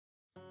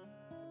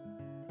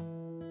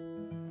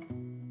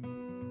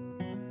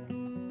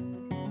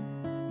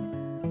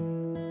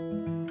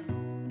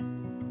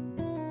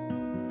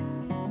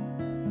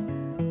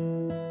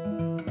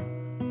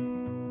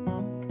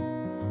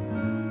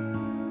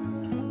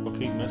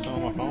keep messing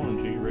on my phone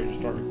until you're ready to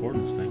start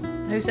recording this thing.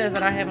 Who says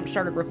that I haven't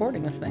started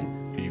recording this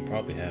thing? You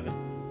probably haven't.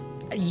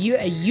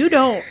 You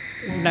don't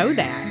know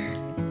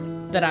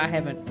that I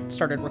haven't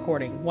started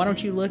recording. Why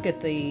don't you look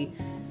at the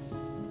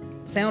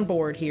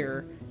soundboard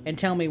here and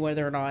tell me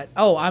whether or not...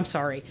 Oh, I'm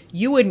sorry.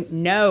 You wouldn't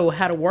know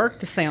how to work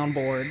the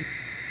soundboard.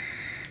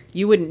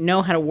 You wouldn't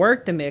know how to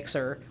work the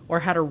mixer or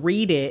how to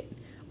read it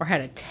or how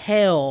to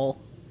tell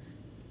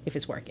if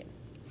it's working.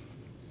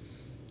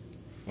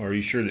 Or are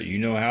you sure that you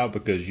know how?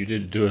 Because you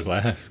didn't do it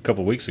a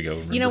couple weeks ago.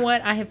 Remember? You know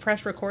what? I have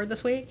pressed record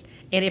this week,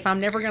 and if I'm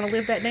never going to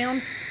live that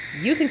down,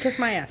 you can kiss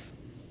my ass.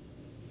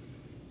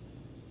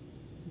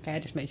 Okay, I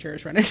just made sure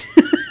it's running.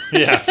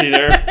 Yeah, see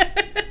there?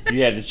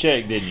 You had to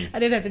check, didn't you? I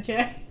did have to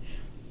check.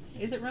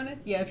 Is it running?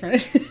 Yeah, it's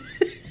running.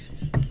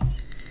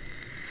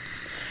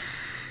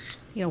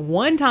 You know,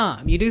 one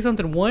time. You do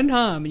something one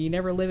time, and you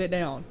never live it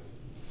down.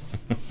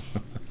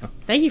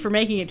 Thank you for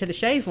making it to the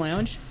Shays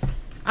Lounge.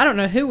 I don't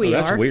know who we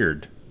are. That's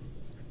weird.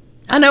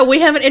 I know, we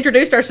haven't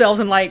introduced ourselves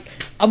in like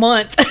a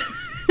month.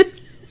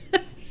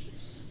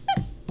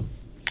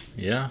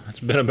 Yeah, it's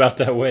been about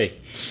that way.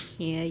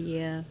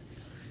 Yeah.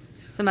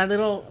 So my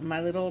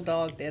little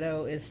dog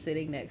Ditto is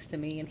sitting next to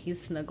me, and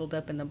he's snuggled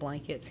up in the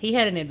blankets. He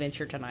had an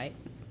adventure tonight.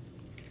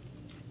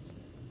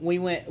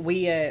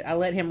 I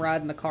let him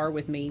ride in the car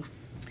with me.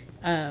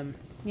 Yeah,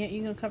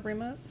 you gonna cover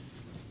him up?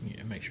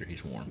 Yeah, make sure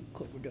he's warm.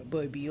 Cover that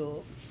baby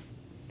up.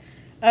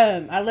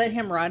 I let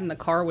him ride in the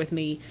car with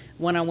me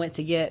when I went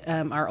to get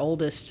our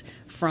oldest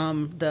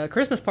from the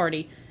Christmas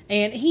party,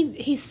 and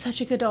he's such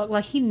a good dog.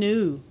 Like, he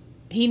knew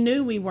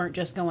we weren't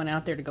just going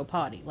out there to go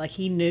potty. Like,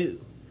 he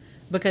knew,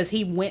 because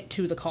he went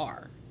to the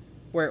car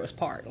where it was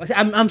parked. Like,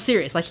 I'm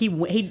serious. Like,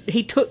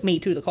 he took me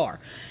to the car,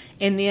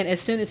 and then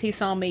as soon as he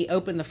saw me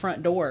open the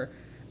front door,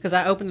 because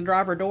I opened the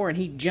driver door, and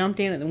he jumped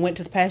in and then went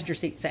to the passenger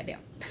seat and sat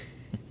down.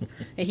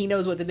 And he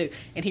knows what to do,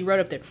 and he rode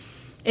up there,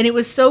 and it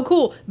was so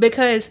cool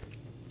because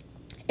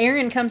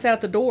Aaron comes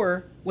out the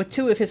door with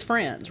two of his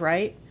friends,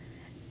 right?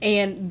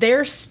 And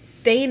they're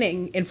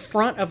standing in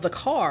front of the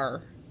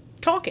car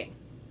talking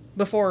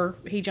before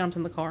he jumps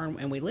in the car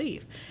and we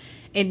leave.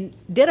 And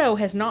Ditto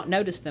has not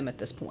noticed them at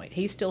this point.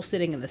 He's still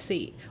sitting in the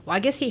seat. Well, I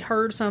guess he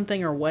heard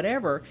something or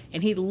whatever,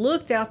 and he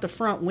looked out the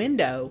front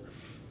window,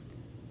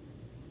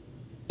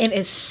 and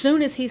as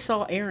soon as he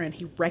saw Aaron,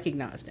 he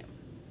recognized him.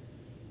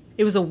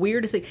 It was the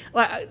weirdest thing.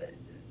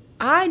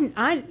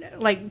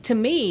 To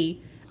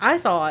me, I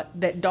thought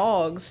that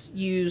dogs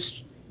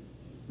used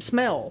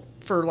smell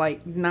for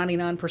like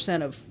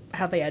 99% of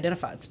how they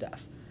identified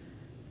stuff.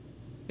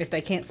 If they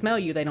can't smell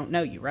you, they don't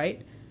know you,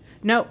 right?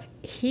 No,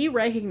 he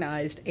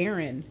recognized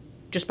Aaron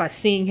just by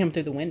seeing him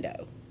through the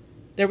window.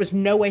 There was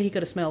no way he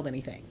could have smelled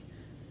anything.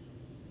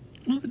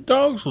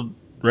 Dogs will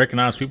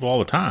recognize people all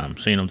the time,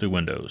 seeing them through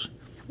windows.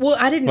 Well,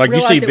 I didn't like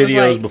realize you see it was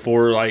videos like,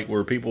 before, like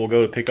where people will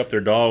go to pick up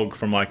their dog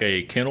from like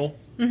a kennel,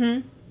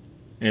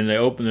 and they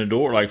open the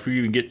door. Like for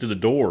you to get to the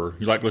door,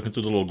 you like looking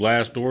through the little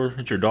glass door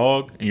at your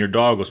dog, and your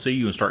dog will see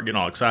you and start getting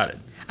all excited.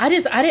 I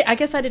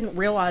guess I didn't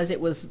realize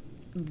it was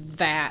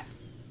that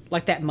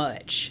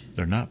much.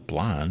 They're not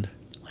blind.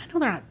 I know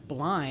they're not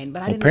blind,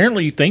 but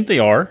Apparently you think they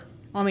are.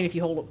 I mean, if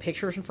you hold up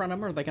pictures in front of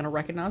them, are they going to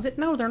recognize it?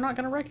 No, they're not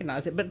going to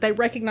recognize it, but they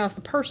recognize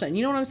the person.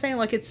 You know what I'm saying?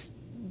 Like,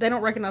 they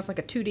don't recognize like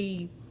a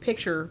 2D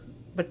picture,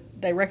 but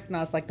they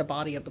recognize like the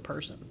body of the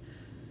person.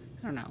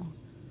 I don't know.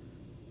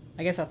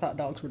 I guess I thought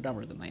dogs were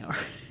dumber than they are.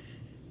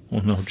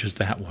 Well, no, just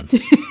that one.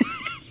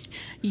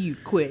 You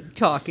quit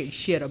talking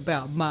shit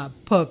about my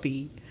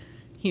puppy.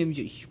 Him's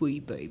a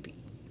sweet baby.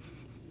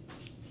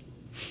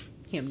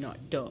 Him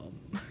not dumb.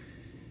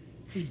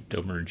 He's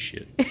dumber than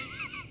shit.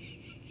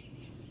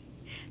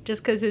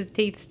 Just because his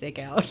teeth stick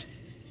out.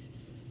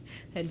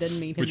 That doesn't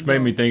mean him Which made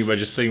dumb. me think about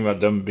just thinking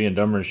about being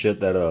dumber than shit.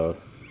 That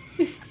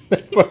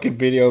that fucking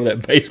video of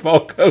that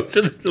baseball coach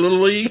in the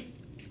Little League.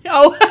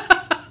 Oh,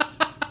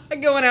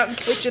 going out and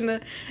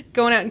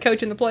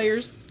coaching the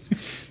players.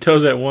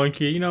 Tells that one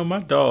kid, my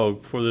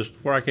dog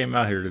before I came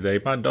out here today,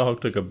 my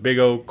dog took a big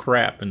old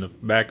crap in the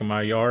back of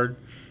my yard.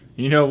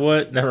 You know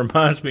what? That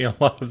reminds me a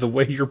lot of the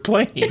way you're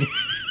playing.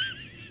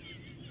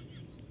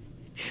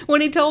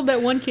 When he told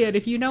that one kid,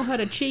 if you know how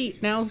to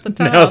cheat, now's the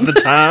time. Now's the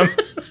time.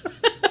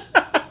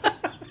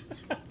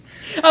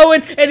 Oh,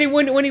 and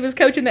when he was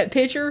coaching that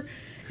pitcher,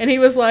 and he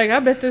was like, I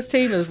bet this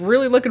team is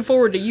really looking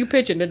forward to you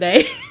pitching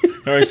today.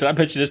 Or he said, I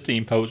bet you this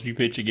team posts you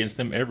pitch against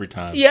them every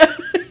time. Yeah.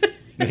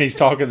 And he's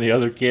talking to the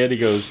other kid. He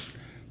goes,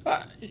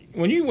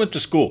 when you went to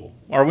school,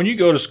 or when you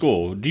go to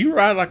school, do you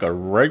ride like a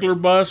regular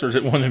bus, or is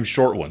it one of them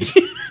short ones?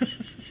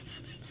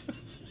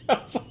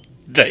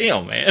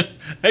 Damn, man.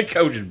 That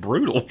coach is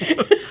brutal.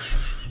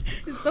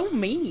 It's so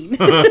mean.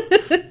 That's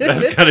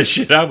the kind of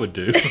shit I would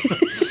do.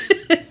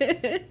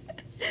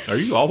 Are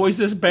you always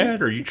this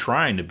bad, or are you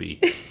trying to be?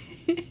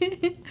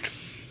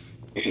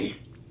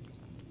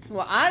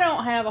 Well, I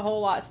don't have a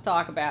whole lot to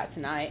talk about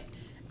tonight.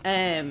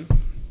 So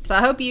I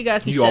hope you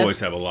guys... You always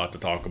have a lot to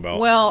talk about.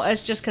 Well,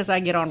 it's just because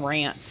I get on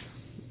rants.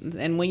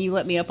 And when you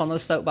let me up on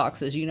those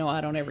soapboxes,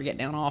 I don't ever get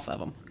down off of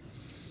them.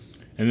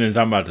 And then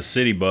talking about the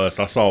city bus,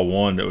 I saw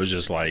one that was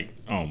just like,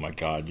 oh my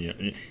God.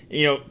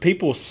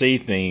 People see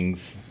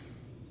things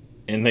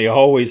and they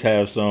always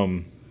have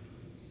some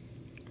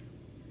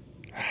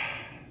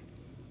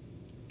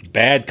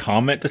bad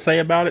comment to say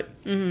about it.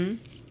 Mm-hmm.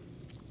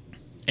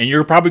 And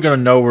you're probably going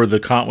to know what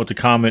the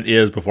comment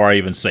is before I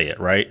even say it,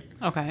 right?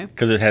 Okay.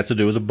 Because it has to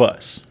do with a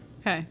bus.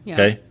 Okay, yeah.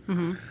 Okay?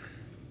 Mm-hmm.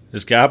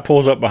 This guy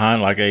pulls up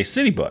behind like a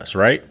city bus,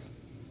 right?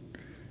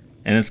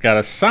 And it's got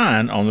a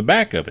sign on the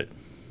back of it.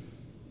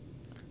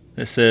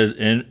 It says,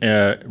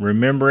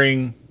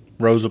 remembering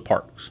Rosa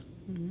Parks.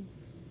 Mm-hmm.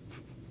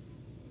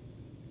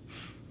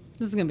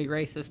 This is going to be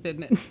racist,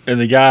 isn't it? And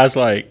the guy's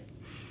like,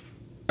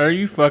 are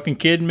you fucking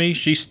kidding me?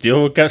 She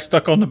still got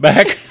stuck on the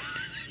back?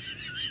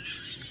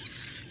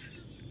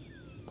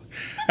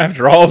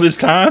 After all this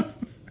time?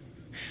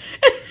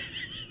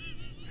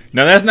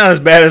 Now, that's not as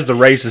bad as the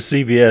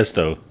racist CVS,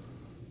 though.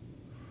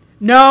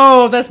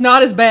 No, that's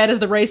not as bad as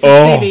the racist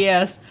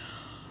CVS.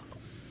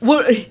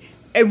 Well,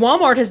 and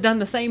Walmart has done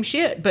the same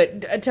shit,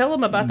 but tell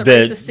them about the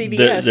racist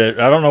CVS.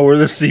 I don't know where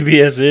this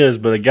CVS is,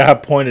 but a guy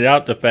pointed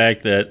out the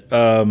fact that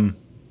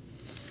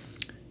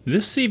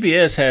this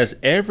CVS has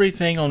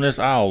everything on this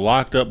aisle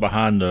locked up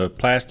behind the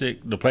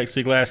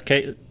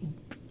plexiglass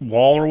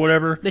wall or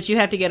whatever. That you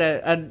have to get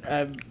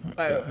a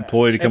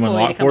employee to come and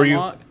lock for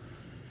you.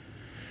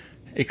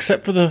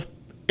 Except for the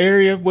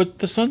area with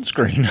the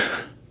sunscreen.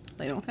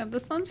 They don't have the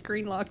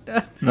sunscreen locked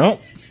up. Nope.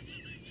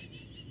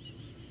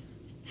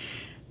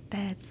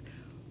 That's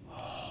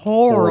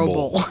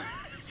horrible.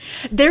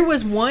 There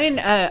was one,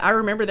 I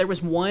remember there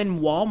was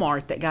one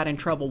Walmart that got in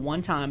trouble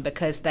one time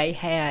because they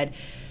had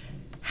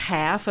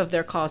half of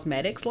their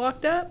cosmetics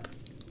locked up.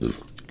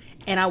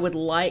 And I would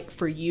like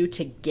for you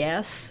to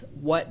guess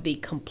what the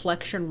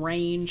complexion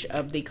range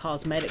of the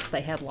cosmetics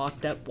they had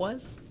locked up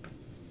was.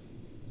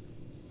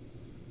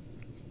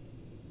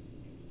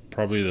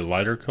 Probably the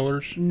lighter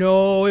colors?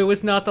 No, it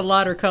was not the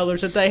lighter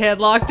colors that they had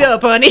locked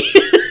up, honey.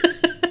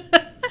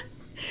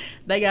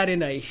 They got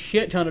in a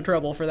shit ton of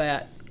trouble for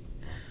that.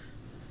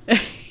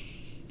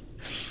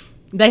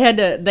 They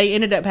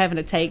ended up having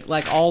to take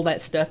like all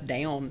that stuff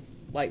down,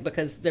 like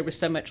because there was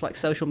so much like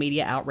social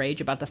media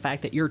outrage about the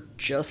fact that you're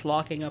just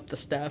locking up the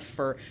stuff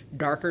for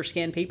darker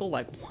skinned people.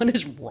 Like, what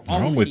is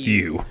wrong with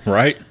you?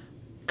 Right?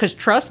 Because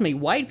trust me,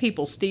 white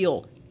people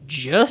steal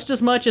just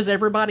as much as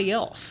everybody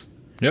else.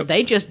 Yep.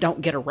 They just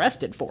don't get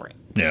arrested for it.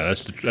 Yeah,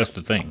 that's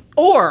the thing.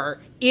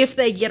 Or if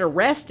they get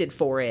arrested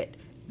for it,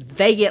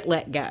 they get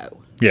let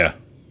go. Yeah.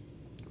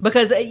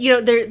 Because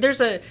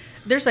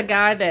there's a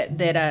guy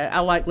that I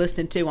like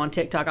listening to on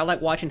TikTok. I like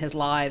watching his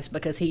lives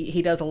because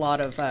he does a lot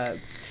of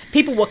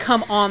people will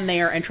come on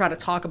there and try to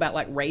talk about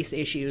like race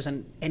issues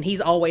and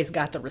he's always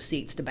got the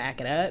receipts to back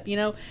it up,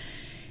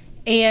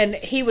 And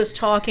he was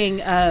talking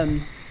to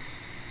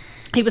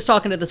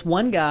this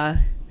one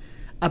guy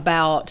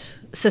about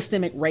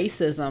systemic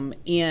racism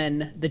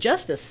in the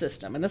justice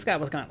system. And this guy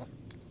was going,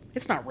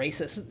 it's not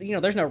racist.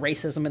 There's no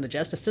racism in the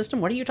justice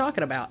system. What are you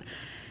talking about?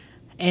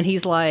 And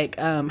he's like,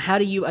 how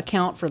do you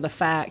account for the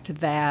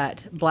fact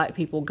that black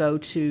people go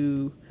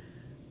to,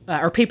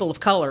 or people of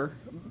color,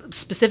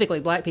 specifically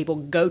black people,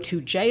 go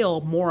to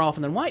jail more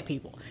often than white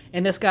people?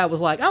 And this guy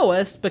was like, oh,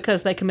 it's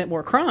because they commit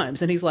more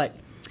crimes. And he's like,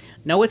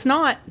 no, it's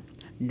not.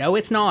 No,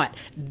 it's not.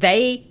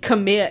 They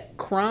commit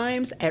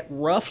crimes at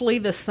roughly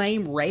the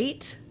same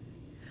rate,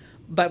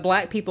 but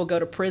black people go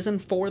to prison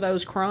for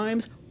those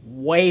crimes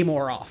way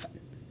more often.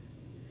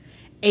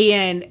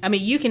 And I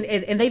mean, you can,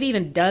 and they've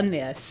even done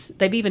this.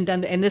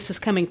 And this is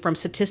coming from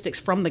statistics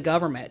from the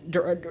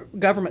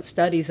government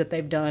studies that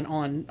they've done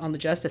on the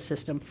justice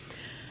system.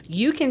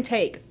 You can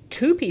take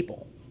two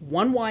people,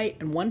 one white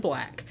and one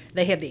black.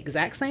 They have the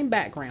exact same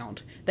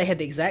background. They have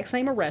the exact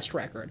same arrest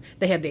record.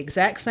 They have the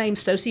exact same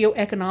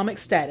socioeconomic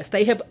status.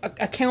 They have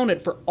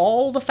accounted for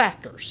all the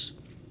factors.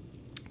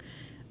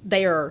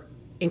 They are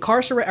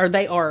incarcerated, or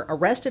they are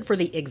arrested for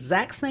the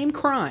exact same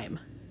crime.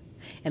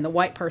 And the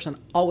white person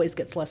always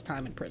gets less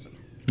time in prison.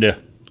 Yeah.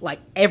 Like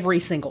every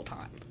single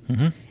time.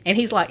 Mm-hmm. And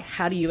he's like,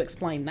 how do you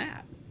explain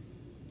that?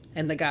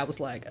 And the guy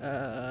was like,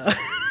 I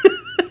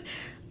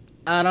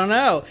don't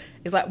know.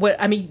 It's like, what?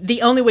 I mean,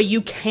 the only way you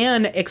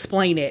can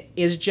explain it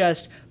is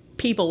just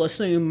people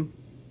assume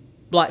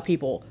black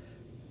people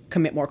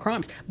commit more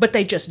crimes. But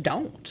they just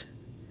don't.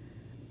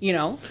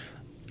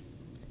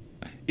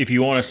 If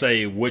you want to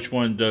say which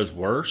one does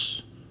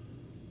worse,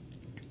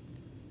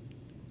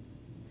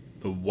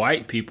 the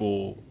white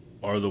people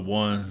are the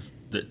ones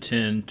that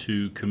tend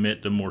to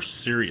commit the more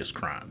serious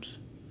crimes.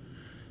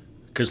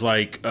 Because,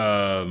 like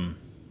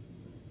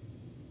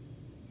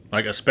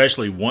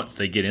especially once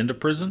they get into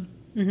prison.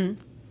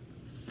 Mm-hmm.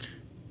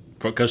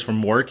 Because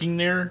from working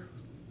there,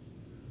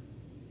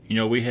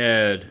 we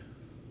had,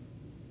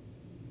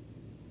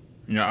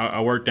 I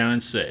worked down in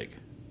Seg.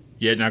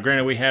 Yeah, now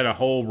granted, we had a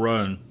whole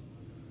run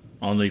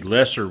on the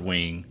lesser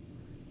wing.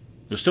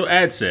 It was still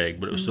AdSeg,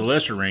 but it was the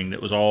lesser ring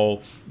that was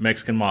all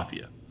Mexican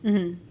mafia.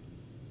 Mm-hmm.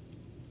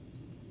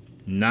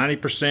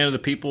 90% of the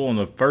people on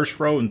the first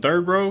row and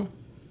third row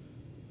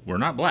were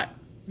not black.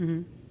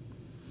 Mm-hmm.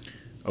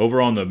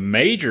 Over on the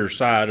major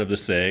side of the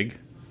seg,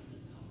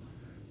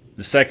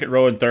 the second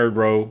row and third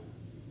row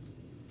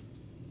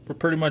were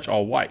pretty much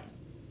all white.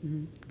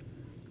 Mm-hmm.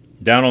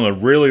 Down on the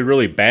really,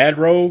 really bad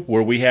row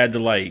where we had to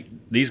like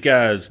these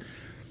guys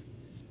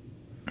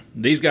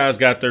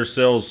got their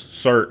cells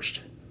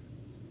searched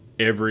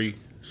every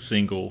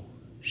single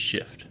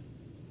shift.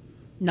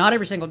 Not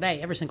every single day,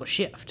 every single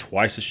shift.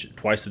 Twice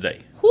a day.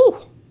 Whew.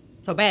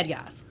 So bad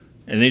guys.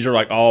 And these are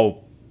like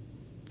all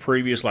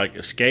previous like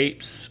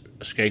escaped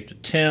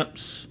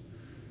attempts.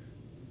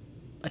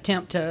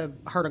 Attempt to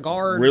hurt a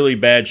guard. Really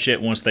bad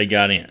shit once they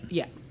got in.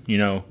 Yeah. You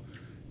know,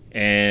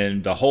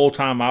 and the whole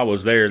time I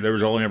was there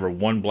was only ever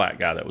one black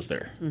guy that was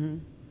there. Mm-hmm.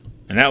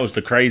 And that was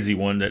the crazy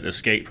one that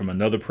escaped from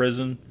another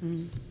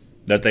prison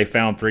that they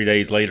found 3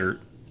 days later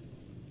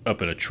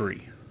up in a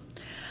tree.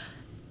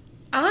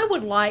 I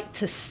would like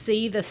to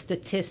see the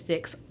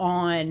statistics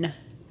on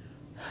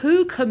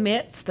who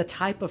commits the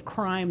type of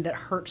crime that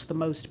hurts the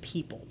most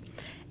people.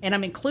 And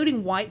I'm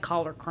including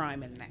white-collar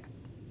crime in that.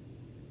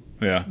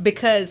 Yeah.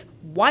 Because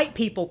white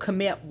people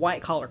commit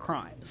white-collar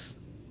crimes.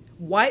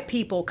 White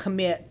people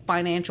commit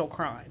financial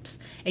crimes.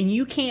 And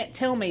you can't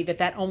tell me that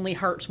that only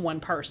hurts one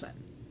person.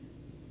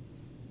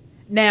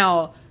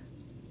 Now,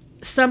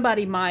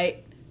 somebody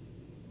might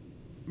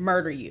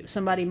murder you.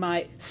 Somebody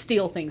might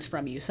steal things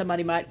from you.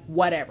 Somebody might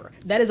whatever.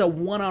 That is a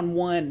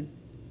one-on-one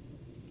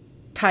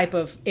type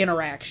of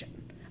interaction.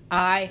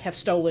 I have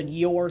stolen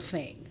your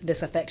thing.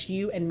 This affects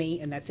you and me,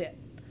 and that's it.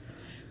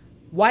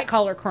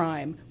 White-collar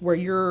crime, where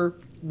you're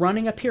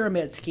running a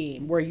pyramid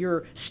scheme, where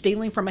you're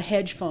stealing from a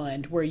hedge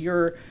fund, where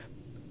you're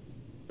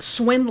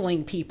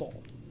swindling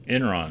people.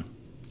 Enron.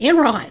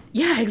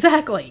 Yeah,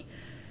 exactly.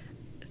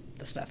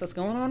 The stuff that's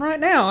going on right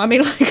now. I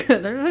mean,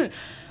 like,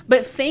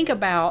 but think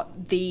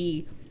about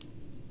the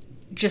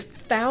just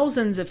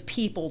thousands of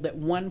people that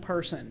one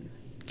person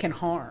can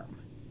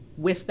harm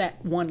with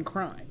that one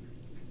crime.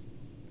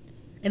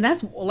 And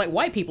that's like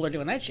white people are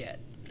doing that shit.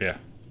 Yeah.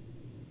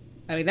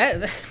 I mean,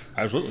 that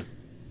absolutely.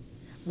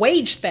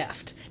 Wage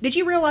theft. Did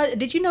you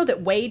know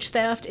that wage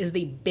theft is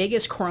the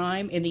biggest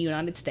crime in the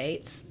United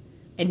States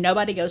and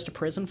nobody goes to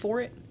prison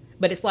for it?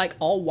 But it's like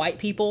all white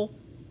people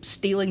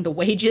stealing the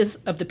wages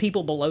of the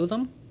people below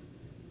them.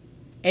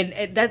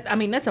 And that, I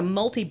mean, that's a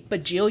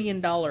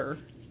multi-bajillion dollar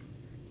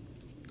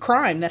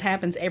crime that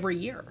happens every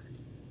year.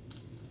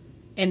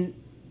 And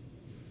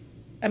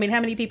I mean, how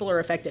many people are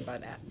affected by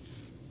that?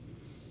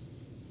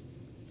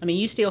 I mean,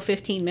 you steal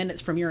 15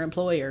 minutes from your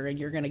employer and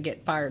you're going to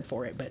get fired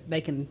for it, but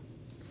they can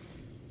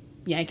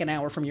yank an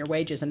hour from your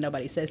wages and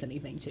nobody says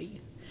anything to you.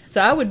 So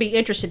I would be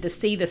interested to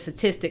see the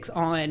statistics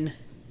on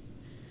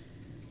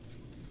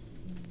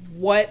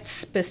what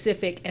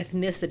specific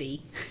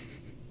ethnicity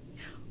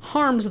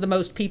harms the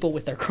most people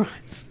with their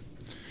crimes.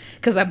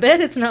 Because I bet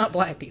it's not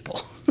black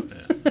people.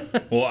 Yeah.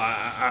 Well,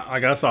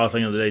 I saw a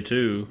thing the other day,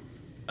 too,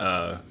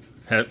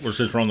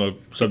 since we're on the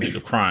subject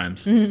of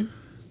crimes. Mm-hmm.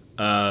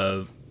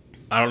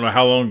 I don't know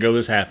how long ago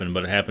this happened,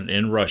 but it happened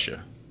in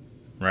Russia,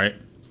 right?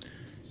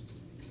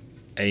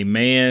 A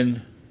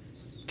man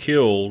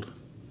killed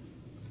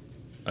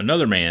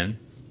another man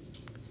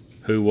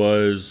who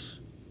was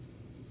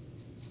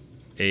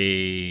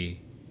a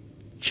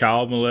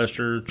child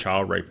molester,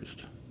 child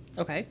rapist.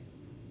 Okay.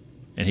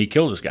 And he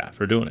killed this guy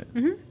for doing it.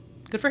 Mm-hmm.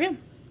 Good for him.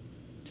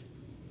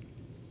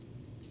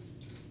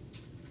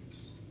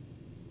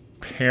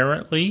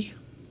 Apparently,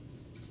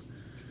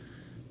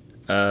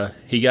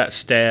 he got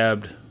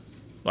stabbed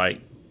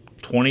like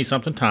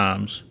 20-something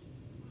times,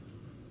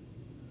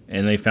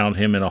 and they found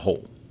him in a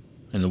hole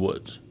in the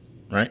woods,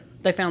 right?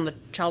 They found the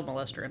child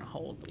molester in a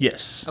hole.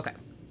 Yes. Okay.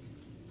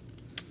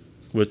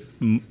 With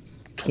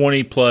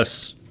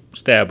 20-plus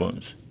stab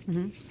wounds.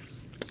 Mm-hmm.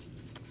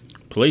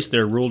 Police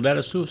there ruled that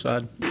a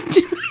suicide.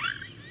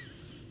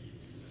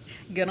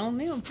 Good on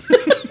them.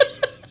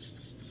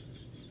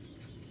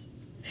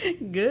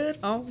 Good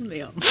on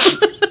them.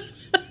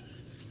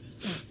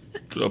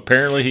 So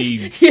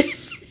apparently he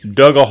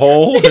dug a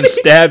hole and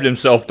stabbed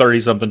himself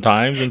 30-something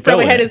times and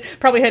probably had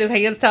his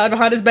hands tied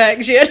behind his back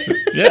and shit.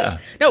 Yeah.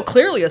 No,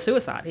 clearly a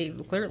suicide. He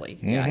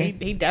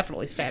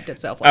definitely stabbed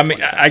himself. Like I mean,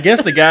 I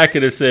guess the guy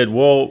could have said,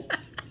 well,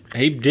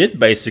 he did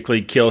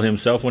basically kill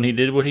himself when he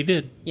did what he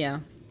did. Yeah.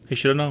 He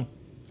should have known.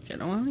 But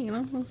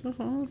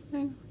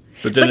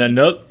But then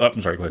another... Oh,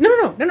 I'm sorry, go ahead.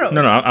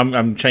 No,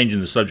 I'm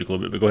changing the subject a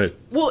little bit, but go ahead.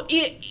 Well,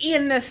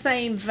 in the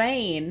same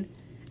vein,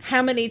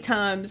 how many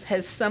times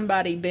has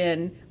somebody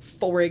been,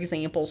 for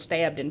example,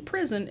 stabbed in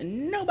prison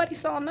and nobody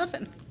saw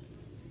nothing?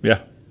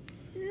 Yeah.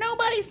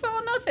 Nobody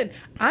saw nothing.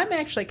 I'm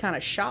actually kind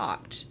of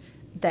shocked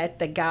that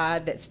the guy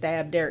that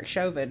stabbed Derek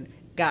Chauvin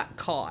got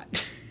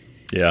caught.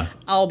 Yeah.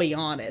 I'll be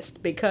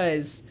honest,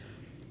 because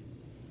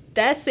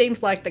that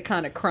seems like the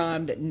kind of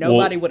crime that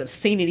nobody would have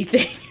seen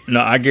anything.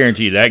 No, I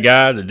guarantee you that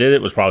guy that did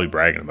it was probably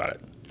bragging about it.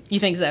 You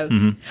think so?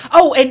 Mm-hmm.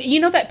 Oh, and you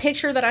know that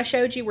picture that I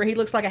showed you where he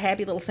looks like a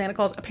happy little Santa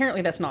Claus?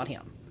 Apparently that's not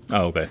him.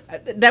 Oh, okay.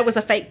 That was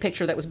a fake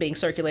picture that was being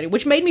circulated,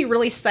 which made me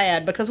really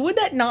sad, because would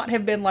that not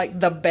have been like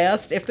the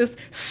best if this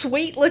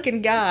sweet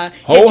looking guy...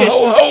 Ho,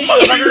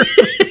 motherfucker!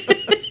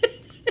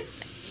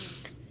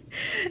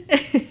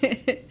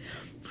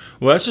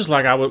 Well, that's just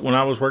like when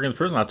I was working in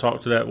prison. I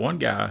talked to that one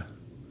guy.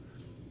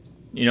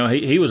 You know,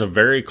 he was a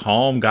very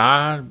calm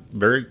guy,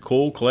 very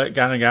cool, collect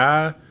kind of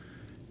guy.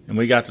 And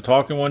we got to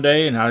talking one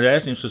day, and I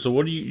asked him, so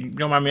what do you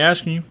don't mind me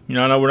asking you? You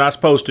know, I know we're not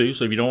supposed to,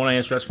 so if you don't want to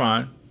answer, that's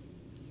fine.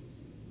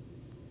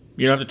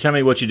 You don't have to tell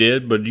me what you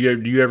did, but do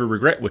you ever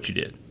regret what you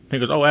did? He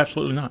goes, oh,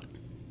 absolutely not.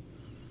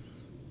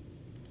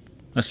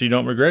 I said, you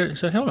don't regret it? He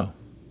said, hell no.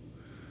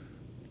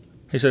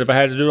 He said, if I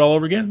had to do it all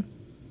over again,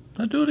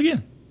 I'd do it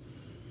again.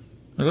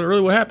 I said,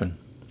 really, what happened?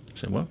 I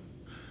said, well,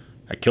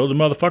 I killed the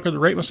motherfucker that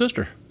raped my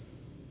sister.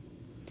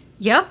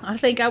 Yeah, I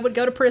think I would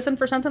go to prison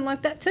for something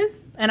like that too.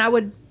 And I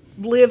would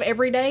live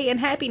every day in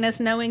happiness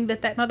knowing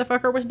that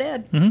motherfucker was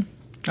dead.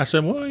 Mm-hmm. I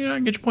said, well, yeah, I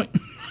get your point.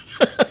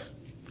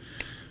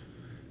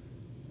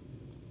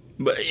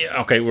 But,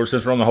 yeah, okay, well,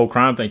 since we're on the whole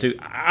crime thing too,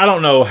 I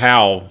don't know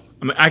how.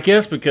 I mean, I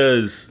guess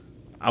because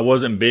I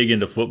wasn't big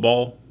into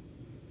football.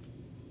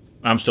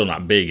 I'm still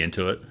not big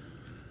into it.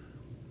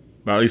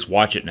 But at least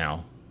watch it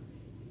now.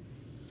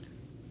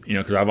 You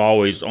know,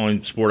 because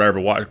only sport I ever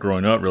watched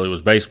growing up really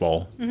was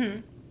baseball.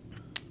 Mm-hmm.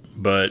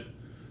 But,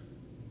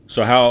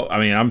 so how, I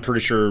mean, I'm pretty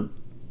sure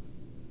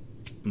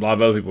a lot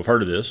of other people have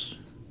heard of this.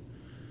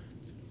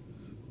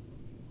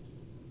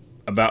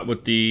 About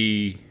what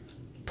the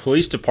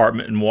police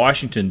department in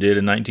Washington did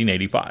in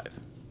 1985.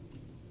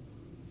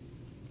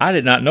 I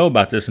did not know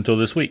about this until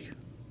this week.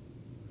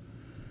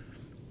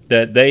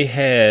 That they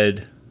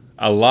had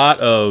a lot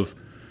of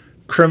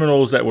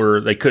criminals that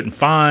they couldn't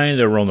find,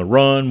 they were on the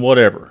run,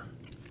 whatever.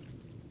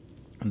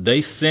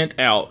 They sent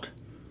out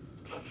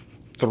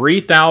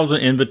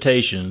 3,000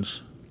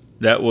 invitations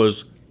that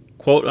was,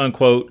 quote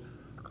unquote,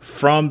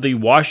 from the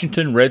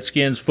Washington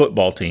Redskins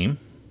football team.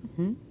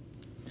 Mm-hmm.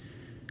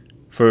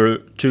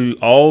 To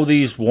all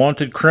these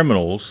wanted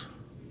criminals,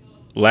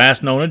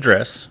 last known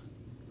address,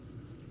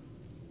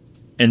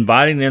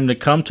 inviting them to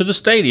come to the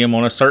stadium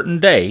on a certain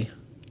day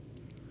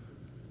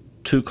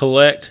to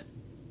collect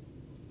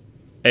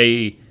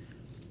 2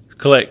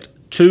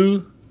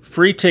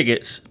 free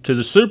tickets to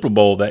the Super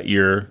Bowl that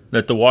year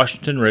that the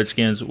Washington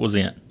Redskins was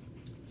in.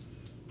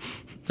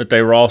 That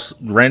they were all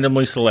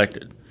randomly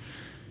selected.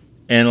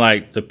 And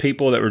like the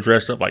people that were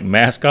dressed up like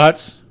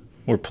mascots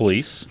were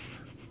police.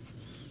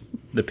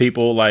 The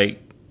people like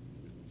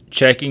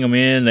checking them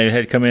in, they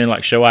had to come in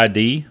like show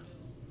ID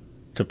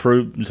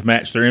to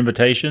match their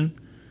invitation.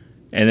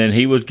 And then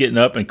he was getting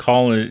up and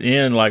calling it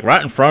in like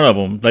right in front of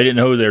them. They didn't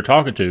know who they were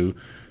talking to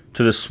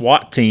the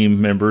SWAT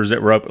team members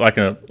that were up like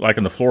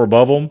in the floor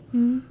above them.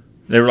 Mm-hmm.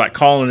 They were like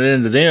calling it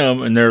in to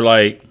them, and they're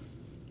like,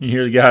 you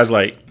hear the guys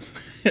like,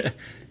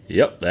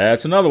 yep,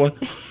 that's another one.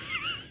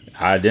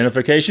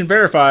 Identification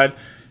verified.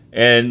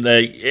 And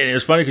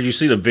it's funny because you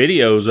see the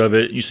videos of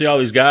it. You see all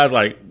these guys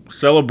like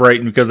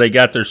celebrating because they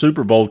got their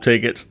Super Bowl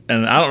tickets.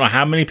 And I don't know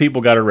how many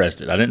people got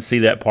arrested. I didn't see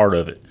that part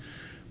of it.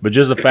 But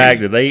just the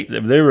fact that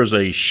there was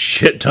a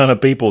shit ton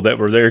of people that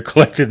were there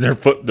collecting their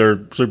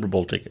Super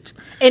Bowl tickets.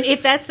 And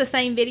if that's the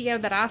same video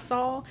that I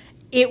saw,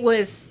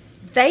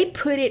 they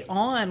put it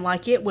on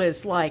like it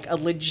was like a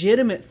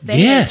legitimate thing.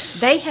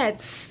 Yes. They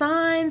had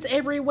signs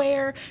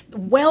everywhere,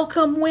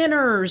 welcome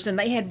winners, and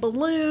they had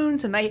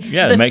balloons, and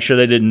to make sure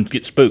they didn't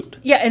get spooked.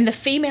 Yeah, and the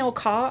female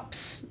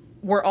cops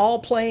were all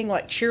playing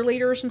like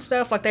cheerleaders and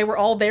stuff. Like they were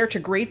all there to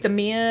greet the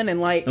men and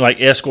like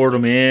escort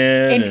them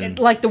in. And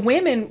like the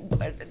women.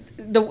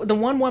 The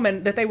one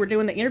woman that they were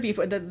doing the interview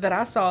for, that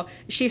I saw,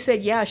 she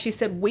said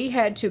we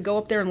had to go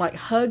up there and like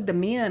hug the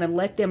men and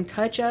let them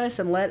touch us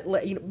and let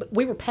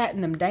we were patting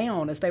them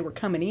down as they were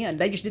coming in.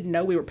 They just didn't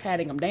know we were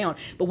patting them down,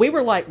 but we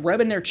were like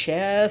rubbing their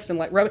chest and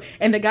like rubbing,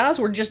 and the guys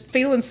were just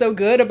feeling so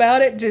good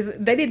about it.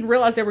 They didn't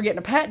realize they were getting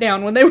a pat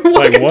down when they were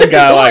walking. Like one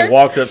guy like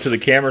walked up to the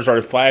camera,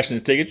 started flashing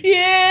his tickets.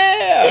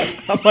 Yeah,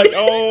 I'm like,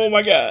 oh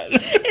my god.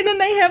 And then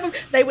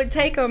they would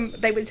take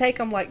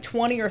them like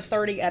 20 or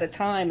 30 at a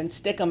time and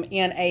stick them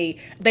in a.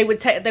 They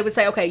would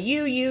say, okay,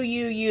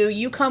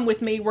 you come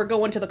with me. We're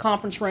going to the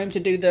conference room to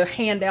do the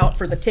handout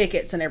for the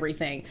tickets and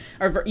everything,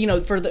 or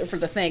for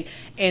the thing.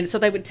 And so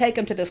they would take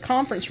them to this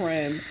conference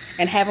room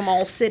and have them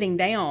all sitting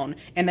down,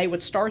 and they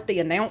would start the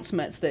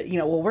announcements that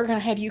well, we're going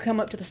to have you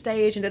come up to the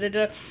stage and da da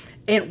da.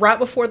 And right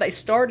before they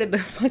started, the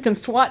fucking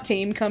SWAT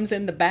team comes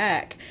in the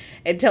back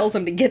and tells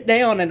them to get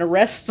down and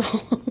arrests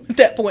them at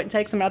that point and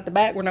takes them out the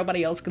back where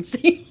nobody else can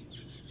see.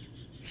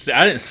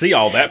 I didn't see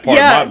all that part.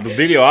 Yeah. The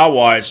video I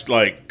watched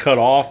like cut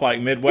off like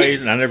midways,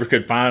 and I never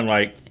could find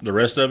like the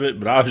rest of it.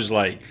 But I was just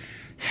like,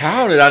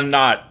 how did I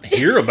not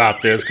hear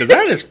about this? Because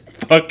that is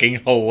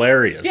fucking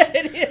hilarious. Yeah,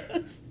 it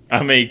is.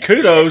 I mean,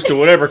 kudos to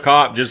whatever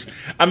cop. And it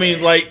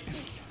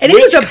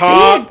was a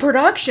big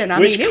production.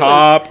 Which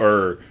cop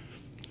or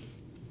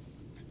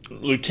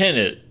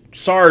lieutenant,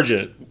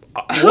 sergeant,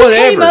 whatever,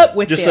 came up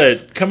with just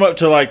this? Said, come up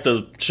to like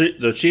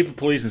the chief of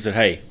police and said,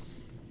 hey,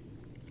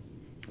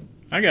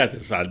 I got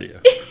this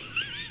idea.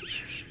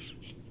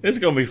 It's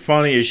going to be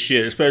funny as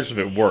shit,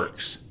 especially if it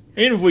works.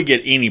 Even if we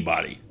get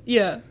anybody.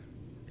 Yeah.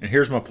 And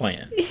here's my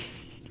plan.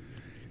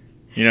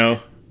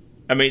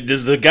 I mean,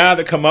 does the guy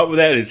that come up with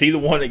that, is he the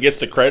one that gets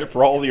the credit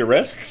for all the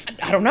arrests?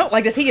 I don't know.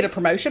 Like, does he get a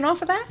promotion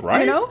off of that?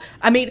 Right. You know?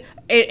 I mean,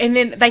 and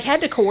then they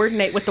had to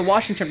coordinate with the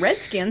Washington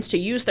Redskins to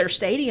use their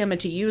stadium and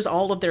to use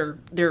all of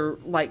their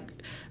like,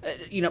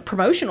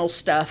 promotional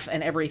stuff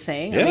and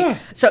everything. Yeah. I mean,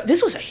 so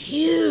this was a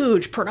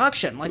huge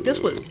production. Like, this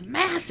was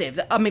massive.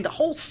 I mean, the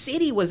whole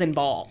city was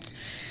involved.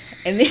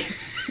 And then...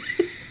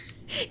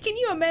 Can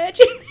you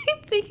imagine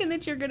thinking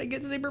that you're going to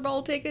get Super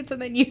Bowl tickets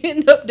and then you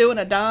end up doing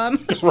a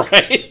dime?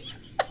 Right.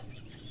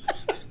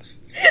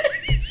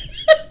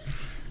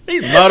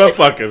 These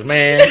motherfuckers,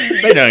 man,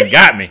 they done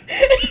got me.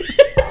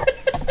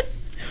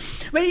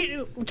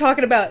 But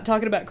talking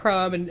about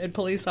crime and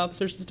police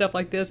officers and stuff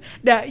like this.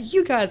 Now,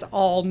 you guys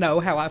all know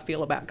how I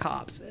feel about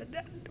cops.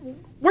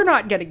 We're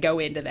not going to go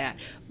into that.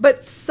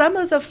 But some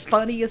of the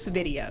funniest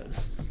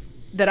videos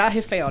that I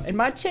have found, and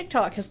my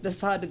TikTok has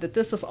decided that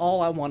this is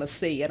all I want to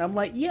see. And I'm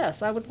like,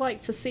 yes, I would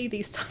like to see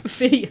these type of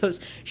videos.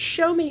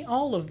 Show me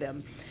all of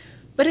them.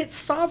 But it's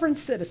sovereign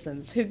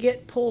citizens who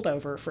get pulled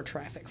over for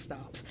traffic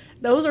stops.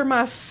 Those are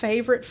my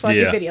favorite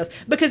fucking videos.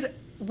 Because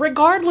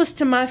regardless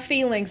to my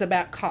feelings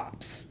about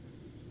cops,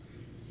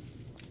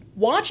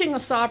 watching a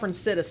sovereign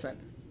citizen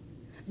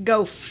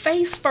go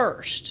face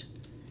first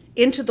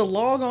into the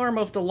long arm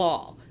of the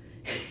law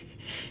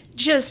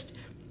just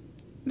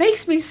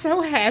makes me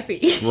so happy.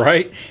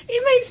 Right.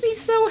 It makes me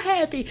so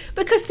happy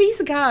because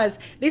these guys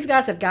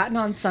have gotten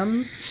on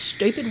some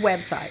stupid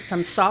website,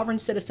 some sovereign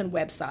citizen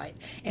website,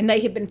 and they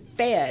have been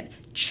fed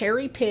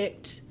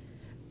cherry-picked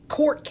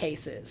court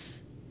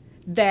cases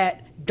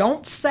that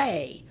don't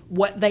say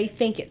what they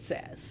think it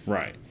says.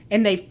 Right.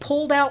 And they've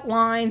pulled out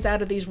lines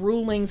out of these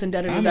rulings and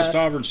da-da-da-da. I'm a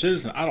sovereign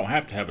citizen. I don't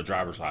have to have a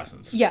driver's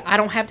license. Yeah, I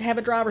don't have to have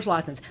a driver's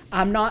license.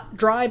 I'm not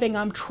driving.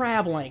 I'm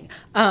traveling.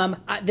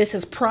 This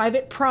is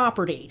private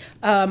property.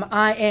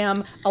 I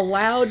am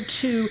allowed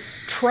to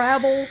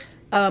travel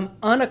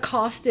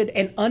unaccosted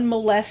and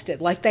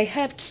unmolested. Like, they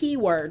have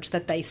keywords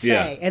that they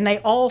say, and they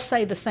all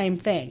say the same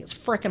thing. It's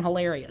freaking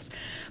hilarious.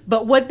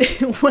 But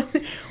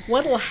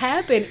what'll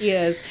happen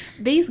is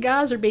these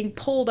guys are being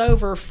pulled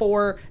over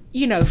for,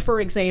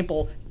 for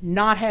example,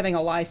 not having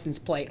a license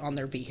plate on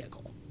their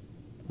vehicle.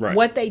 Right.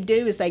 What they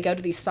do is they go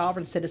to these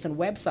sovereign citizen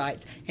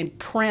websites and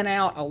print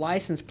out a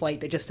license plate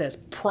that just says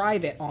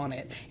private on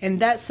it. And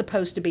that's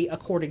supposed to be,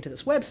 according to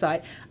this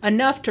website,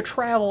 enough to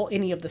travel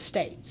any of the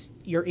states.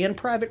 You're in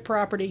private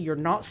property. You're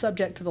not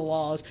subject to the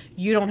laws.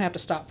 You don't have to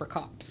stop for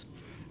cops.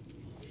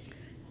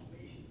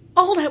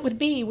 All that would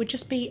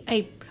just be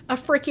a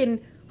freaking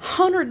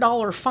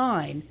 $100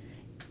 fine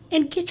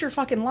and get your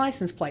fucking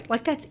license plate.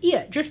 Like, that's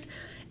it. Just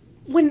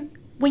when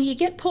you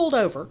get pulled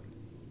over,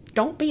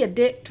 don't be a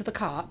dick to the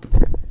cop.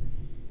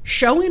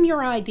 Show him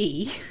your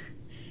ID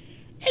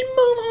and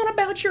move on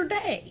about your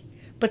day.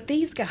 But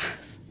these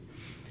guys,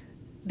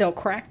 they'll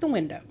crack the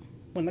window.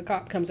 When the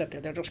cop comes up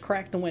there, they'll just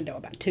crack the window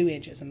about 2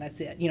 inches, and that's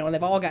it. And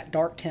they've all got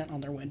dark tint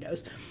on their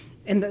windows.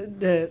 And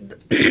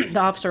the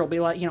officer will be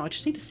like, I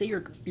just need to see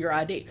your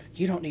ID.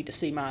 You don't need to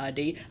see my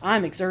ID.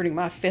 I'm exerting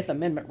my Fifth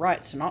Amendment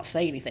rights to not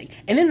say anything.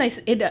 And then they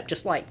end up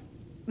just, like,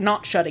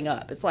 not shutting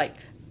up. It's like,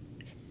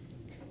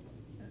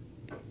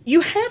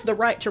 you have the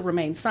right to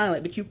remain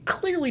silent, but you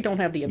clearly don't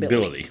have the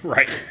ability.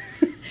 Right.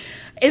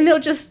 And they'll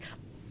just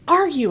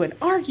argue and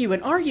argue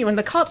and argue, and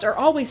the cops are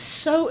always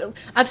so...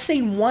 I've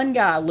seen one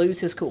guy lose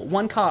his cool,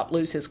 one cop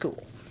lose his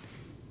cool.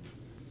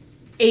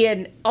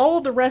 And all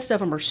of the rest of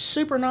them are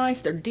super nice.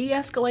 They're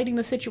de-escalating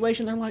the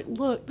situation. They're like,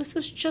 look, this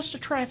is just a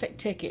traffic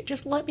ticket.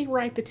 Just let me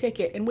write the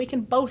ticket, and we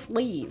can both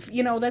leave.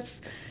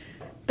 That's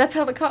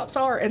how the cops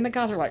are. And the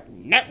guys are like,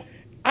 no,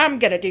 I'm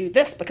going to do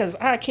this because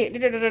I can't...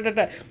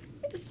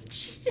 It's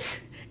just...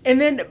 And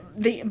then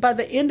by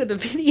the end of the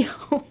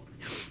video,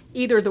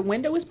 either the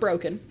window is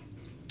broken,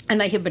 and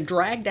they have been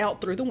dragged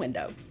out through the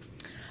window.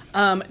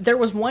 There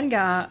was one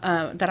guy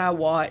that I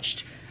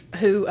watched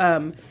who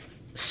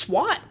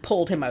SWAT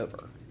pulled him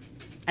over.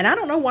 And I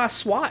don't know why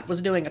SWAT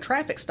was doing a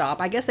traffic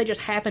stop. I guess they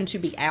just happened to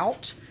be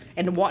out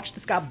and watched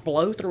this guy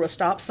blow through a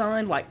stop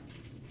sign like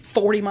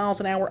 40 miles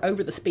an hour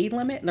over the speed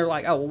limit. And they're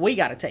like, oh, well, we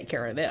got to take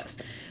care of this.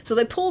 So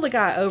they pull the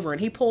guy over,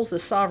 and he pulls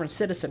this sovereign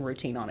citizen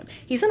routine on him.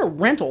 He's in a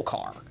rental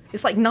car.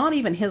 It's like not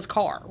even his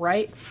car,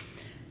 right?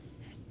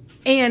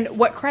 And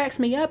what cracks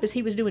me up is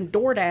he was doing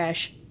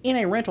DoorDash in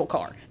a rental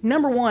car.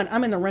 Number one,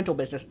 I'm in the rental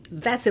business.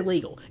 That's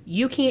illegal.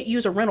 You can't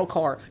use a rental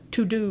car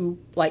to do,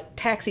 like,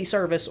 taxi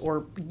service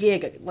or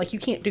gig. Like, you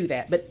can't do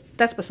that. But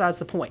that's besides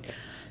the point.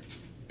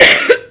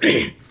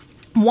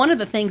 One of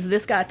the things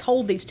this guy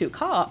told these two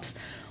cops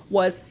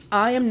was,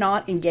 I am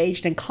not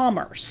engaged in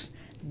commerce.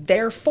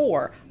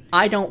 Therefore,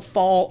 I don't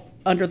fall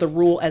under the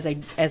rule as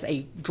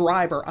a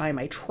driver. I am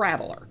a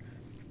traveler.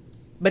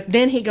 But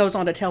then he goes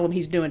on to tell him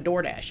he's doing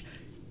DoorDash.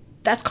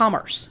 That's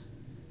commerce.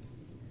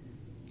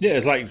 Yeah,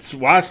 it's like,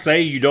 why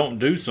say you don't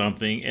do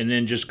something and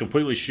then just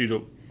completely shoot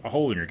a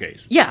hole in your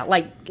case? Yeah,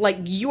 like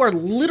you are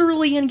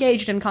literally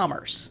engaged in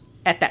commerce.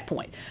 at that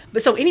point.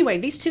 But so anyway,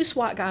 these two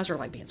SWAT guys are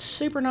like being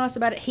super nice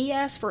about it. He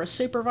asked for a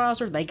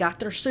supervisor. They got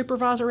their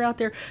supervisor out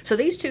there. So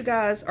these two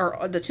guys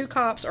the two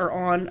cops are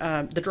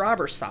on the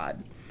driver's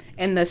side,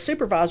 and the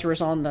supervisor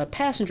is on the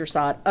passenger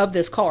side of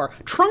this car,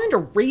 trying to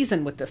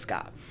reason with this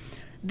guy.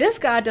 This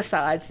guy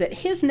decides that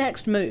his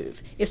next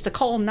move is to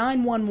call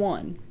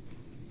 911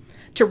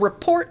 to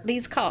report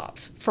these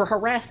cops for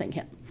harassing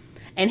him.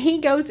 And he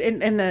goes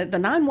in, and the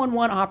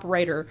 911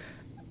 operator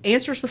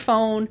answers the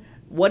phone.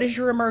 What is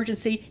your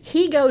emergency?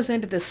 He goes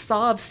into this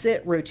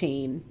SOV-sit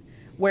routine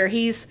where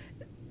he's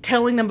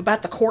telling them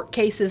about the court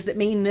cases that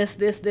mean this,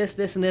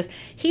 and this.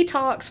 He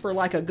talks for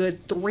like a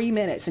good 3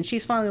 minutes, and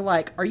she's finally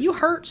like, are you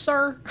hurt,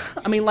 sir?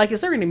 I mean, like,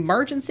 is there an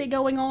emergency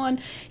going on?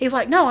 He's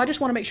like, no, I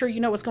just want to make sure you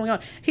know what's going on.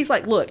 He's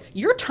like, look,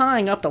 you're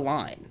tying up the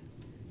line.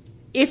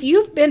 If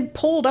you've been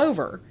pulled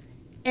over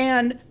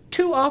and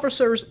 2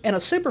 officers and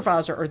a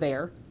supervisor are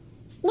there,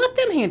 let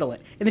them handle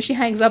it. And then she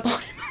hangs up on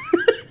him.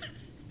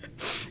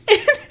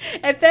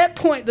 At that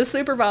point, the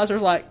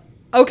supervisor's like,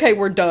 okay,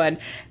 we're done.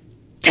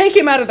 Take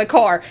him out of the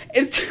car.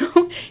 And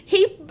so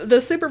the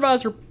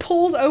supervisor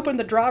pulls open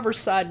the driver's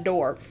side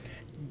door,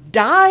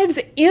 dives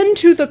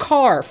into the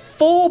car,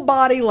 full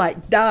body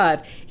like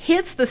dive,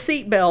 hits the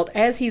seatbelt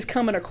as he's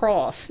coming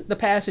across the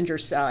passenger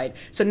side.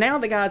 So now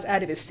the guy's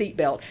out of his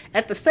seatbelt.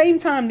 At the same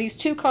time, these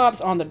 2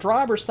 cops on the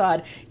driver's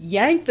side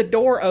yank the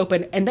door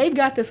open, and they've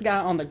got this guy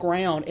on the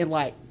ground in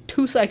like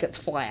 2 seconds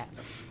flat.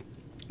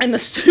 And the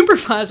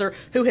supervisor,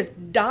 who has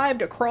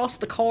dived across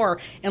the car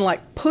and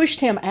like pushed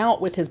him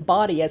out with his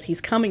body as he's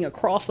coming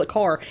across the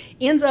car,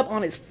 ends up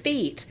on his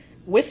feet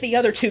with the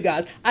other 2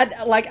 guys.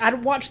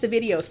 I'd watched the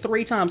video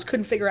 3 times,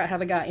 couldn't figure out how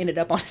the guy ended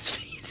up on his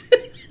feet.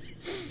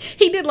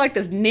 He did like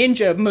this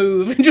ninja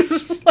move and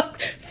just like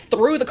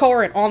threw the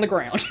car and on the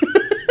ground.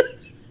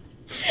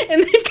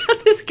 And they've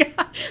got this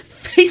guy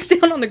face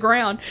down on the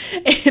ground,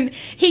 and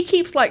he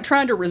keeps like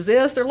trying to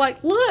resist. They're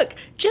like, look,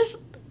 just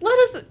let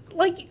us,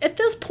 like, at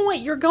this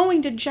point, you're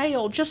going to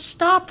jail. Just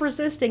stop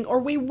resisting or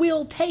we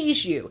will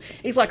tase you.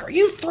 He's like, are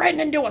you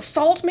threatening to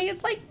assault me?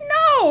 It's like,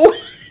 no,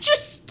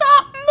 just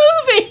stop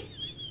moving.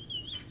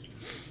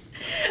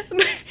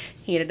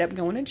 He ended up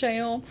going to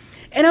jail.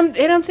 And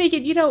I'm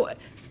thinking,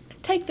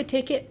 take the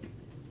ticket.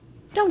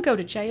 Don't go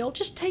to jail.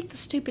 Just take the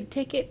stupid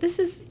ticket. This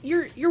is,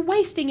 you're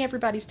wasting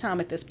everybody's time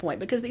at this point,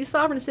 because these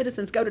sovereign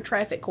citizens go to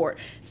traffic court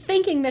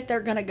thinking that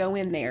they're going to go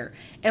in there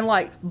and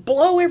like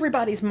blow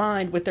everybody's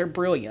mind with their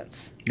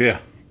brilliance. Yeah.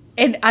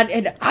 And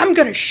I'm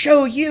going to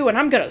show you, and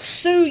I'm going to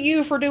sue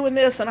you for doing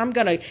this, and I'm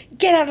going to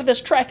get out of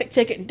this traffic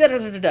ticket, and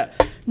da-da-da-da-da.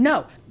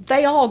 No,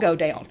 they all go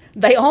down.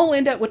 They all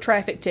end up with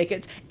traffic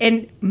tickets,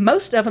 and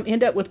most of them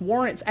end up with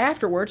warrants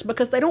afterwards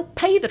because they don't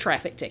pay the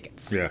traffic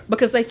tickets. Yeah.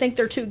 Because they think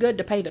they're too good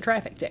to pay the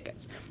traffic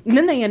tickets. And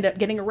then they end up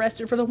getting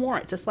arrested for the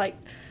warrants. It's like,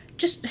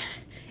 it's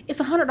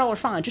 $100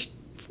 fine. Just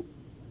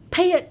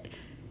pay it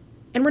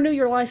and renew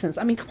your license.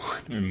 I mean, come on.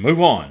 And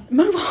move on.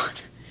 Move on.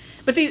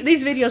 But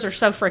these videos are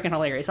so freaking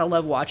hilarious. I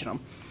love watching them.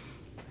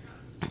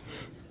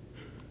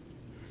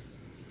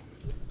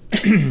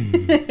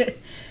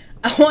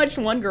 I watched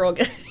one girl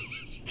get...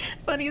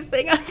 Funniest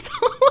thing I saw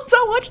was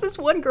I watched this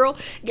one girl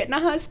get in a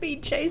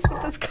high-speed chase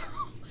with this car.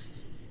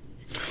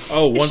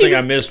 Oh, one thing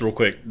I missed real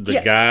quick.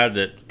 The guy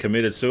that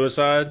committed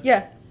suicide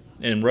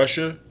in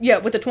Russia. Yeah,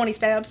 with the 20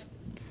 stabs.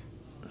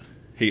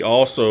 He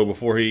also,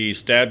 before he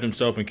stabbed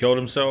himself and killed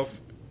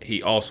himself,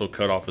 he also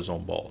cut off his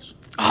own balls.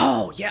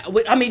 Oh, yeah.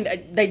 I mean,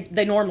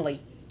 they normally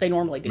do.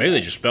 Maybe that.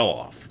 they just fell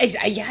off.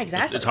 Yeah,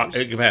 exactly.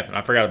 It can happen.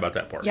 I forgot about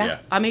that part. Yeah.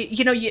 I mean,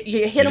 you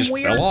hit them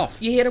weird. Fell off.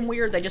 You hit them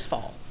weird, they just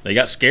fall. They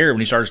got scared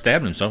when he started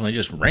stabbing himself, and they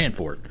just ran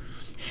for it.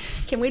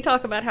 Can we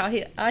talk about how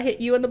I hit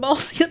you in the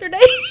balls the other day?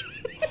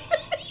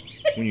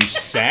 When you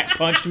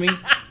punched me?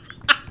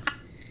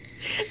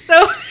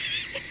 So,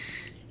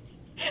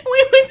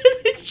 we went to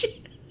the gym.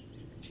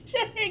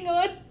 Hang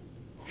on.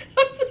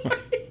 I'm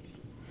sorry.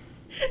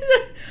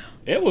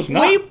 It was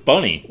not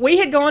funny. We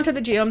had gone to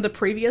the gym the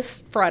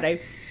previous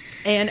Friday,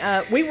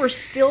 and we were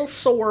still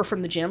sore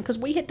from the gym because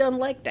we had done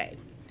leg day.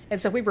 And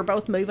so we were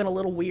both moving a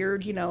little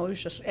weird, It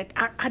was just,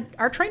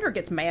 our trainer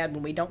gets mad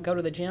when we don't go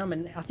to the gym,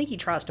 and I think he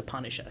tries to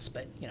punish us,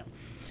 but,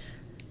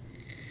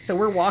 So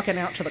we're walking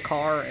out to the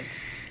car, and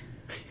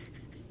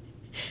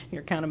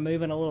you're kind of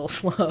moving a little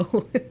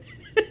slow.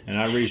 And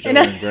I reached over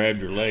and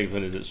grabbed your legs.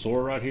 Is it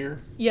sore right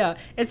here? Yeah.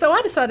 And so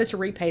I decided to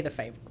repay the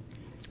favor.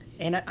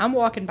 And I'm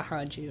walking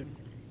behind you, and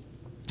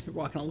you're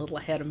walking a little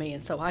ahead of me,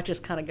 and so I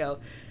just kind of go,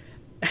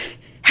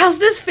 how's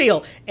this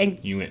feel?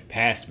 And you went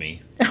past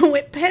me. I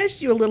went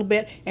past you a little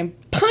bit and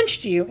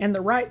punched you in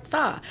the right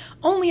thigh.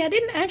 Only I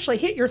didn't actually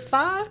hit your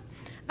thigh.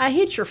 I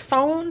hit your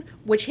phone,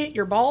 which hit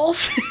your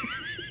balls,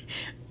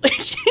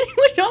 which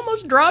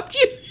almost dropped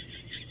you.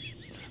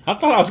 I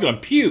thought I was going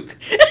to puke.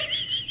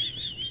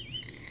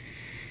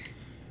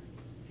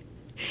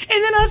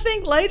 And then I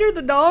think later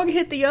the dog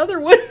hit the other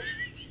one.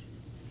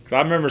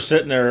 I remember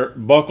sitting there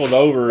buckled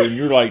over, and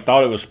you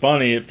thought it was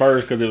funny at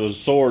first because it was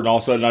sore, and all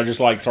of a sudden I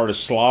just started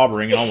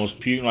slobbering and almost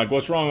puking. Like,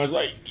 what's wrong? I was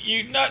like,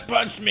 you nut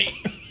punched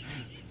me.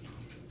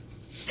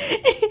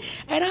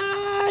 And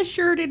I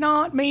sure did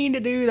not mean to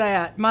do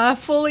that. My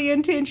fully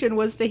intention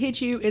was to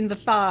hit you in the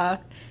thigh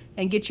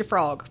and get your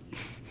frog.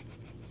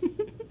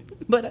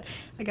 But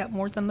I got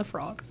more than the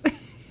frog.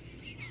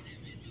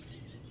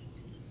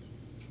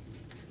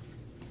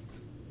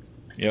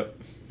 Yep.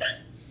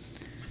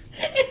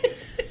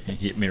 He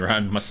hit me right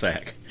in my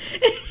sack.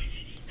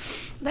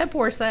 That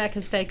poor sack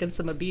has taken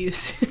some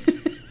abuse.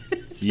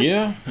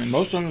 Yeah, and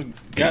most of them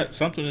got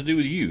something to do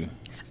with you.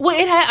 Well,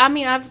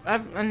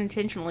 I've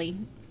unintentionally.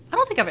 I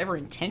don't think I've ever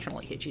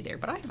intentionally hit you there,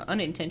 but I have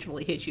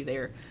unintentionally hit you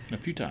there. A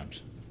few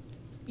times.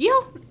 Yeah,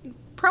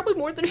 probably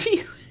more than a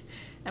few.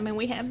 I mean,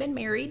 we have been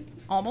married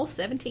almost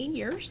 17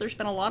 years. There's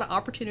been a lot of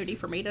opportunity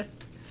for me to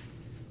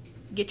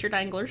get your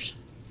danglers.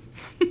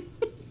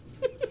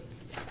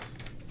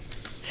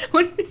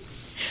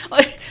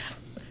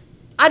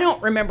 I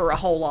don't remember a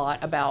whole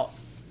lot about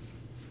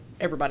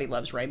Everybody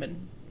Loves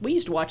Raymond. We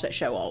used to watch that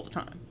show all the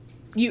time.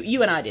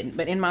 You and I didn't,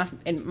 but in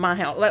my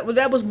house,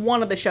 that was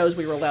one of the shows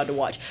we were allowed to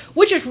watch,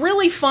 which is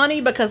really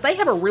funny because they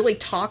have a really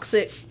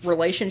toxic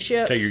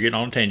relationship. Okay, you're getting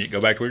on a tangent.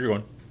 Go back to where you're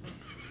going.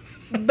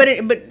 But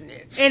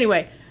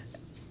anyway,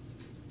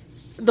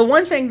 the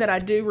one thing that I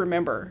do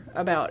remember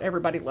about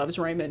Everybody Loves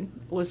Raymond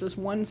was this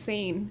one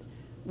scene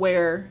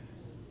where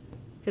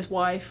his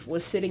wife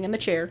was sitting in the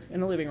chair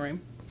in the living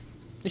room,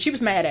 and she was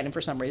mad at him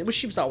for some reason. Well,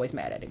 she was always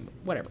mad at him,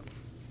 whatever.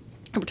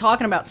 And we're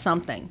talking about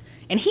something,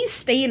 and he's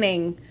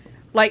standing.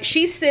 Like,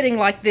 she's sitting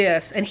like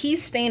this, and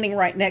he's standing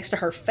right next to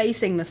her,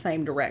 facing the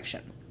same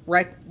direction.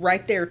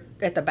 Right there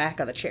at the back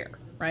of the chair,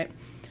 right?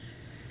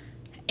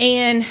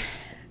 And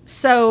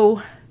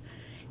so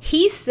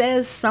he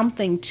says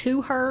something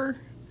to her,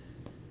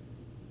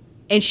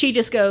 and she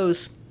just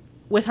goes,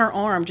 with her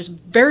arm, just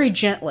very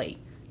gently,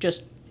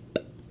 just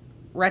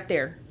right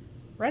there,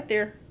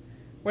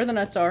 where the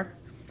nuts are.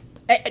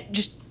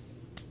 Just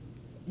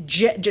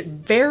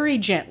very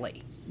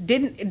gently.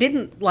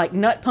 Didn't like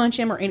nut punch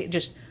him or any,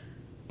 just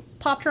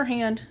popped her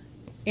hand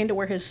into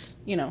where his,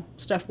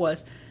 stuff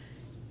was.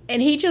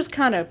 And he just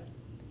kind of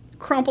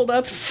crumpled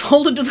up,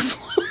 folded to the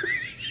floor.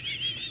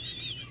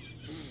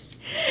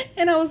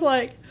 And I was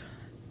like,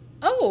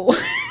 oh.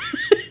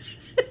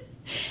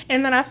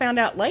 And then I found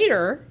out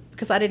later,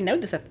 because I didn't know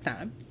this at the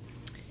time,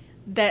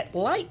 that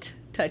light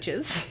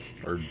touches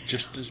are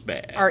just as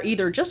bad. Are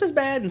either just as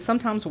bad and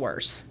sometimes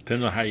worse.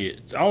 Depends on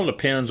it all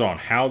depends on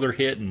how they're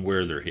hit and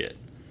where they're hit.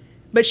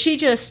 But she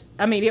just,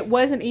 it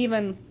wasn't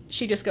even,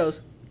 she just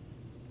goes,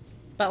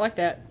 about like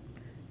that.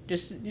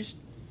 Just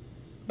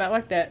about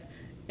like that.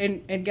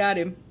 And got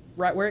him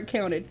right where it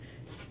counted.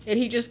 And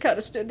he just kind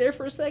of stood there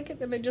for a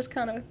second and then just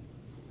kind of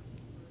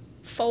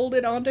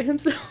folded onto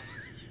himself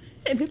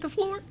and hit the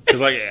floor.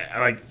 Because like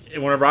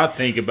whenever I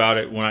think about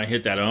it, when I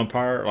hit that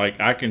umpire,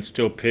 like I can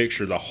still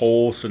picture the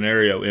whole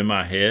scenario in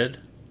my head.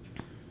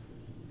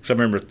 Because I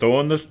remember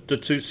throwing the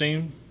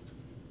two-seam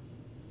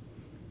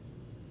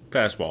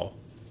fastball.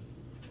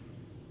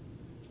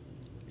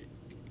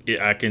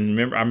 I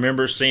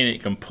remember seeing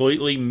it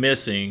completely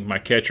missing my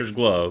catcher's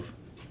glove,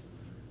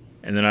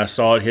 and then I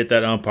saw it hit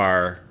that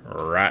umpire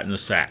right in the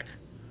sack.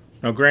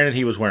 Now, granted,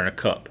 he was wearing a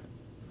cup.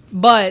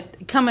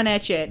 But coming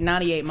at you at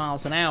 98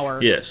 miles an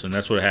hour. Yes, and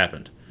that's what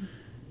happened.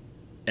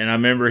 And I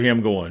remember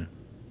him going,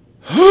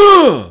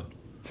 huh!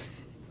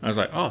 I was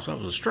like, oh, so that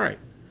was a strike.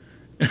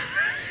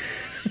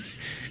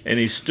 And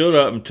he stood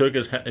up and took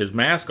his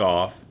mask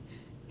off,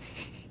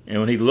 and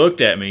when he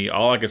looked at me,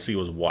 all I could see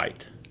was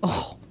white.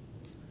 Oh.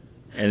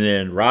 And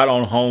then right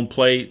on home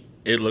plate,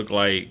 it looked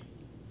like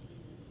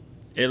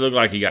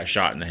he got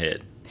shot in the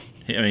head.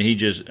 He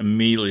just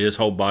immediately, his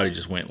whole body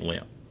just went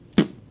limp.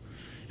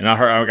 And I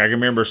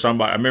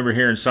remember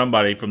hearing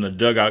somebody from the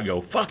dugout go,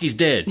 "Fuck, he's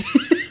dead."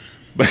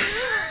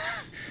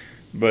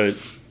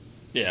 but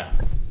yeah.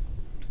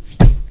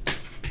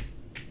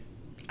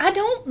 I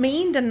don't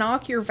mean to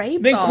knock your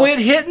vapes then off. Quit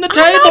hitting the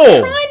table.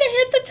 I'm not trying to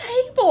hit the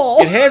table.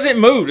 It hasn't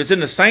moved. It's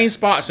in the same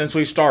spot since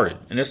we started,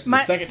 and this is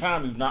the second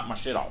time you've knocked my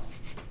shit off.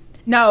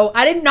 No,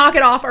 I didn't knock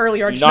it off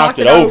earlier. I just knocked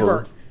it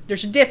over.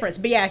 There's a difference.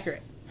 Be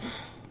accurate.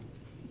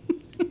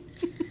 I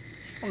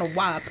don't know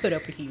why I put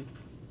up with you.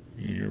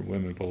 You're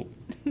women folk.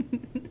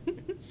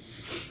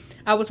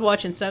 I was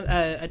watching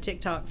a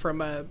TikTok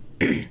from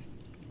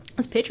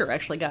this pitcher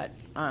actually got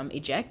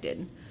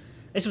ejected.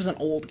 This was an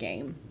old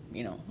game,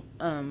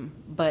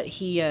 but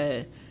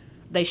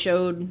they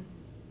showed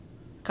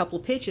a couple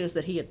of pitches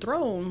that he had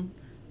thrown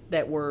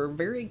that were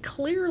very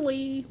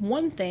clearly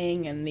one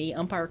thing, and the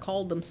umpire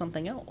called them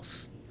something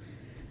else.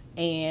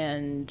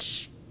 And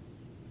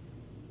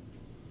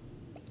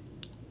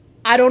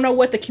I don't know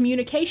what the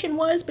communication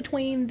was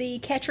between the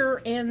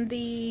catcher and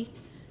the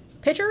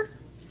pitcher,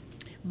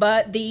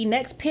 but the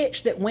next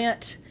pitch that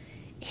went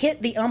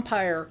hit the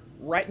umpire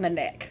right in the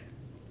neck.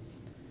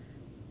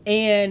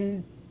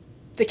 And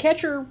the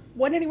catcher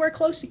wasn't anywhere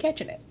close to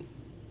catching it.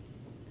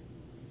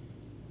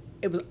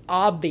 It was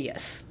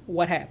obvious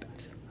what happened.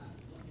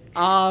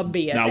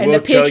 Obvious. Now, and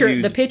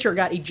the pitcher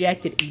got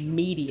ejected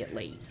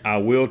immediately. I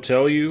will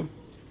tell you,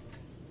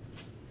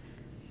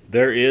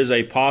 there is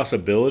a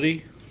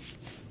possibility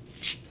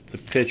The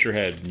pitcher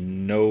had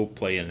no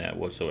play in that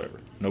whatsoever.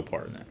 No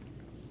part in that.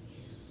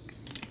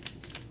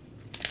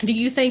 Do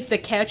you think the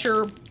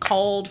catcher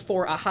called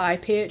for a high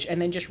pitch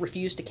and then just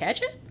refused to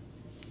catch it?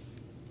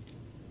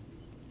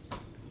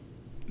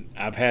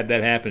 I've had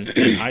that happen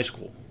in high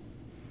school.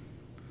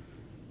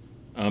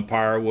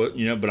 Umpire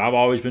would, but I've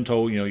always been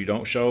told, you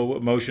don't show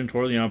emotion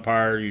toward the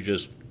umpire. You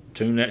just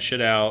tune that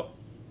shit out.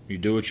 You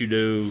do what you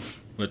do.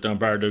 Let the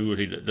umpire do what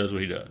he does.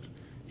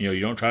 You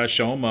don't try to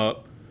show him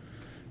up.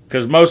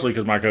 Because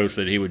my coach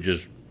said he would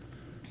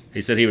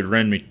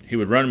run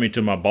me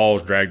till my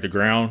balls drag the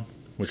ground,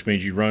 which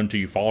means you run till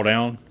you fall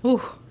down.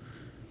 Ooh.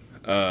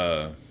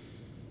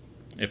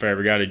 If I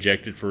ever got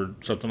ejected for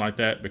something like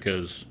that,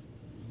 because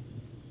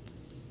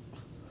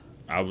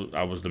I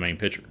was the main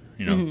pitcher,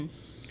 Mm-hmm.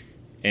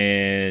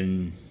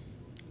 And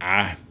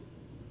I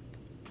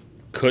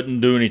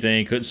couldn't do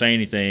anything, couldn't say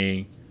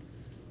anything,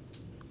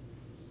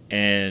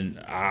 and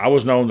I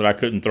was known that I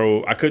couldn't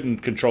control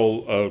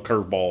a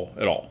curveball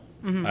at all.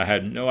 Mm-hmm. I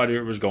had no idea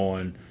where it was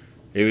going.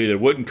 It either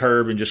wouldn't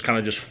curve and just kind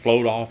of just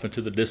float off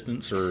into the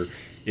distance, or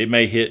it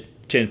may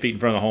hit 10 feet in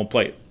front of the home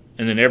plate.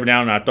 And then every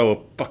now and then I throw a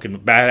fucking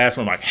badass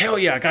one, I'm like, hell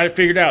yeah, I got it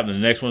figured out. And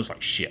then the next one's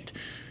like, shit,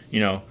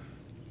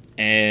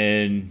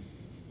 And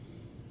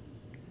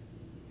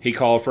he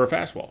called for a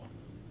fastball.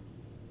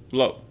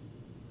 Low.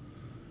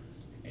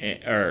 I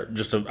don't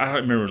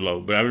remember low,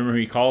 but I remember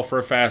he called for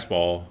a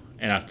fastball,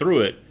 and I threw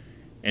it,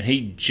 and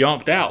he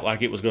jumped out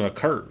like it was going to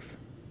curve.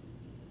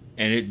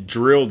 And it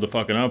drilled the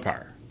fucking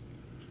umpire.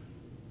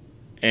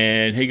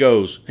 And he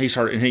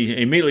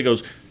immediately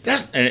goes,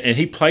 and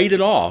he played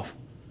it off.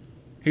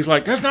 He's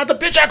like, that's not the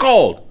pitch I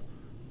called.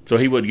 So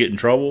he wouldn't get in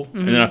trouble. Mm-hmm.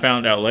 And then I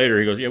found out later,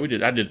 he goes, yeah,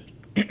 I did.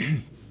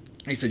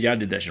 He said, yeah, I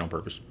did that shit on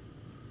purpose.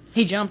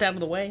 He jumped out of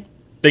the way?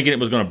 Thinking it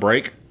was going to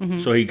break. Mm-hmm.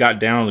 So he got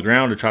down on the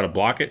ground to try to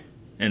block it,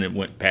 and it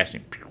went past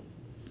him.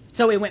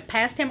 So it went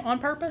past him on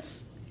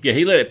purpose? Yeah,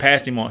 he let it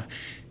past him on.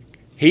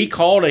 He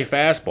called a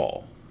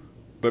fastball,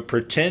 but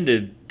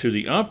pretended to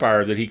the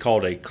umpire that he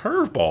called a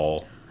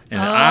curveball,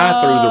 and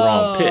I threw the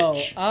wrong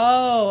pitch.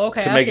 Oh,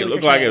 okay. To make it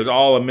look like it was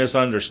all a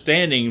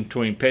misunderstanding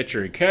between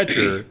pitcher and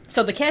catcher.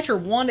 So the catcher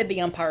wanted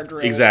the umpire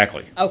drill.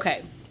 Exactly.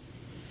 Okay.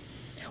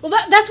 Well,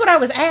 that's what I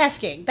was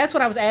asking.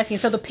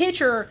 So the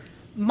pitcher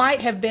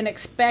might have been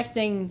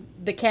expecting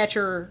the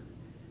catcher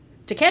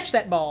to catch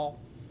that ball,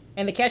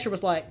 and the catcher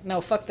was like,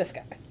 no, fuck this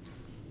guy.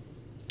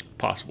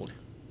 Possibly.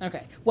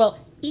 Okay. Well,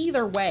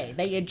 either way,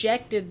 they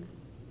ejected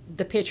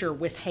the pitcher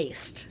with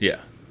haste.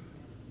 Yeah.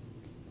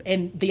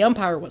 And the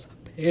umpire was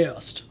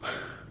pissed.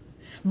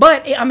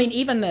 But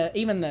even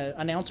the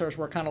announcers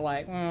were kind of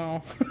like,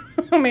 well,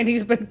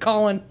 he's been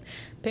calling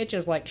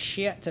pitches like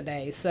shit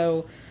today.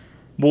 So,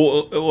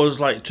 well, it was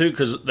like too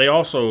because they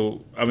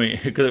also,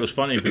 because it was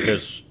funny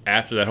because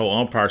after that whole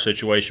umpire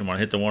situation when I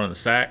hit the one in the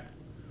sack,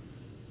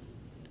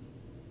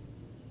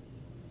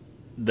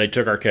 they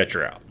took our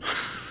catcher out,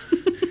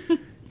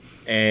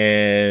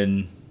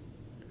 and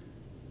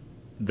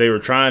they were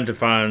trying to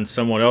find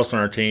someone else on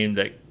our team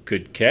that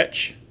could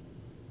catch.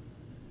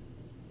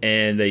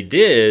 And they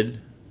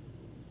did,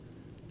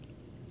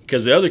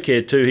 because the other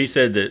kid too. He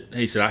said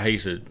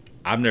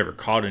I've never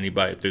caught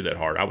anybody that threw that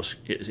hard.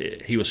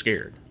 He was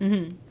scared.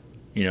 Mm-hmm.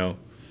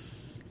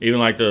 Even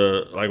like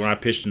when I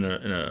pitched in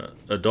a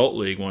adult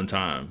league one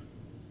time,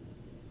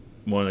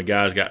 one of the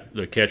guys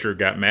the catcher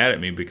got mad at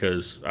me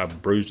because I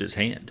bruised his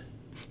hand.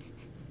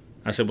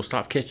 I said, "Well,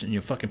 stop catching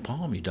your fucking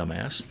palm, you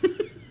dumbass."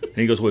 And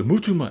he goes, "Well,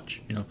 move too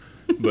much,"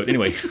 But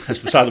anyway, that's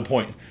beside the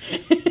point.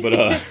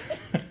 But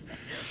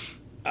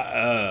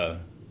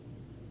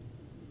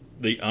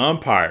the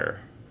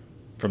umpire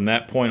from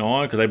that point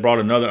on, because they brought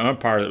another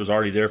umpire that was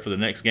already there for the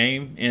next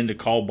game in to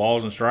call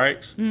balls and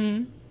strikes.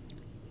 Mm-hmm.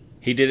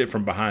 He did it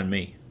from behind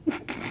me.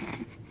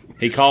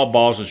 He called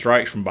balls and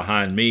strikes from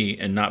behind me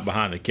and not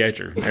behind the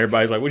catcher. And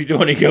everybody's like, "What are you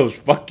doing?" He goes,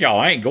 "Fuck y'all,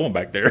 I ain't going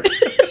back there."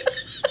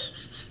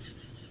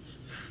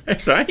 I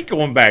said, "I ain't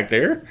going back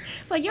there."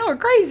 It's like, y'all are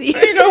crazy.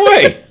 Ain't no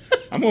way.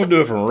 I'm going to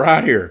do it from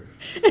right here.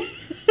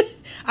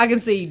 I can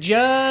see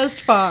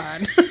just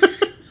fine.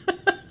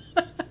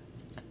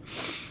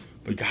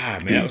 But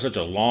God, man, that was such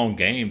a long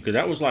game because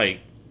that was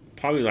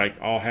probably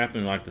all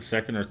happened in the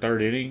second or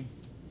third inning.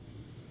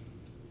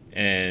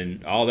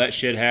 And all that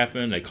shit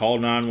happened. They called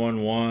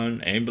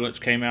 911. Ambulance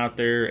came out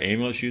there.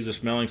 Ambulance used the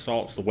smelling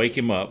salts to wake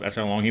him up. That's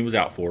how long he was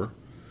out for.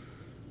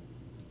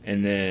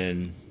 And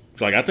then,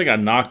 I think I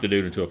knocked the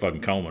dude into a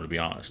fucking coma, to be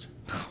honest.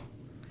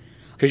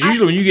 Because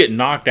usually when you get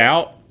knocked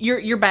out,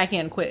 you're back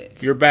in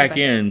quick. You're back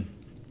in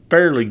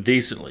fairly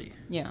decently.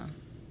 Yeah.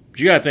 But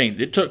you got to think,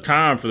 it took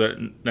time for that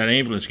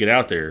ambulance to get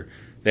out there.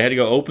 They had to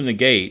go open the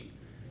gate.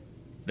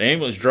 The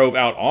ambulance drove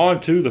out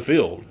onto the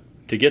field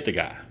to get the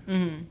guy.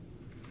 Mm-hmm.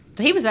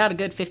 So he was out a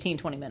good 15,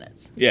 20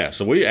 minutes. Yeah,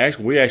 so we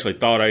actually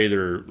thought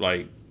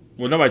nobody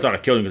thought I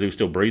killed him because he was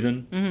still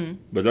breathing. Mm-hmm.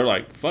 But they're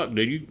like, fuck,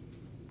 dude,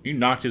 you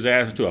knocked his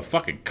ass into a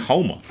fucking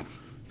coma.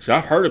 So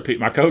I've heard of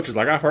people, my coach is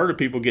like, I've heard of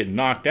people getting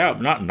knocked out,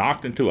 but not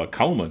knocked into a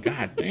coma.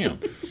 God damn.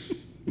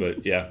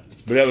 But yeah,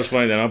 But that was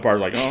funny. That umpire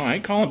was like, "Oh, I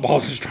ain't calling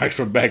balls and strikes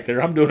from back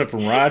there. I'm doing it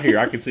from right here.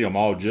 I can see them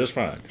all just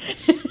fine."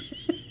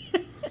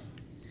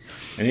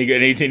 And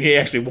he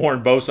actually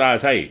warned both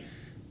sides, "Hey,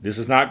 this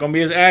is not going to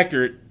be as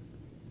accurate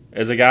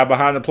as a guy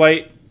behind the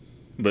plate,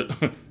 but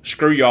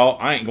screw y'all,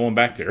 I ain't going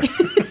back there."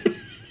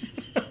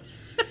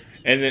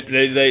 And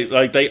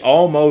they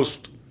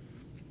almost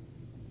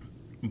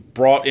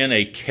brought in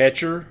a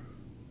catcher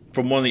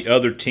from one of the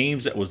other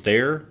teams that was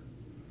there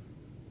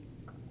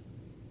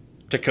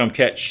to come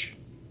catch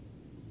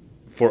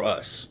for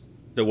us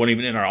that wasn't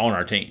even on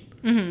our team.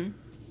 Mm-hmm.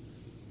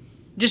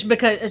 Just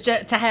because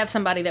to have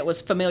somebody that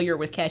was familiar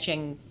with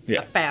catching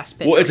a fast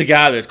pitcher. Well, it's a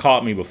guy that's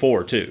caught me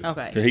before too.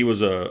 Okay. Because he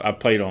was I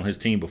played on his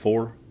team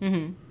before,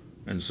 and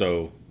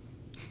so,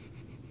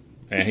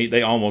 and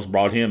they almost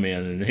brought him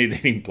in, and he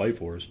didn't even play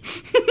for us.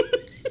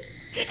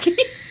 Can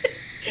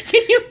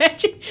you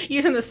imagine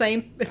using the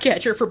same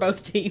catcher for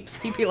both teams?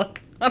 He'd be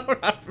like, I don't know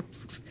how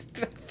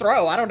to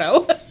throw. I don't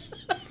know.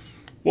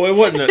 Well, it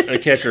wasn't a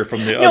catcher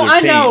from the other No, I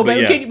team. know,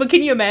 but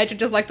can you imagine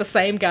just like the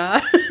same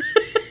guy?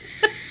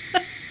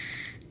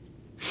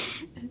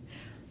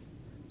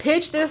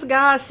 Pitch this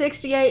guy a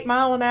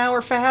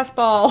 68-mile-an-hour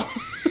fastball.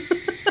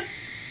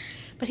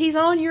 But he's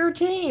on your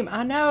team.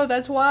 I know,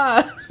 that's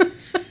why.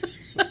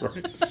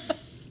 Right.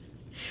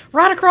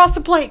 Right across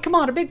the plate. Come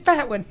on, a big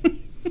fat one.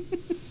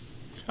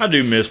 I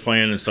do miss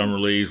playing in summer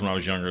leagues when I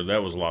was younger.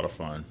 That was a lot of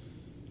fun.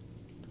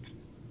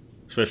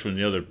 Especially when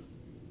the other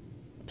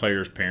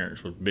players'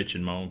 parents would bitch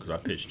and moan because I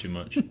pitched too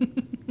much.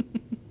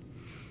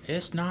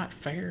 It's not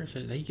fair.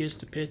 So they used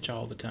to pitch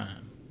all the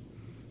time.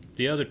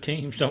 The other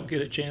teams don't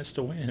get a chance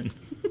to win.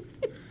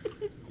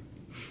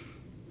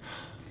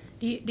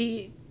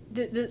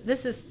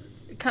 This is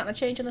kind of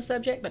changing the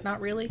subject, but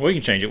not really. We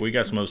can change it. We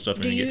got some other stuff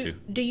we need to get to.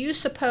 Do you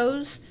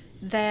suppose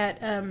that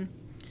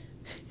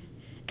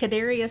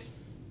Kadarius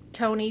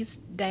Toney's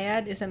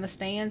dad is in the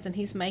stands and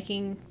he's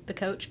making the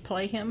coach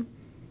play him?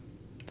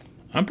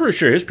 I'm pretty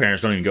sure his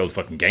parents don't even go to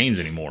fucking games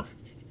anymore.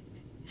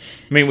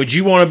 I mean, would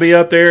you want to be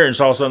up there and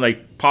all of a sudden they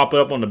pop it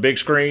up on the big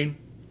screen?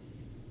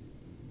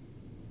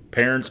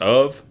 Parents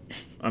of?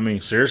 I mean,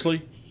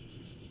 seriously?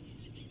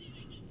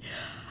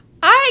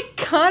 I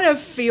kind of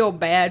feel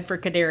bad for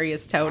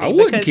Kadarius Toney. I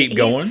wouldn't keep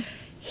going.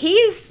 He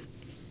is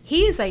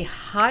a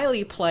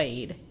highly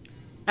paid,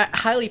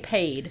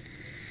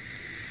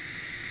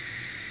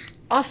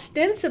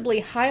 ostensibly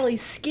highly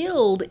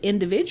skilled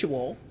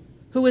individual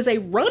who is a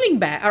running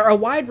back or a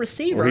wide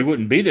receiver. Or he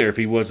wouldn't be there if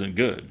he wasn't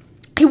good.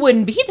 He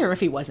wouldn't be there if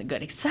he wasn't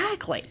good.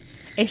 Exactly.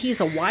 And he's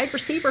a wide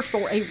receiver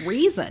for a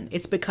reason.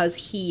 It's because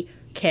he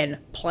can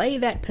play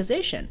that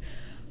position.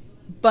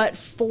 But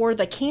for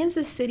the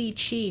Kansas City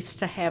Chiefs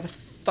to have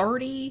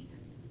 30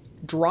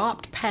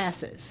 dropped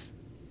passes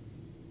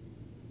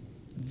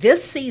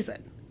this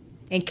season,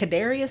 and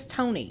Kadarius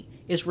Toney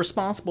is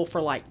responsible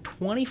for like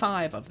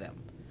 25 of them,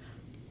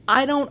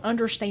 I don't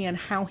understand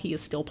how he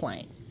is still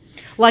playing.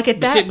 Like at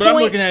that point, but I'm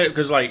looking at it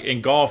because, like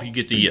in golf, you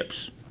get the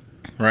yips,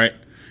 right?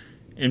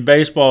 In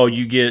baseball,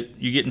 you get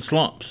in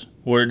slumps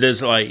where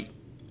it's like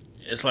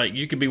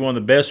you could be one of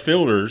the best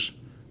fielders,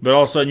 but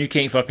all of a sudden you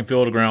can't fucking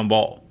field a ground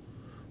ball,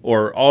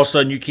 or all of a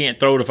sudden you can't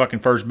throw to fucking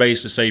first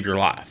base to save your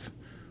life,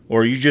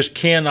 or you just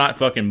cannot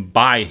fucking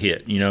buy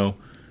hit, you know.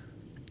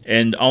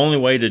 And the only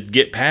way to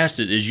get past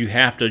it is you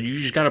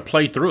just got to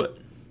play through it.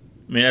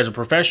 I mean, as a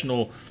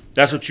professional,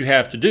 that's what you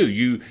have to do.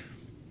 You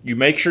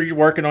make sure you're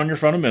working on your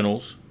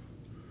fundamentals,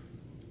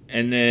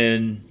 and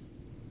then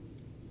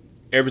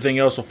everything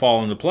else will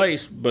fall into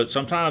place. But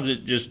sometimes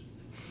it just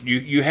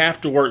you have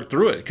to work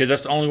through it because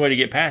that's the only way to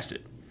get past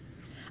it.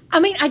 I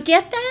mean, I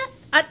get that.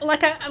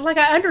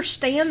 I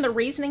understand the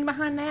reasoning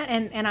behind that,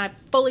 and I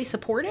fully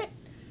support it.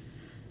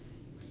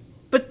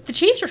 But the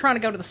Chiefs are trying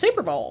to go to the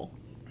Super Bowl.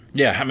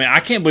 Yeah, I mean, I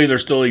can't believe they're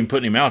still even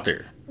putting him out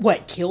there.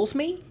 What kills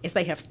me is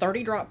they have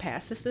 30 drop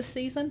passes this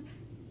season,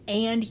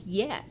 and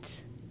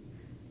yet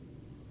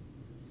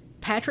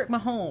Patrick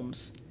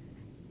Mahomes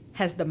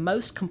has the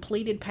most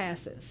completed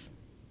passes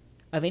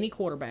of any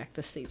quarterback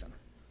this season.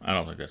 I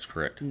don't think that's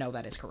correct. No,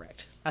 that is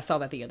correct. I saw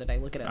that the other day.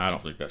 Look it up. I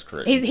don't think that's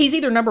correct. He's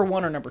either number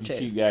one or number two.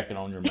 Keep yakking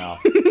on your mouth.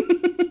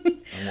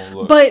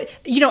 But,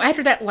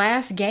 after that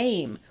last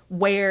game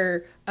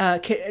where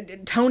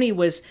Toney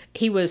was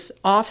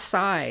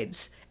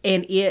offsides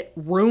and it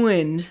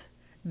ruined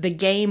the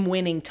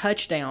game-winning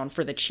touchdown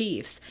for the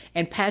Chiefs,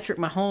 and Patrick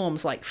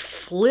Mahomes,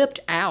 flipped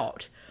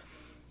out.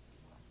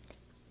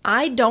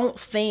 I don't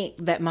think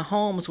that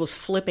Mahomes was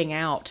flipping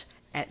out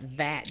at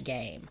that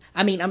game.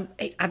 I mean,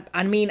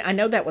 I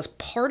know that was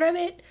part of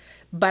it,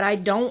 but I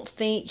don't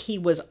think he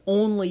was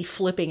only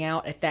flipping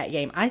out at that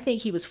game. I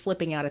think he was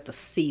flipping out at the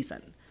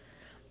season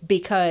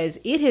because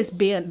it has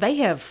been they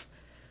have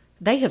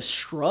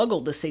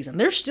struggled this season.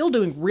 They're still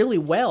doing really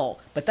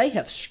well, but they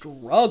have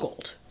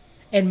struggled.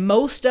 And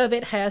most of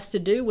it has to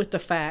do with the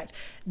fact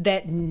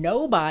that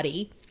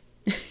nobody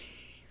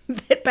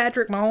that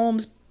Patrick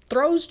Mahomes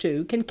throws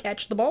to can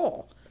catch the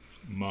ball.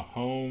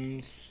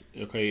 Mahomes,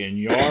 okay, in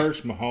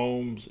yards,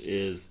 Mahomes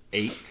is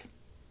 8th.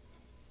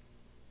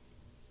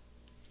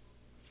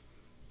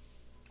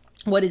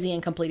 What is he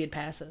in completed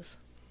passes?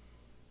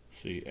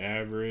 See,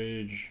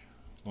 average,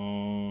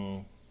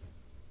 long,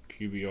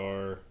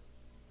 QBR.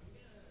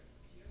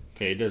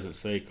 Okay, it doesn't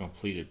say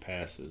completed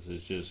passes.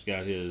 It's just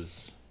got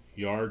his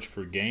yards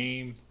per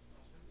game,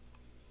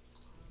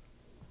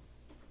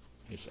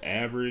 his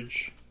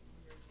average,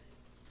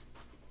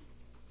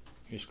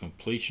 his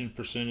completion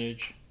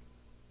percentage.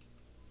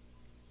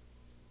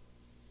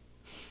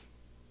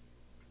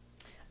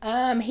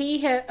 He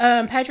had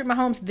Patrick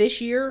Mahomes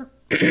this year.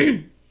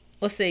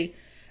 Let's see.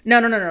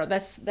 No.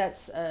 That's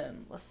let's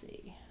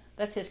see.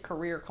 That's his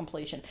career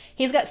completion.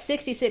 He's got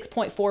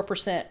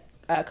 66.4%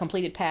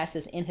 completed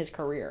passes in his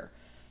career.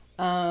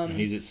 And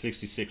he's at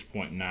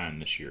 66.9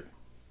 this year.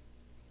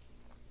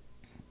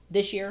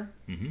 This year?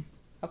 Mm-hmm.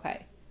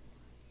 Okay.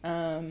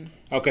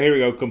 Okay, here we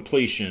go.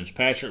 Completions.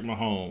 Patrick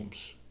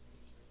Mahomes,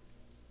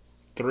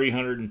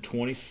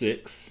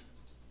 326.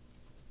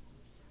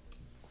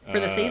 For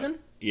the season?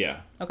 Yeah.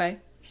 Okay.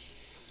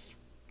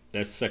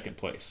 That's second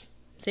place.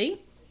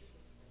 See?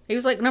 He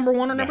was like number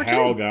one or number the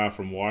Howell two. Guy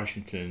from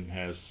Washington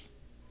has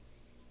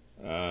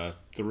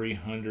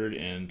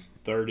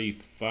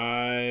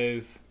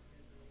 335.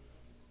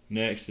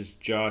 Next is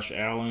Josh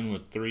Allen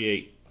with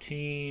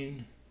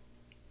 318.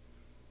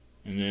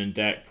 And then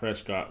Dak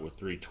Prescott with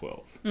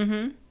 312.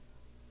 Mm-hmm.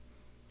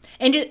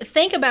 And just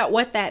think about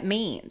what that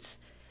means.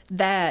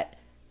 That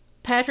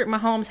Patrick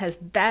Mahomes has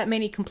that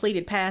many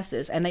completed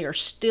passes, and they are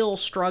still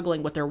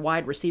struggling with their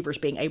wide receivers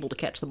being able to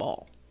catch the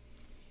ball.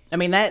 I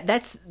mean, that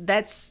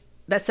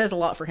says a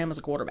lot for him as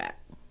a quarterback.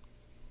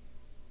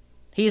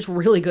 He's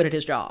really good at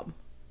his job.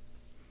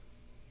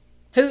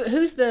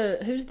 Who's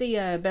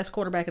the best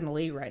quarterback in the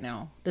league right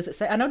now? Does it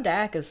say? I know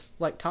Dak is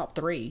like top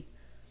 3.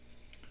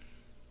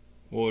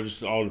 Well, it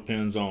just all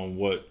depends on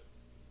what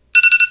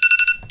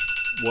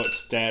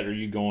stat are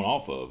you going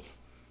off of.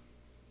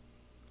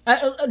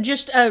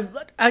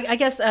 I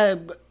guess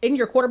in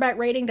your quarterback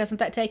rating, doesn't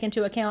that take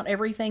into account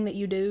everything that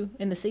you do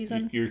in the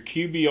season? Your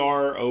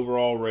QBR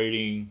overall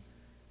rating.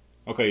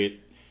 Okay,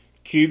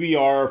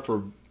 QBR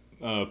for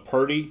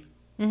Purdy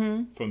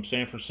from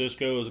San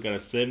Francisco has got a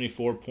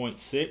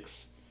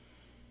 74.6.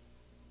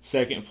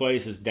 Second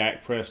place is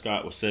Dak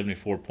Prescott with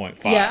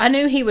 74.5. Yeah, I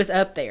knew he was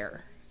up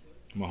there.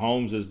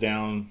 Mahomes is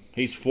down.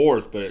 He's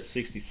fourth, but at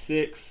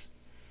 66.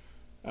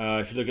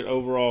 If you look at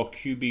overall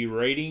QB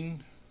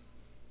rating,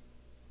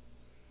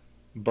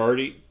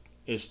 Birdie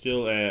is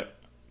still at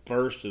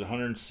first at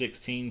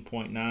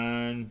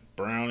 116.9.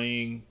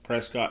 Browning,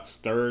 Prescott's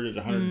third at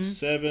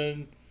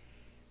 107.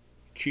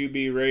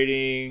 QB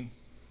rating.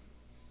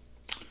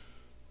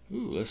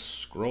 Ooh, let's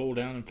scroll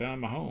down and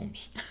find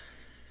Mahomes.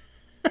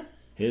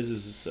 His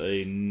is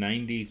a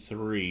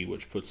 93,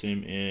 which puts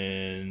him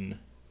in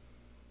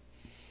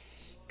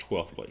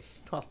 12th place.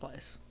 12th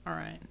place. All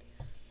right.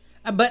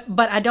 But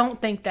I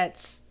don't think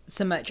that's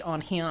so much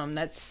on him.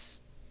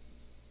 That's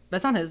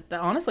on his.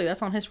 Honestly,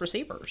 that's on his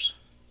receivers.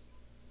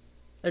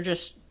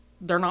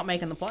 They're not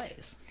making the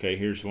plays. Okay,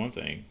 here's one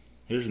thing.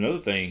 Here's another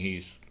thing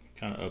he's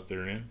kind of up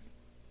there in.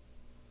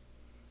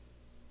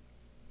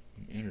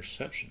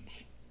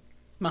 Interceptions.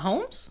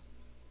 Mahomes?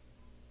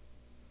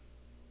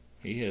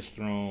 He has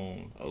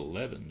thrown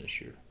 11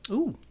 this year.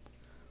 Ooh.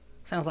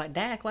 Sounds like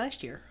Dak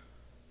last year.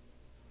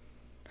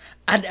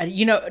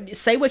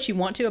 Say what you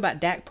want to about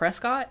Dak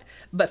Prescott,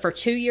 but for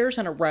 2 years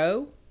in a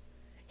row,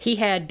 he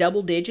had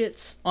double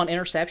digits on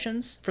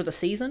interceptions for the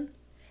season.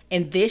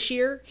 And this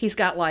year, he's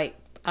got 5,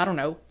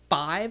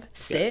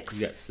 6.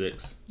 He got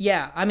 6.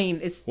 Yeah, I mean,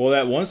 it's... Well,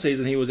 that one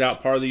season he was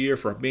out part of the year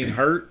for being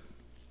hurt.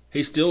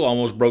 He still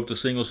almost broke the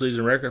single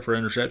season record for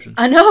interceptions.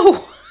 I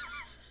know.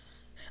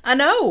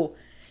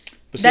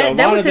 But see,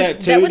 that was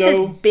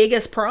his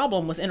biggest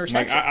problem was interceptions.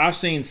 Like I've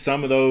seen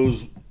some of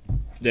those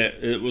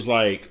that it was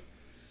like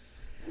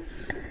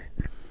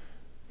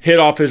hit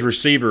off his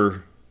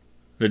receiver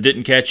that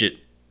didn't catch it,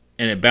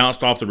 and it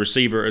bounced off the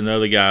receiver, and the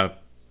other guy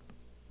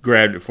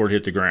grabbed it before it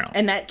hit the ground.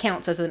 And that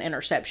counts as an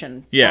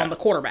interception on the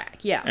quarterback.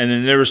 Yeah. And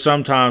then there were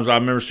sometimes I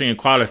remember seeing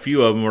quite a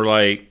few of them where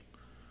like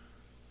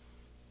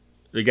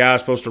the guy's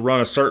supposed to run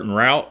a certain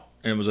route,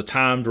 and it was a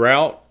timed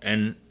route,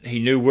 and he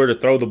knew where to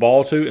throw the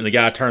ball to, and the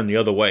guy turned the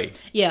other way.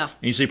 Yeah. And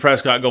you see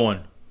Prescott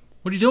going,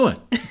 "What are you doing?"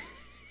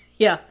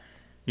 Yeah.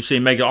 You see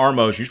him make an arm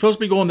motion. You're supposed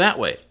to be going that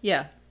way.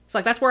 Yeah. It's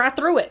like, that's where I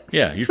threw it.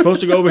 Yeah, you're supposed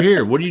to go over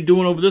here. What are you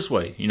doing over this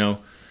way?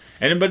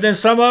 But then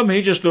some of them,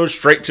 he just threw it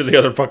straight to the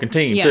other fucking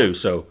team, too.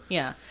 So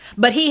yeah.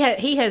 But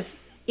he has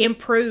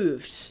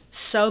improved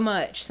so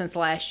much since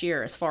last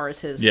year as far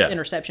as his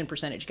interception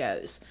percentage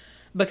goes.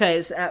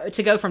 Because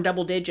to go from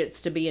double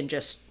digits to being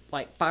just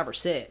like 5 or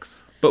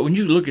 6. But when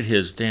you look at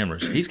his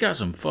he's got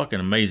some fucking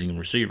amazing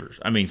receivers.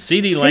 I mean,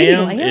 CeeDee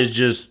Lamb is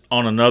just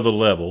on another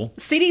level.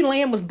 CeeDee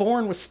Lamb was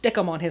born with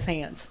stickum on his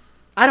hands.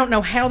 I don't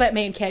know how that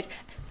man catch.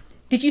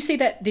 Did you see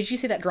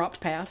that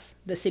dropped pass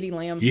that CeeDee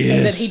Lamb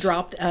that he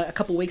dropped a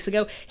couple weeks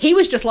ago? He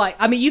was just like,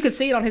 I mean, you could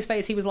see it on his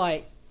face. He was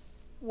like,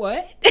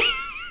 "What?"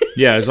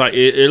 Yeah, it's like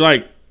it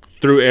like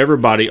threw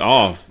everybody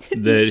off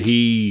that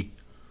he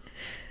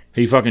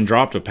fucking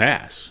dropped a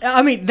pass.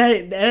 I mean, that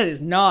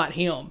is not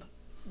him.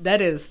 That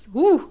is,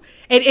 whoo.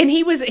 And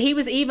he was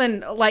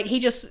even like, he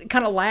just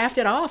kind of laughed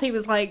it off. He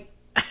was like,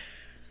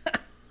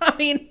 I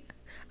mean,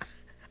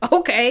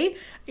 okay,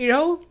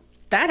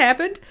 that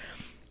happened.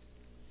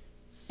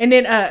 And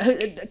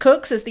then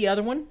Cooks is the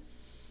other one.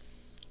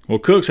 Well,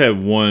 Cooks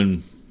had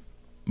one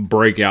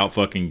breakout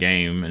fucking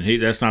game,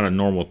 and that's not a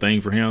normal thing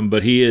for him.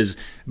 But he is.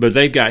 But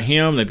they've got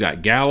him. They've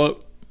got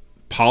Gallup.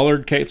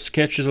 Pollard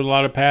catches a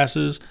lot of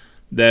passes.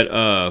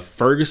 That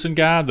Ferguson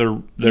guy,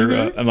 they're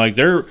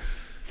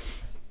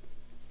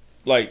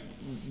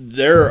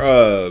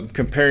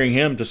comparing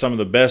him to some of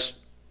the best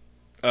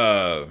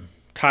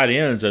tight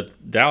ends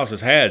that Dallas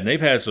has had, and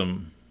they've had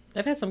some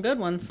good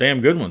ones,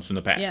 damn good ones in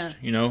the past.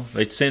 Yeah.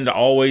 They tend to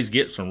always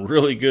get some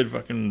really good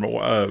fucking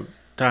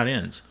tight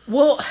ends.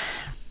 Well,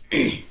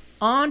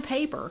 on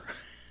paper,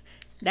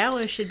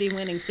 Dallas should be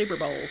winning Super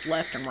Bowls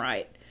left and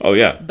right. Oh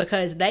yeah,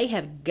 because they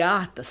have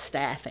got the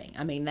staffing.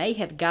 I mean, they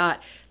have got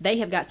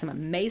some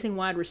amazing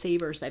wide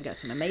receivers. They've got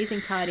some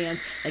amazing tight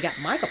ends. They got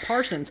Micah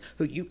Parsons,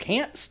 who you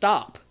can't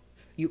stop.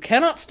 You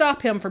cannot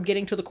stop him from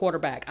getting to the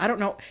quarterback. I don't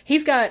know.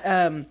 He's got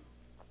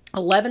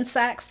 11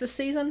 sacks this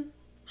season.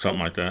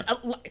 Something like that.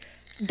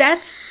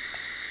 That's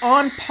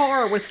on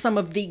par with some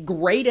of the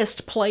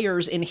greatest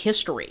players in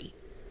history.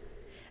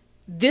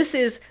 This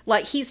is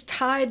like he's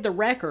tied the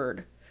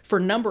record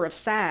for number of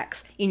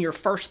sacks in your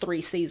first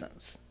 3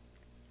 seasons.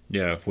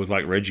 Yeah, with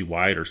like Reggie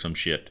White or some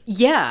shit.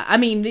 Yeah, I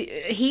mean,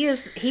 he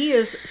is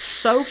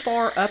so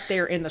far up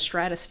there in the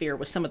stratosphere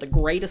with some of the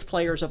greatest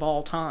players of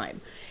all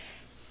time.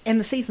 And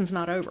the season's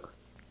not over.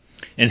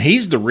 And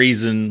he's the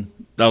reason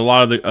that a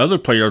lot of the other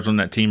players on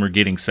that team are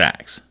getting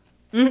sacks.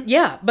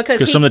 Yeah,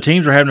 because some of the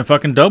teams are having to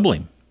fucking double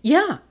him.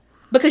 Yeah,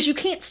 because you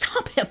can't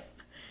stop him.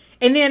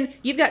 And then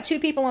you've got 2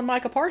 people on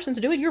Micah Parsons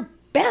doing your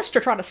best to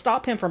try to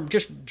stop him from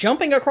just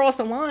jumping across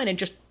the line and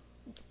just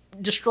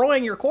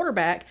destroying your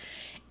quarterback.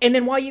 And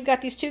then while you've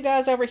got these 2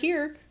 guys over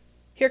here,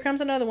 here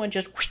comes another one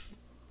just whoosh,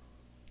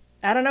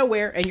 out of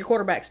nowhere, and your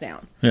quarterback's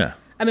down. Yeah.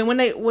 I mean, when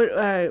they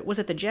was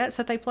it the Jets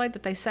that they played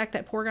that they sacked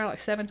that poor guy like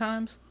 7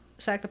 times?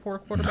 Sacked the poor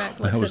quarterback.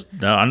 I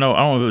don't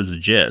know if it was the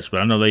Jets,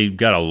 but I know they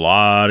got a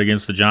lot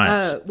against the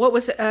Giants. What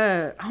was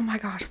oh my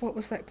gosh, what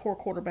was that poor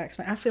quarterback's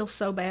name? I feel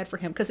so bad for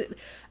him because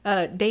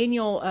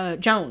Daniel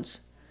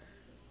Jones.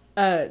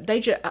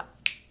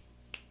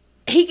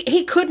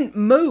 He couldn't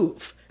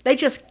move. They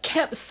just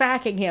kept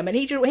sacking him, and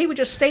he would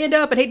just stand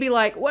up and he'd be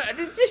like, "What?"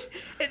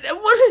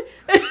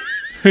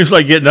 He was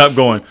like getting up,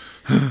 going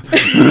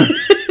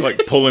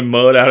like pulling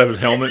mud out of his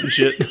helmet and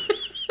shit.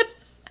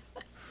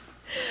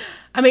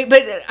 I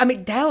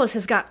mean, Dallas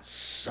has got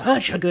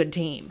such a good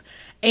team,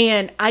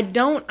 and I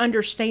don't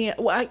understand.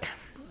 Well,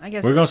 I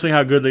guess we're gonna see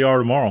how good they are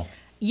tomorrow.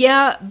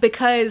 Yeah,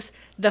 because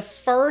the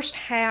first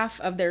half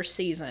of their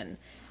season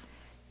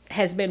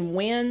has been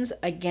wins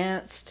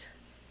against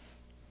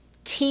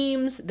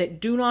teams that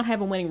do not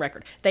have a winning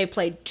record. They've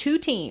played 2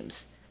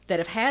 teams that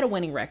have had a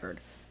winning record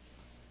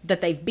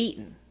that they've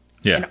beaten.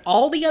 Yeah. And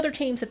all the other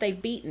teams that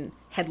they've beaten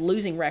had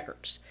losing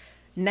records.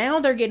 Now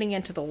they're getting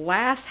into the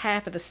last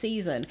half of the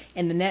season,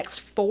 and the next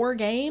 4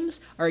 games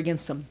are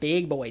against some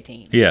big boy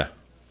teams. Yeah.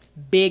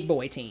 Big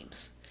boy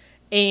teams.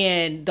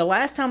 And the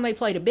last time they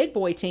played a big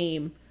boy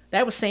team,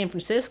 that was San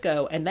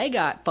Francisco, and they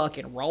got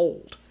fucking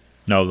rolled.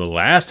 No, the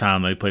last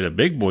time they played a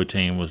big boy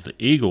team was the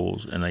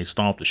Eagles, and they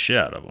stomped the shit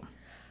out of them.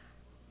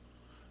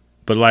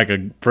 But like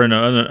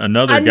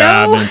another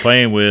guy I've been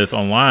playing with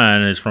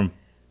online is from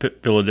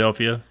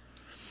Philadelphia.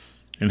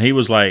 And he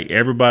was like,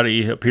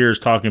 everybody up here is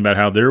talking about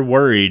how they're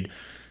worried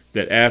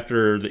that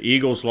after the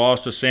Eagles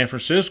lost to San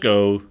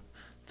Francisco,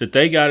 that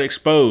they got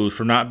exposed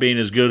for not being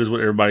as good as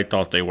what everybody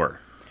thought they were.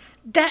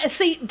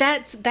 That's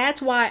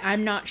why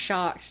I'm not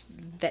shocked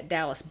that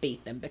Dallas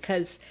beat them,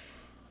 because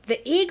the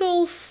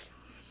Eagles.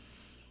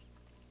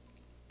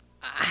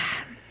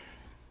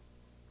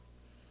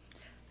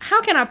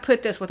 How can I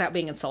put this without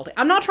being insulting?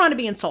 I'm not trying to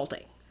be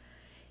insulting.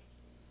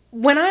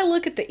 When I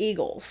look at the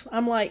Eagles,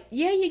 I'm like,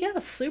 yeah, you got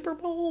a Super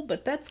Bowl,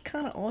 but that's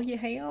kind of all you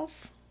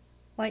have.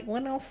 Like,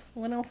 what else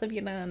have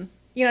you done?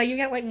 You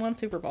got like 1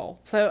 Super Bowl.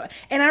 So,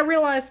 and I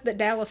realize that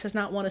Dallas has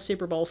not won a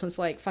Super Bowl since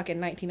like fucking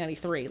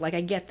 1993. Like, I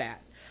get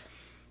that.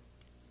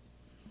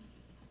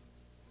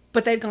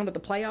 But they've gone to the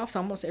playoffs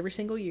almost every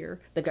single year.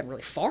 They've gotten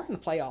really far in the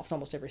playoffs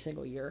almost every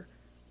single year.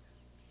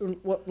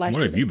 What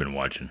have you been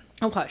watching?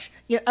 Oh, hush.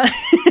 Yeah.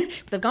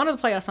 They've gone to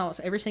the playoffs almost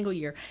every single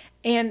year.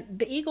 And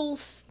the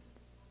Eagles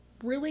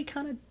really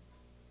kind of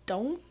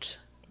don't.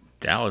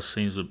 Dallas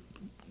seems to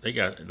they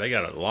got a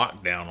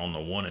lockdown on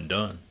the one and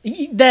done.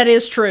 That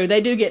is true.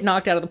 They do get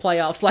knocked out of the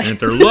playoffs. Like, and if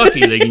they're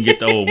lucky, they can get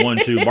the old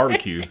 1-2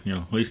 barbecue.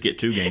 At least get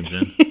 2 games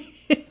in.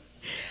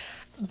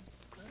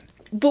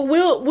 But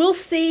we'll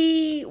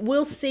see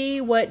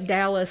what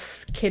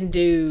Dallas can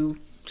do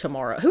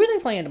tomorrow. Who are they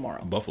playing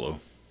tomorrow?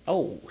 Buffalo.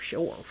 Oh,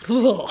 sure.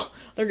 Ugh,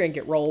 they're gonna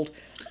get rolled.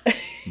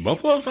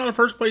 Buffalo's not a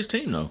first place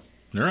team though.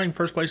 They're not in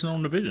first place in their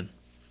own division.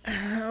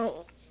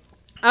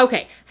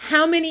 Okay,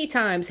 how many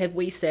times have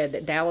we said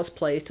that Dallas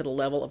plays to the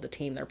level of the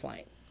team they're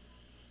playing?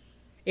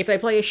 If they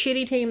play a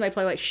shitty team, they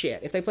play like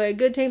shit. If they play a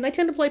good team, they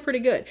tend to play pretty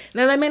good.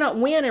 Now, they may not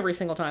win every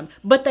single time,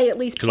 but they at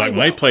least play Because like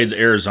when they played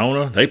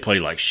Arizona, they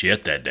played like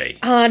shit that day.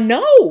 I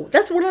know.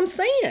 That's what I'm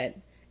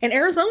saying. And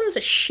Arizona's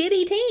a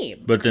shitty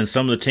team. But then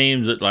some of the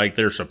teams that like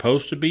they're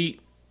supposed to beat,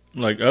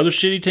 like other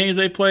shitty teams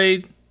they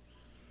played,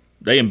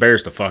 they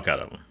embarrassed the fuck out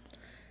of them.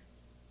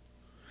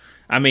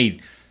 I mean,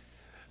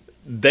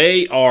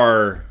 they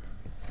are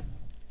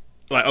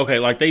like, okay,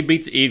 like they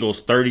beat the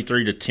Eagles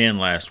 33-10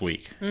 last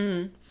week.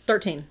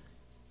 13.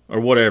 Or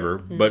whatever,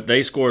 but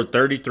they scored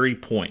 33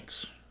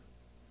 points.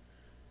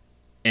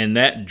 And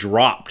that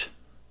dropped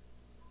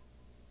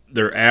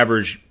their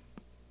average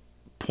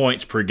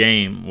points per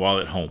game while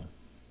at home.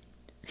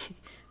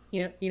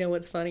 You know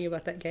what's funny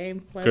about that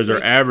game last Because they're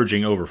week?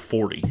 averaging over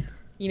 40.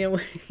 You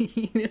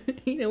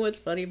know what's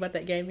funny about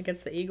that game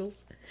against the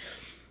Eagles?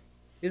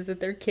 Is that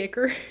their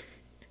kicker,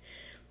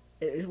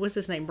 what's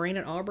his name?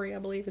 Brandon Aubrey, I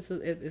believe, is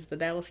the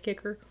Dallas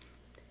kicker.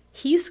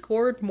 He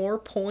scored more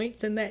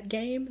points in that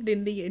game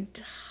than the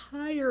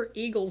entire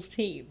Eagles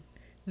team.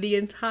 The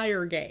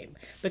entire game.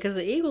 Because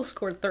the Eagles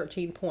scored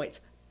 13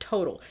 points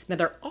total. Now,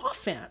 their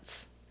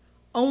offense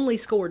only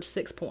scored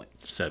 6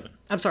 points. 7.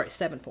 I'm sorry,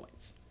 7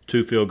 points.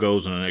 2 field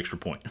goals and an extra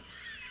point.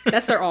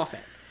 That's their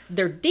offense.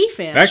 Their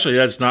defense... Actually,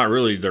 that's not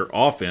really their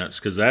offense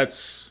because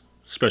that's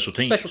special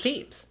teams. Special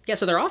teams. Yeah,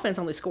 so their offense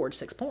only scored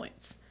 6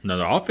 points. No,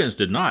 their offense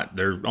did not.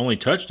 Their only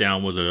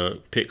touchdown was a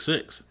pick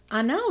 6.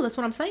 I know, that's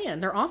what I'm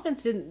saying. Their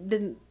offense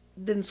didn't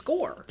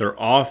score. Their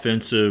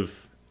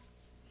offensive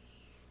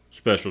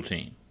special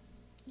team.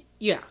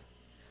 Yeah.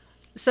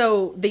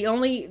 So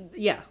and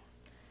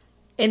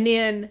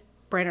then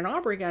Brandon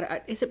Aubrey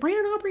is it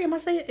Brandon Aubrey? Am I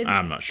saying it?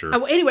 I'm not sure.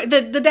 Oh, anyway,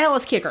 the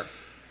Dallas kicker.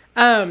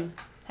 Hang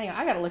on,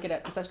 I gotta look it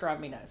up because that's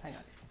driving me nuts. Hang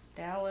on.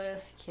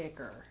 Dallas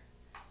kicker.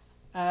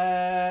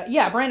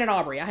 Brandon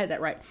Aubrey. I had that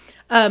right.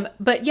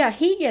 But yeah,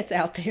 he gets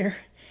out there,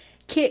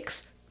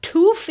 kicks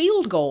 2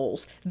 field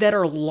goals that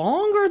are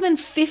longer than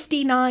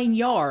 59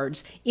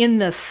 yards in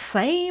the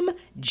same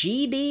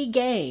GD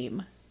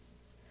game,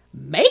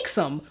 makes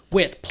them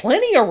with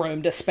plenty of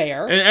room to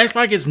spare, And it acts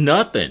like it's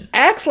nothing.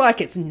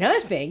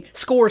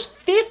 scores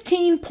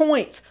 15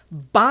 points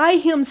by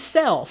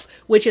himself,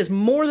 which is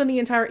more than the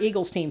entire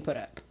Eagles team put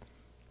up.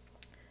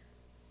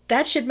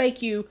 That should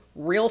make you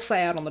real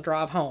sad on the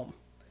drive home,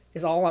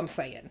 is all I'm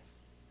saying.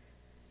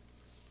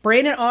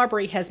 Brandon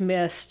Aubrey has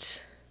missed,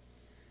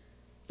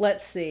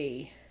 let's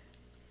see,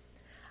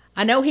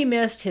 I know he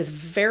missed his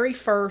very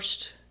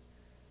first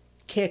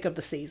kick of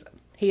the season.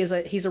 He's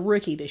a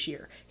rookie this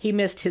year. He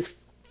missed his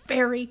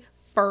very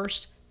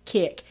first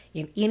kick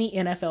in any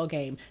NFL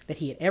game that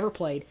he had ever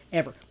played,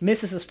 ever.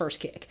 Misses his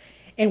first kick.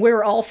 And we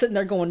were all sitting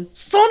there going,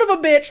 son of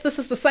a bitch, this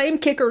is the same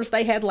kickers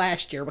they had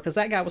last year, because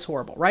that guy was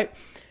horrible, right?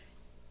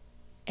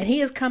 And he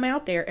has come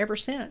out there ever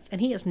since, and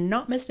he has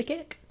not missed a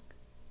kick.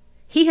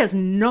 He has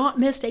not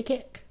missed a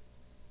kick.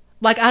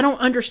 Like, I don't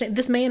understand.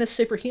 This man is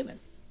superhuman.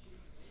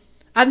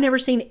 I've never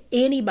seen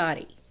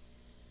anybody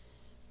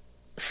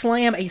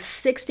slam a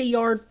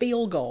 60-yard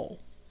field goal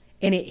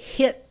and it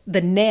hit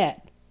the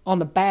net on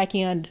the back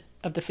end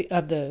of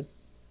the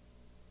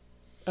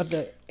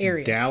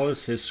area.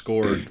 Dallas has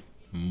scored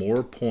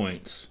more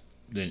points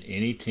than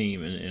any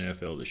team in the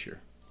NFL this year.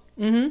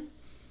 Mm-hmm.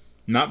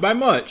 Not by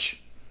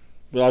much,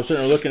 but I'm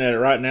sitting there looking at it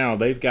right now.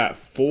 They've got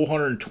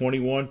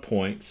 421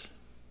 points.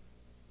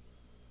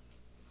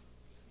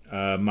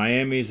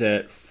 Miami's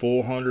at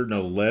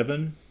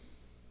 411.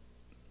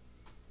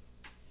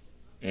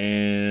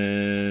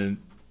 And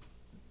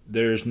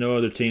there's no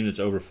other team that's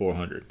over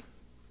 400.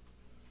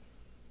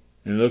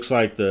 And it looks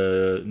like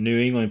the New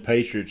England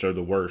Patriots are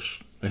the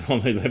worst. They've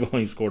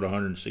only scored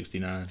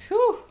 169.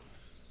 Whew.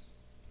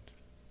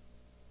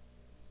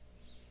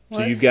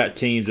 So you've got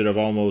teams that have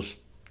almost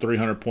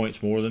 300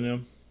 points more than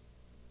them.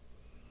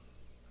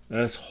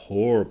 That's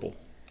horrible.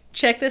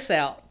 Check this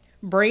out.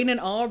 Brandon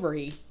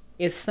Aubrey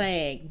is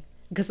saying,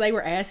 because they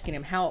were asking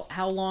him,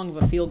 how long of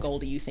a field goal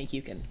do you think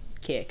you can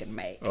kick and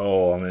make?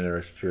 Oh, I'm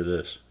interested to hear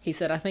this. He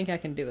said, I think I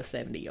can do a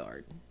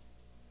 70-yard.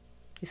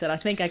 He said, I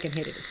think I can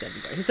hit it at 70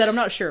 yards. He said, I'm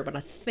not sure, but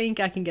I think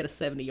I can get a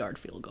 70-yard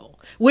field goal,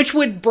 which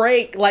would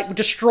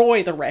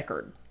destroy the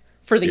record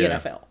for the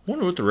NFL. I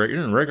wonder what the record is.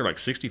 Isn't the record like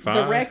 65?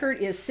 The record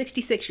is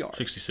 66 yards.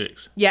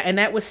 66. Yeah, and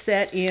that was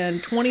set in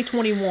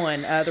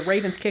 2021. The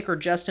Ravens kicker,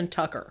 Justin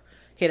Tucker,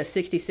 hit a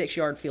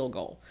 66-yard field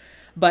goal.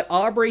 But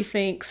Aubrey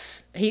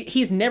thinks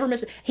he's never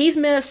missed. He's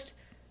missed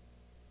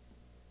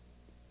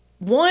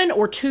 1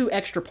 or 2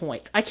 extra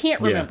points. I can't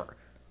remember. Yeah.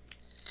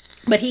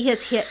 But he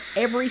has hit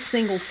every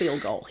single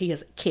field goal he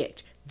has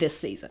kicked this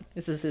season.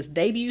 This is his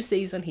debut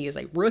season. He is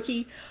a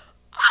rookie.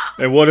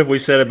 And what have we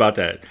said about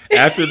that?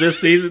 After this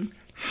season,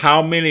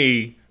 how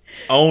many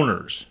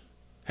owners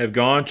have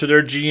gone to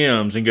their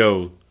GMs and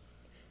go,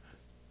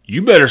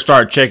 you better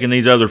start checking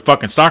these other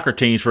fucking soccer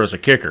teams for us a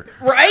kicker.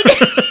 Right?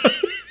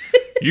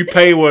 You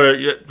pay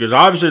because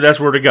obviously that's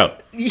where to go.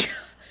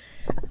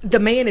 The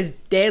man is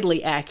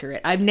deadly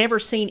accurate. I've never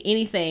seen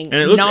anything.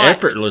 And it looks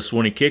effortless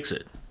when he kicks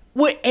it.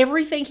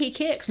 Everything he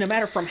kicks, no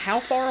matter from how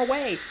far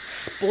away,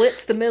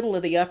 splits the middle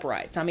of the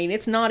uprights. I mean,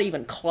 it's not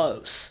even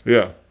close.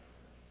 Yeah.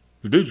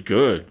 The dude's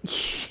good.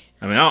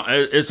 I mean,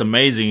 it's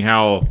amazing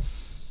how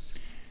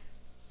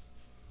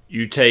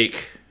you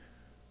take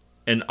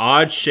an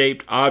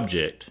odd-shaped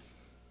object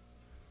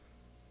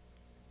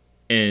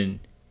and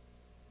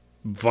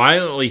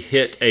violently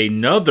hit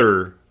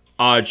another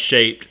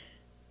odd-shaped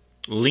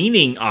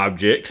leaning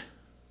object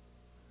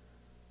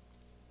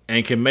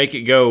and can make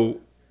it go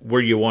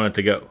where you want it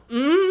to go.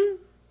 Mm-hmm.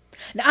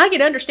 Now, I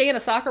can understand a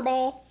soccer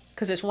ball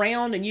because it's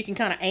round and you can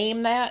kind of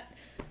aim that.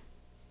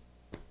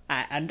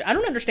 I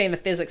don't understand the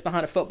physics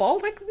behind a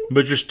football.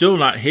 But you're still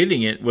not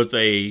hitting it with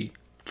a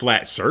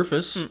flat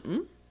surface.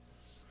 Mm-mm.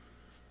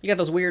 You got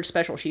those weird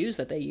special shoes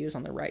that they use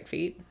on their right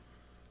feet.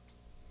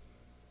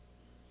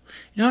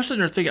 You know, I was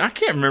sitting there thinking, I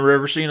can't remember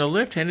ever seeing a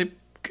left-handed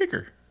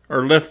kicker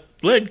or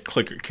left-leg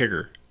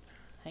kicker.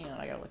 Hang on,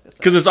 I gotta look this up.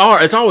 Because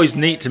it's always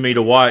neat to me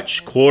to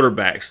watch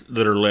quarterbacks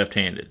that are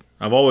left-handed.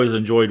 I've always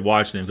enjoyed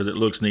watching them because it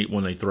looks neat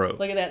when they throw.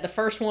 Look at that. The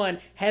first one,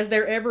 has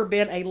there ever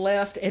been a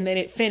left and then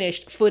it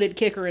finished footed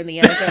kicker in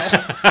the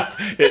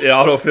NFL? It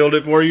auto-filled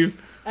it for you?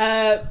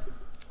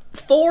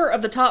 4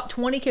 of the top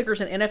 20 kickers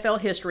in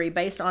NFL history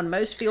based on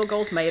most field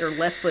goals made are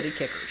left-footed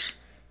kickers.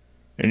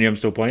 Any of them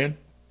still playing?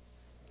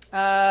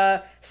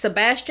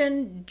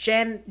 Sebastian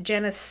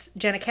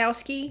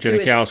Janikowski,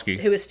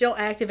 who is still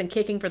active and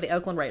kicking for the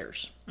Oakland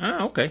Raiders.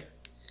 Oh, okay.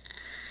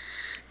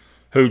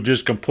 Who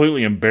just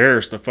completely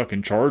embarrassed the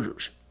fucking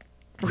Chargers.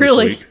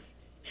 Really?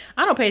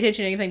 I don't pay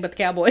attention to anything but the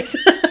Cowboys.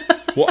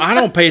 Well, I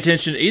don't pay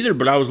attention either,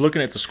 but I was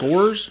looking at the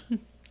scores.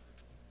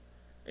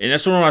 And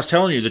that's what I was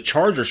telling you. The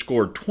Chargers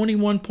scored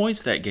 21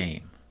 points that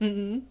game.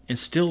 Mm-hmm. And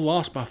still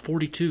lost by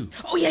 42.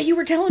 Oh, yeah, you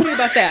were telling me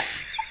about that.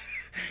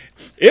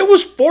 It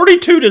was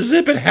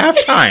 42-0 at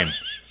halftime.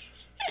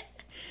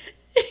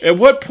 At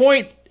what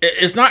point?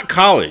 It's not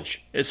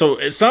college. So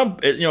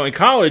in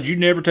college, you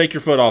never take your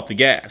foot off the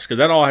gas because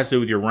that all has to do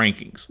with your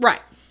rankings.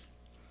 Right.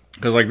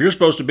 Because like if you're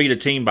supposed to beat a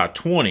team by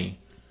 20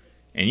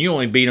 and you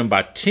only beat them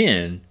by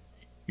 10,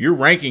 your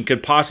ranking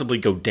could possibly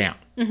go down.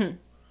 Mm-hmm.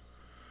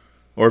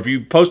 Or if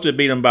you're supposed to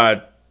beat them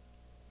by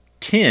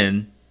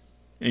 10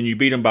 and you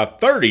beat them by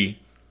 30,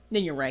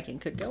 then your ranking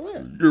could go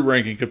up. Your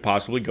ranking could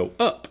possibly go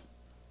up.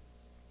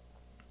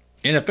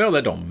 NFL,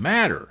 that don't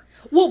matter.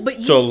 Well,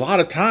 but so a lot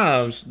of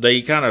times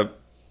they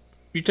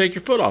you take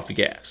your foot off the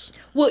gas.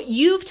 Well,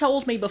 you've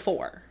told me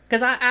before,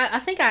 because I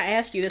think I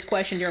asked you this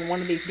question during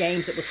one of these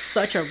games. It was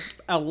such a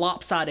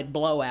lopsided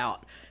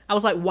blowout. I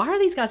was like, why are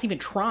these guys even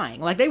trying?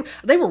 Like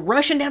they were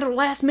rushing down to the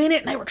last minute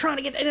and they were trying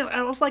to get.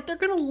 I was like, they're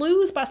going to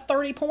lose by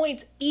 30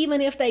 points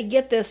even if they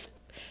get this.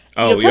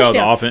 Touchdown.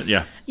 The offense,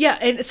 yeah. Yeah,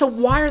 and so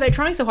why are they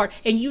trying so hard?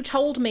 And you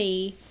told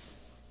me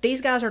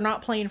these guys are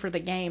not playing for the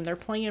game; they're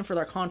playing for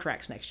their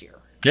contracts next year.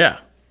 Yeah.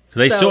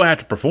 They still have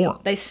to perform.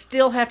 They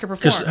still have to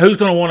perform. Because who's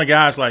going to want a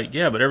guy's like,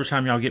 yeah, but every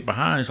time y'all get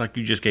behind, it's like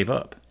you just gave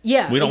up.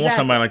 Yeah, we don't want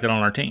somebody like that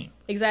on our team.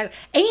 Exactly.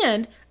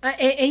 And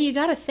you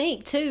got to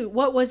think, too,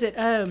 what was it?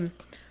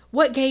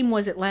 What game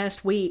was it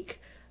last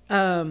week?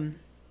 Oh,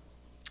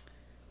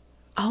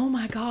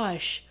 my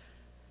gosh.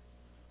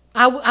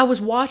 I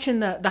was watching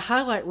the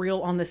highlight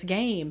reel on this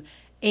game,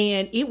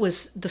 and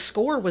the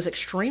score was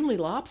extremely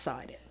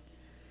lopsided.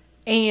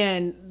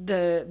 And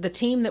the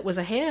team that was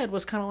ahead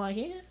was kind of like,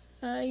 yeah.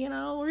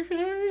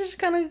 We're just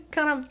kind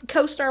of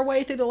coast our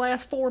way through the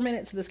last 4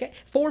 minutes of this game.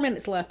 4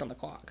 minutes left on the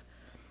clock.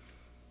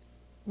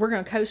 We're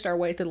going to coast our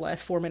way through the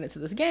last 4 minutes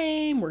of this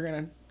game. We're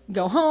going to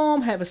go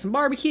home, have us some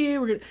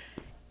barbecue.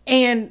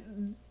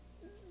 And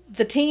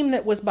the team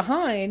that was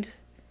behind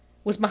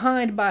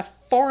by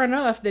far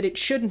enough that it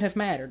shouldn't have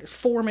mattered. It's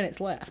 4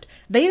 minutes left.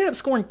 They ended up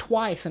scoring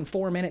twice in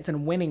 4 minutes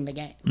and winning the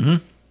game.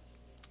 Mm-hmm.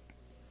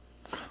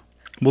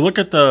 Well, look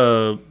at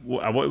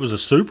it was a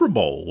Super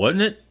Bowl,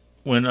 wasn't it?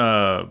 When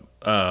I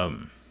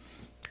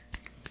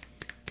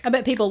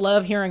bet people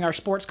love hearing our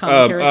sports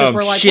commentary because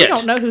we're like, we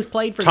don't know who's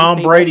played for Tom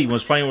these people. Brady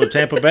was playing with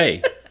Tampa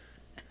Bay.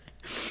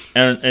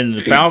 and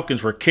the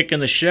Falcons were kicking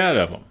the shit out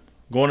of them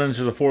going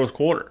into the fourth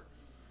quarter.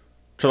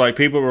 So, like,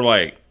 people were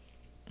like,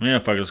 yeah,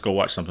 fuck it, let's go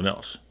watch something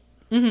else.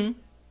 Mm-hmm.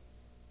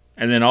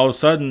 And then all of a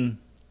sudden,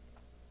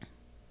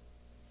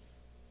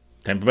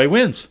 Tampa Bay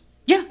wins.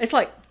 Yeah, it's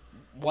like,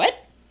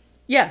 what?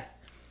 Yeah.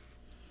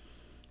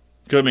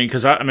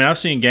 Because I've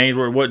seen games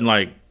where it wasn't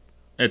like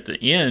at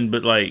the end,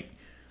 but like,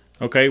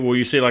 okay, well,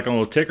 you see like a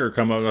little ticker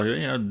come up,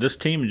 like, this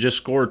team just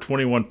scored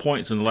 21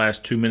 points in the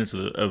last 2 minutes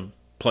of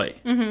play.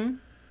 Mm-hmm.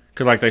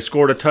 Because like they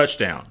scored a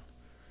touchdown,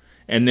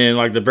 and then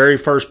like the very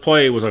first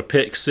play was a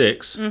pick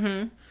six,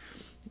 mm-hmm.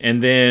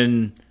 and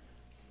then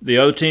the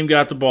other team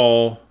got the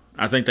ball.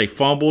 I think they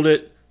fumbled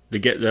it.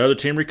 The other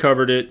team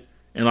recovered it.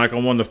 And like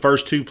on one of the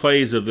first 2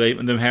 plays of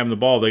them having the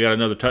ball, they got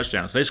another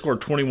touchdown. So they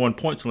scored 21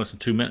 points in less than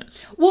 2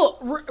 minutes. Well,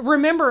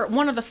 remember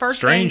one of the first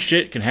strange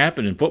shit can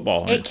happen in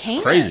football. It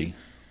can. Crazy.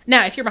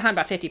 Now, if you're behind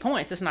by 50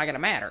 points, it's not going to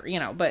matter,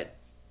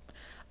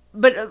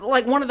 But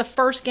like one of the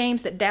first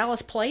games that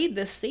Dallas played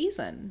this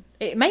season,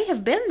 it may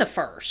have been the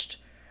first.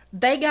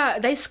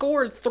 They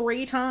scored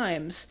 3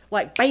 times,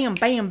 like bam,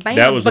 bam, bam.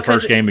 That was the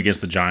first game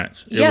against the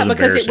Giants.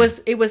 Because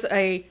it was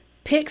a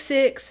pick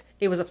six,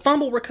 it was a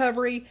fumble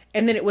recovery,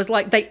 and then it was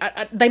like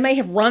they may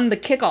have run the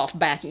kickoff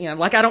back in,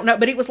 like I don't know,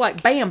 but it was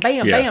like bam,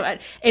 bam, bam,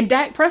 and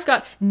Dak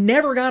Prescott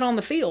never got on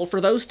the field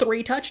for those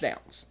 3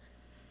 touchdowns.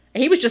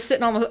 He was just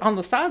sitting on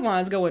the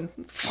sidelines going,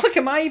 "Fuck,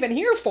 am I even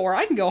here for?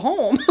 I can go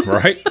home."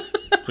 Right?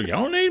 So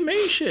y'all don't need me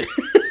shit.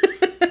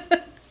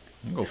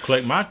 I'm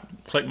gonna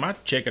collect my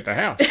check at the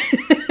house.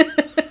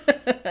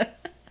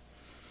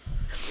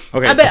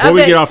 Okay, before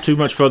we get off too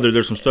much further,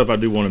 there's some stuff I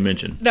do want to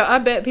mention. No, I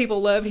bet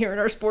people love hearing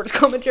our sports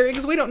commentary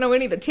because we don't know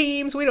any of the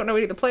teams. We don't know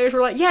any of the players.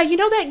 We're like, yeah, you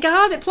know that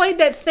guy that played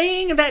that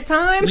thing at that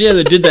time? Yeah,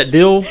 that did that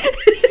deal.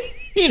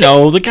 You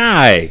know, the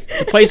guy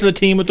that plays for the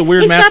team with the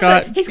weird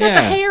mascot. He's got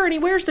the hair and he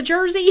wears the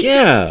jersey.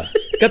 Yeah.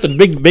 Got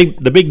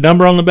the big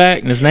number on the back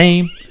and his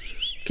name.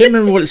 Can't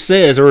remember what it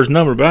says or his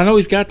number, but I know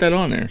he's got that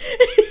on there.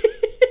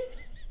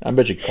 I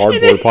bet you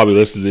Cardboard probably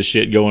listens to this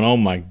shit going, oh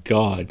my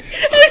God.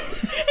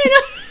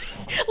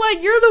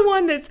 Like, you're the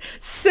one that's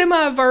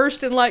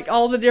semi-versed in, like,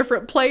 all the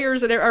different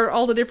players and or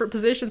all the different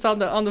positions on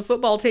the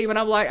football team. And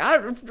I'm like, I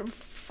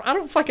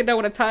don't fucking know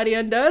what a tight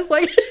end does.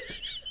 Like,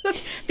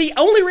 the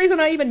only reason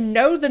I even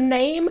know the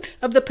name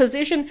of the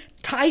position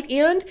tight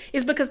end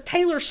is because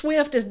Taylor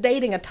Swift is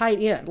dating a tight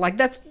end. Like,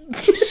 that's...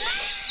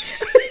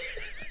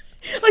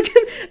 like,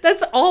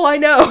 that's all I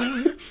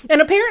know.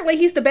 And apparently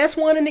he's the best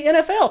one in the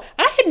NFL.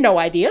 I had no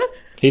idea.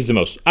 He's the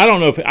most... I don't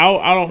know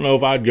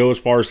if I'd go as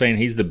far as saying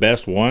he's the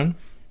best one.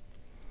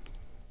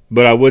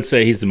 But I would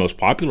say he's the most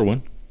popular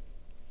one.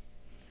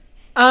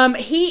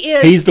 He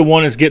is... He's the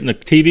one that's getting the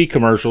TV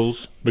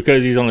commercials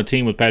because he's on a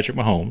team with Patrick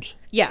Mahomes.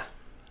 Yeah.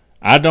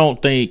 I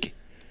don't think...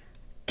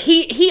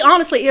 He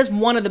honestly is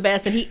one of the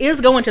best, and he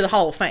is going to the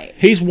Hall of Fame.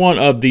 He's one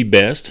of the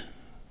best,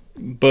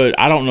 but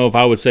I don't know if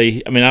I would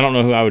say... I mean, I don't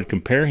know who I would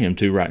compare him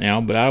to right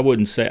now, but I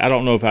wouldn't say... I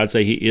don't know if I'd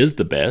say he is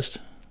the best.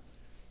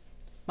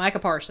 Micah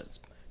Parsons.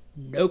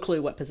 No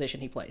clue what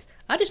position he plays.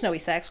 I just know he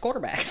sacks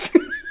quarterbacks.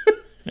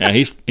 Yeah,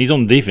 he's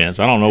on defense.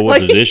 I don't know what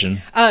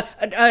position.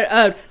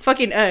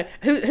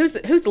 Who's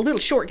the little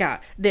short guy?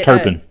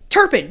 Turpin.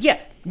 Turpin, yeah.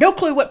 No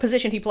clue what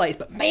position he plays,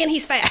 but man,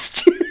 he's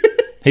fast.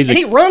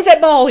 He runs that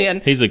ball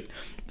in. He's a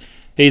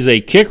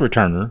kick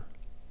returner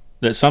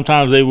that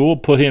sometimes they will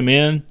put him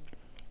in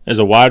as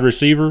a wide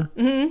receiver,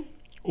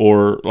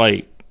 or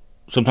like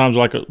sometimes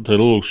like the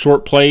little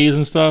short plays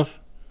and stuff.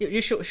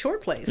 Your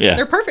short plays. Yeah.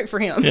 They're perfect for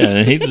him. Yeah,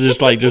 and he just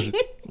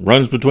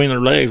runs between their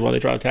legs while they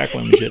try to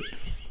tackle him and shit.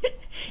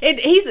 And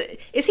he's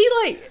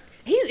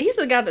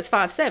the guy that's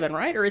 5'7",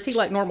 right? Or is he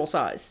like normal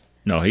size?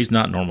 No, he's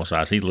not normal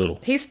size. He's little.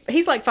 He's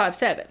like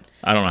 5'7".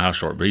 I don't know how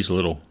short, but he's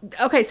little.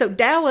 Okay, so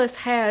Dallas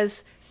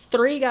has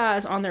 3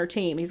 guys on their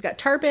team. He's got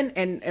Turpin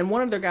and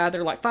one other guy.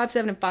 They're like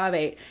 5'7" and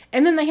 5'8",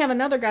 and then they have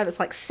another guy that's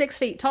like 6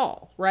 feet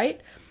tall,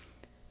 right?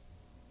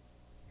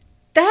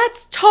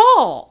 That's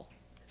tall.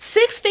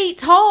 6 feet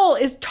tall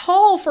is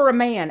tall for a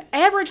man.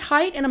 Average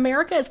height in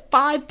America is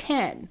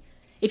 5'10".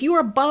 If you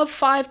are above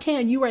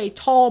 5'10", you are a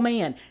tall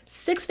man.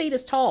 6 feet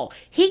is tall.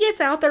 He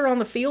gets out there on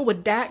the field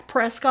with Dak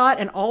Prescott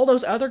and all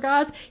those other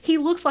guys. He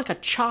looks like a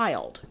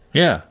child.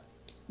 Yeah.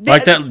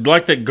 Like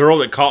that girl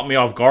that caught me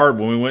off guard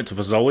when we went to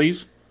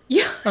Fazoli's.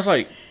 Yeah. I was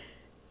like,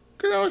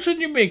 girl,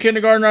 shouldn't you be in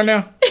kindergarten right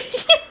now?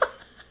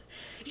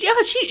 Yeah,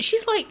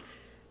 she's like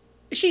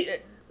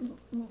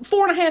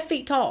 4.5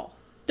 feet tall.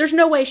 There's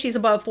no way she's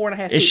above 4.5 feet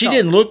tall. And she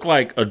didn't look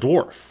like a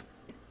dwarf.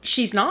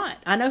 She's not.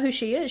 I know who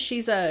she is.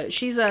 She's a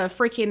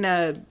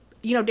freaking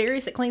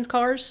Darius that cleans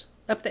cars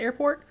up at the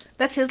airport.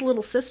 That's his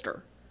little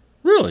sister.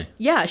 Really?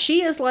 Yeah,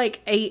 she is like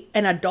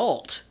an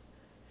adult.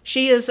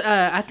 She is.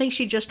 I think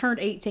she just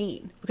turned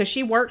 18 because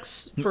she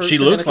works for. She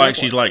looks like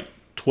she's like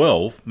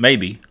 12,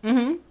 maybe.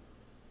 Mm-hmm.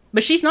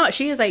 But she's not.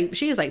 She is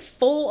a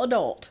full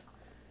adult,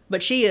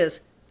 but she is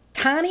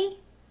tiny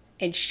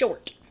and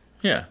short.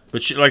 Yeah,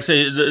 but she, like I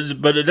say,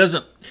 but it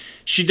doesn't.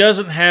 She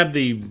doesn't have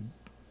the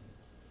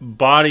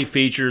body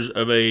features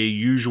of a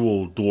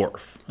usual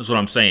dwarf. That's what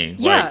I'm saying.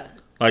 Yeah.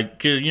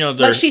 Like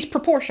she's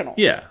proportional.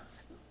 Yeah.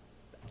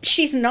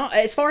 She's not,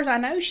 as far as I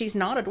know, she's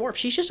not a dwarf.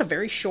 She's just a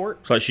very short.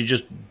 It's like she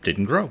just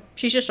didn't grow.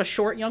 She's just a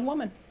short young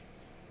woman.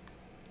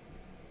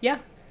 Yeah.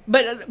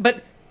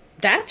 But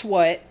that's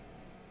what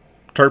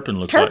Turpin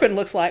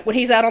looks like when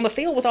he's out on the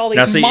field with all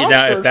these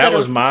monsters if that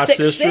was my 6'6".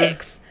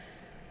 sister,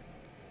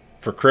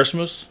 for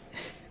Christmas,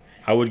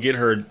 I would get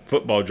her a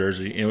football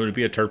jersey, and it would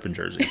be a Turpin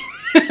jersey.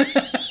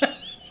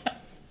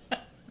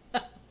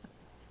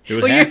 It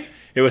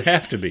would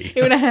have to be.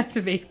 It would have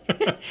to be.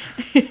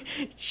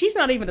 She's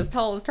not even as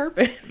tall as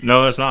Turpin.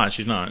 No, that's not.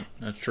 She's not.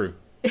 That's true.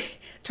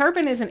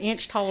 Turpin is an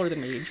inch taller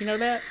than me. Did you know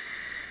that?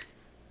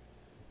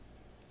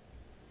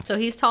 So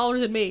he's taller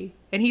than me,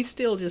 and he's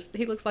still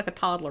he looks like a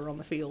toddler on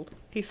the field.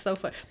 He's so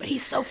fun. But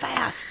he's so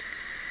fast.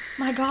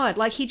 My God.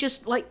 Like, he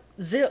just,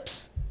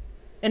 zips,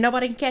 and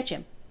nobody can catch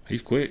him.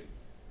 He's quick.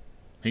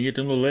 He can get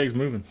them little legs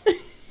moving.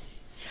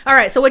 All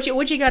right, so what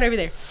you got over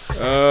there?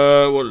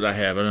 What did I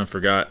have? I done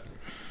forgot.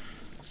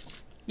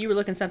 You were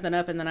looking something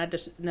up, and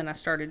then I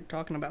started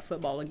talking about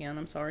football again.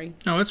 I'm sorry.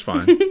 No, it's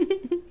fine.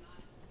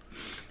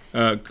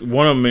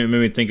 One of them made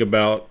me think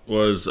about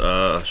was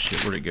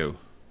shit. Where'd it go?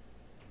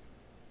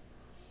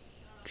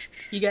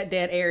 You got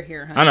dead air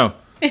here, huh? I know,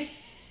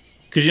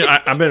 because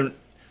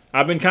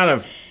I've been kind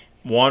of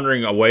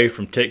wandering away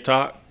from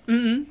TikTok.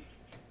 Mm-hmm.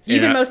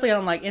 You've been mostly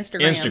on like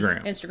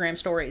Instagram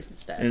stories and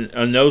stuff,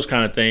 and those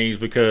kind of things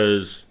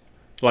because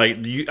like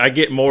I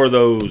get more of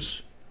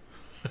those.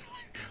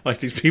 Like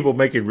these people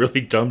making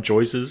really dumb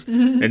choices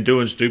and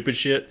doing stupid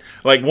shit.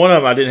 Like one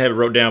of them, I didn't have it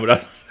wrote down, but I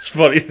thought it was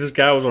funny. This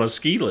guy was on a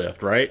ski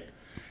lift, right?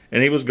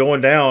 And he was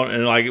going down,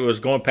 and like it was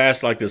going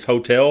past like this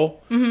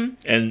hotel,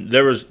 and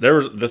there was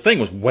the thing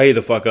was way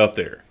the fuck up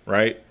there,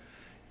 right?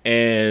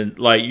 And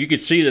like you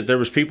could see that there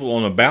was people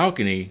on the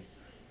balcony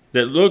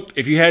that looked.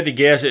 If you had to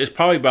guess, it's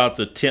probably about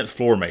the 10th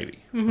floor,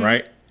 maybe,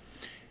 right?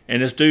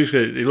 And this dude,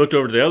 he looked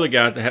over to the other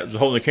guy that was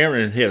holding the camera,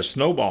 and he had a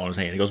snowball in his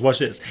hand. He goes, "Watch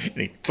this!" And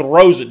he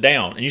throws it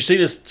down, and you see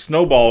this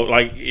snowball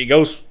like it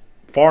goes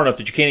far enough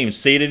that you can't even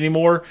see it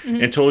anymore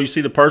until you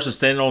see the person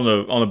standing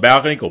on the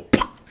balcony go,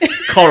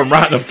 caught him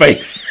right in the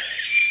face.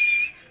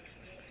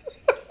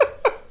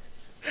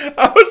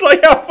 I was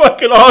like, "How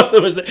fucking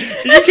awesome is that?"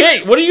 You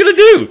can't. What are you gonna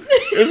do?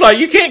 It was like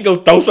you can't go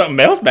throw something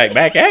else back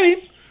at him.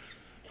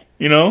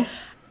 You know.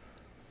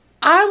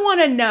 I want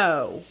to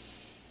know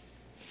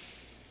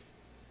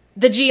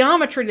the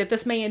geometry that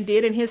this man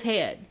did in his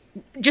head.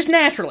 Just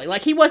naturally.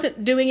 Like, he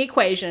wasn't doing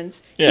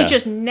equations. Yeah. He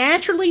just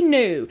naturally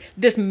knew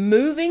this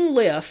moving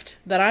lift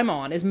that I'm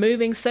on is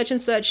moving such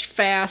and such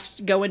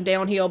fast, going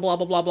downhill, blah,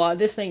 blah, blah, blah.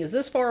 This thing is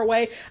this far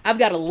away. I've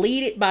got to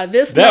lead it by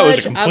this much. That was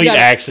a complete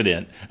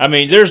accident. I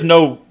mean, there's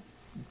no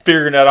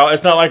figuring that out.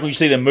 It's not like when you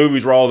see the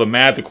movies where all the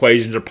math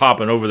equations are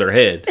popping over their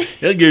head.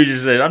 The dude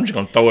just said, I'm just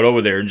going to throw it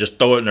over there and just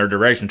throw it in their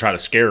direction and try to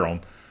scare them.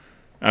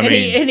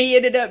 He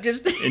ended up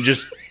just... and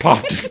just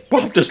popped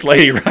this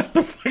lady right in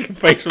the fucking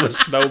face with a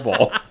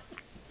snowball.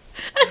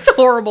 That's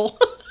horrible.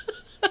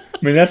 I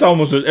mean,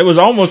 it was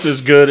almost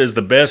as good as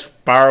the best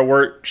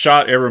firework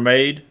shot ever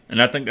made,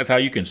 and I think that's how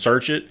you can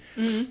search it.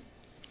 Mm-hmm.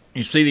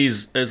 You see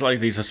it's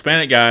like these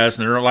Hispanic guys,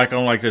 and they're like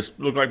on like this,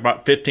 look like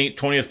about 15th,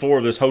 20th floor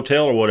of this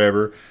hotel or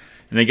whatever,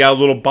 and they got a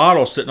little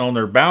bottle sitting on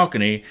their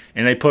balcony,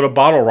 and they put a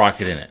bottle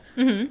rocket in it.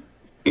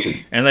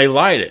 Mm-hmm. And they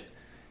light it.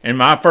 And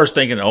my first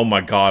thinking, oh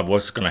my God,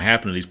 what's going to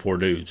happen to these poor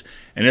dudes?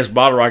 And this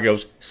bottle rocket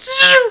goes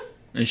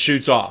and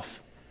shoots off.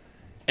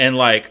 And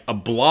like a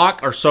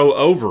block or so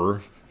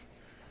over,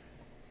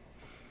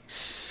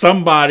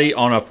 somebody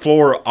on a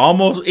floor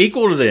almost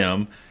equal to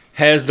them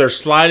has their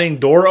sliding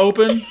door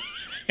open.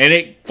 And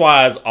it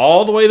flies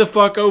all the way the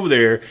fuck over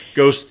there,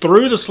 goes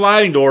through the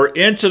sliding door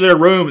into their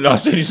room. And all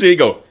of a sudden you see it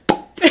go.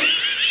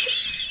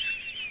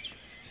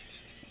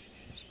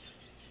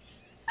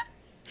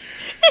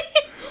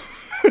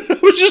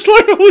 It was just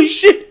like, holy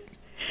shit.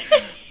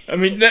 I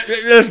mean,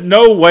 there's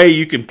no way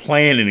you can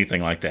plan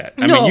anything like that.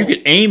 I mean, you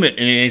could aim it,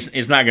 and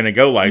it's not going to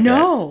go like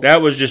that.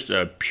 That was just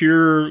a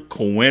pure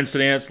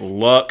coincidence,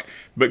 luck.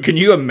 But can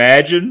you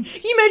imagine?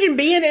 Can you imagine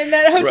being in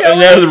that hotel in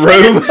the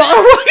room? And this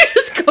bottle rocket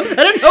just comes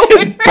out of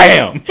nowhere.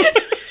 Bam!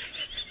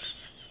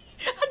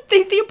 I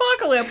think the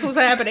apocalypse was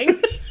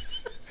happening.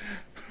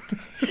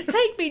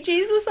 Take me,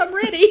 Jesus, I'm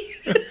ready.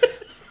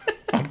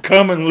 I'm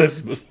coming,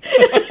 Elizabeth.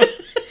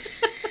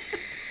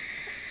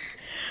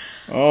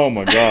 Oh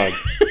my God.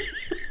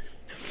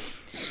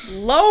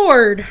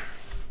 Lord.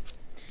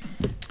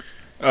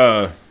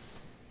 Okay,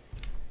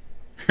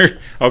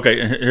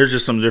 here's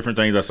just some different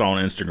things I saw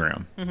on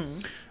Instagram.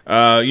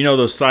 Mm-hmm. You know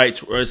those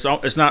sites where it's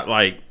not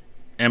like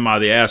am I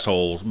the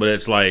assholes, but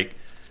it's like,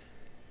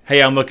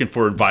 hey, I'm looking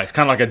for advice.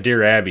 Kind of like a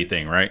Dear Abby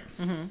thing, right?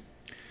 Mm-hmm.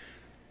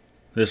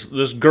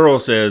 This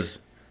girl says,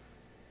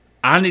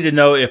 I need to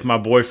know if my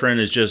boyfriend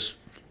is just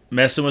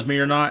messing with me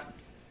or not,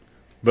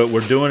 but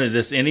we're doing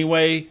this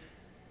anyway.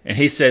 And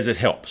he says it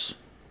helps.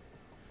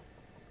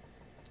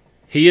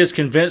 He has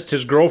convinced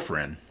his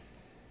girlfriend.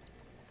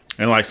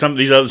 And like a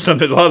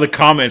lot of the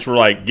comments were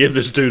like, give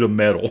this dude a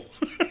medal.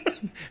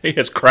 He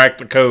has cracked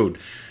the code.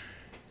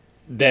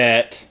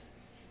 That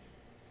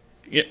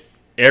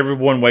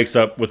everyone wakes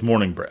up with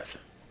morning breath.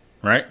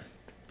 Right?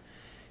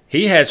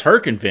 He has her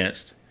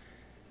convinced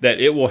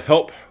that it will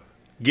help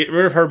get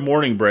rid of her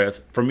morning breath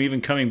from even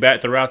coming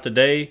back throughout the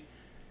day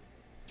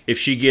if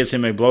she gives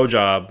him a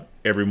blowjob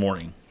every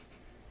morning.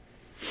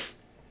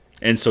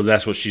 And so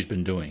that's what she's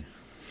been doing.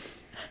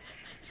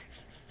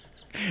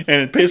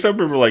 And some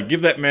people were like,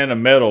 give that man a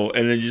medal.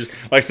 And then just,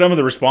 like, some of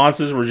the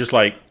responses were just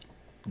like, ...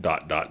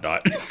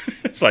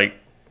 It's like,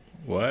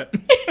 what?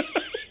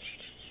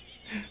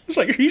 It's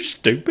like, are you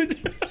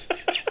stupid?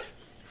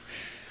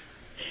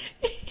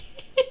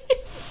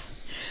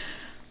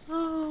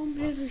 Oh,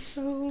 man, they're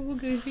so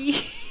goofy.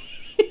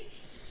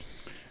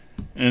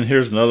 And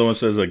here's another one that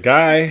says, a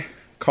guy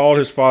called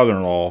his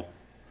father-in-law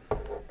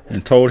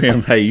and told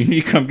him, hey, you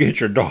need to come get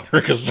your daughter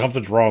because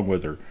something's wrong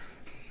with her.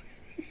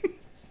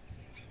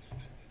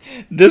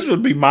 This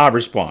would be my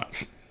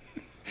response.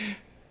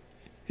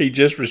 He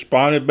just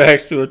responded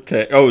back to a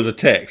text. Oh, it was a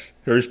text.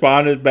 He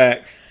responded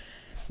back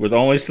with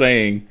only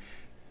saying,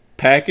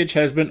 Package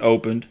has been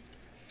opened.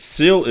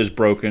 Seal is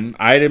broken.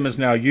 Item is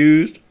now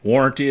used.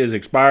 Warranty is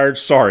expired.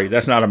 Sorry,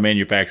 that's not a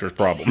manufacturer's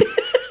problem.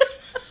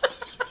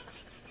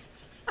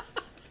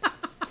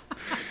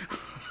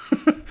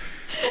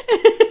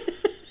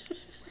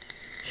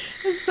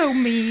 That's so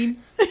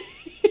mean.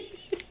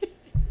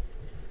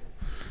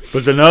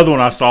 But another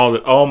one I saw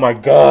that, oh my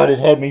God, it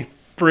had me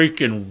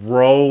freaking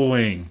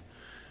rolling.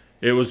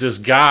 It was this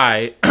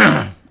guy,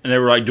 and they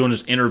were like doing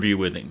this interview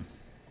with him.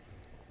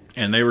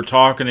 And they were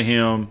talking to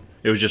him.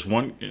 It was just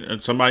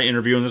somebody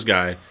interviewing this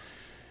guy.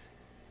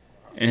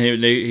 And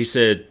he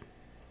said,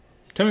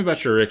 tell me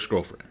about your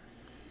ex-girlfriend.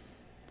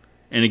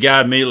 And the guy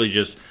immediately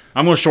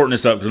I'm going to shorten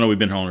this up because I know we've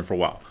been on it for a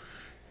while.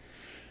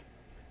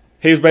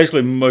 He was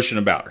basically mushing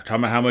about her,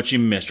 talking about how much he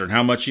missed her and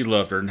how much he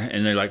loved her.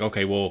 And they're like,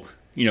 okay, well,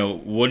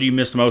 what do you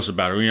miss the most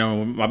about her?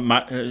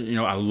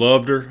 I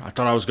loved her. I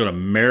thought I was going to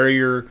marry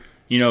her.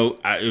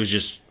 It was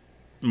just,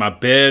 my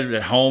bed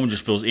at home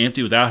just feels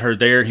empty without her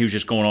there. And he was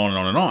just going on and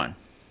on and on.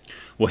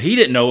 Well, he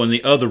didn't know in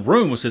the other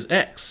room was his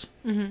ex.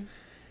 Mm-hmm.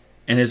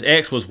 And his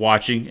ex was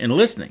watching and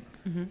listening.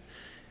 Mm-hmm.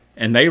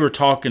 And they were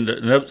talking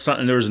to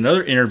something. There was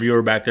another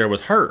interviewer back there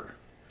with her.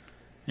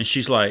 And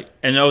she's like,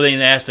 they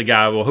asked the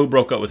guy, well, who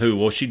broke up with who?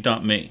 Well, she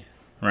dumped me,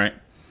 right?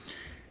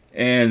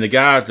 And the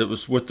guy that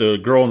was with the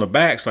girl in the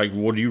back's like,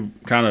 what are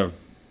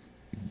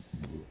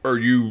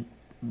you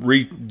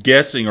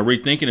re-guessing or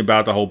rethinking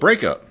about the whole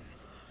breakup?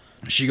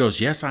 She goes,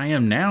 yes, I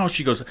am now.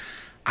 She goes,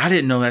 I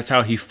didn't know that's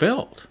how he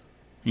felt.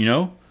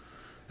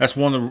 That's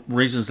one of the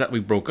reasons that we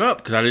broke up,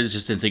 because I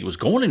just didn't think it was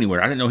going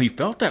anywhere. I didn't know he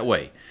felt that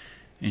way.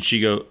 And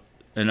she go,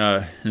 and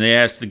they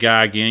asked the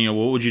guy again,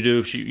 what would you do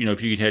if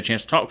you had a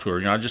chance to talk to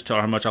her? I just tell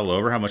her how much I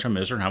love her, how much I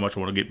miss her, and how much I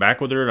want to get back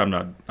with her. I'm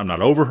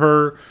not over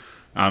her.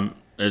 I'm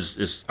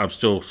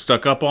still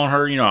stuck up on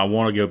her. I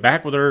want to go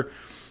back with her.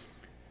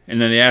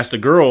 And then they asked the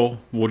girl,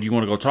 well, do you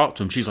want to go talk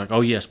to him? She's like, oh,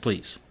 yes,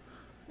 please.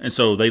 And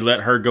so they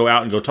let her go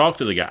out and go talk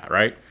to the guy,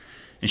 right?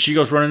 And she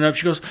goes running up.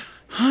 She goes,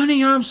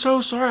 honey, I'm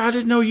so sorry. I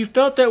didn't know you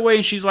felt that way.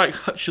 And she's like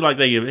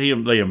they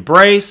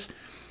embrace.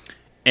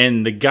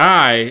 And the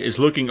guy is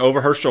looking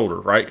over her shoulder,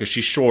 right? Because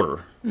she's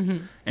shorter.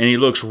 Mm-hmm. And he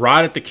looks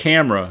right at the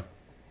camera.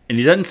 And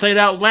he doesn't say it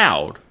out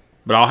loud.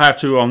 But I'll have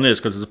to on this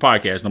because it's a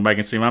podcast. Nobody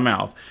can see my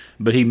mouth.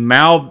 But he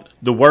mouthed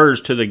the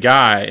words to the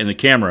guy in the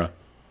camera.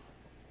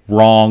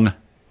 Wrong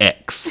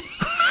ex.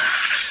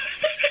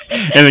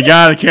 And the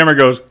guy in the camera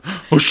goes,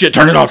 oh shit,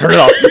 turn it off.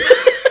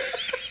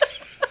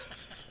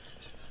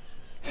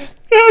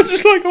 I was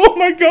just like, oh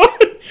my God.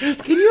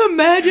 Can you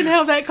imagine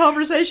how that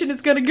conversation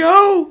is going to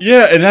go?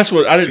 Yeah, and that's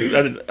what I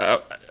didn't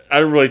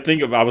really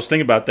think of. I was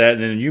thinking about that,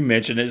 and then you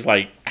mentioned it. It's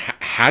like,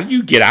 how do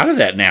you get out of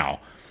that now?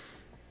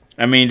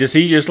 I mean, does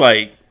he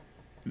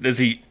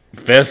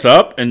fess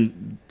up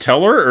and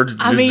tell her? Or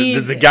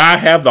does the guy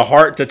have the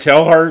heart to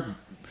tell her,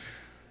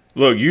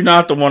 look, you're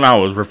not the one I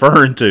was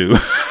referring to.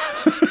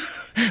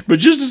 But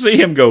just to see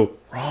him go,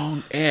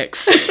 wrong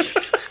ex.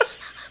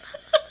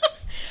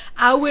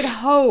 I would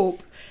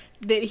hope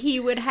that he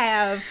would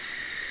have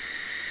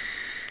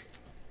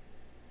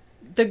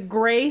the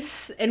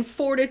grace and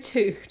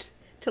fortitude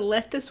to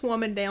let this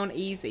woman down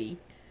easy.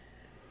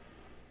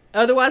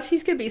 Otherwise,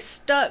 he's going to be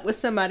stuck with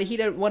somebody he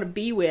doesn't want to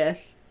be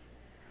with.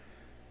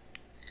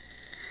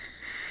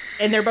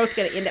 And they're both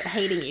going to end up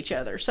hating each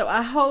other. So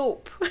I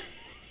hope...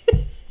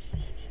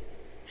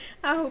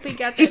 I hope he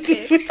got that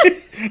fixed.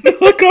 The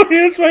look on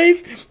his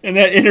face and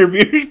that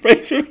interviewer's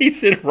face when he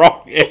said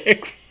wrong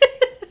ex.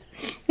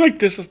 Like,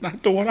 this is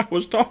not the one I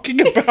was talking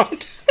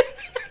about.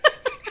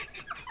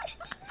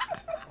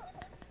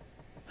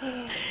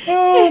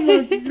 Oh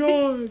my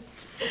God.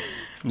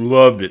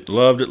 Loved it.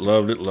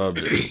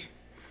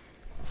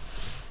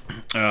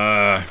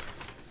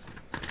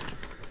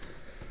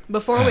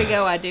 Before we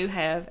go, I do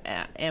have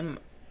Am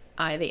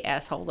I the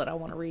Asshole that I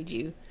want to read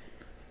you.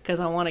 Because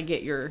I want to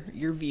get your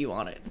view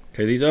on it.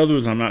 Okay, these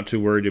others I'm not too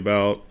worried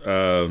about.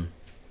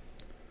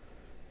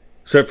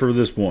 Except for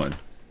this one.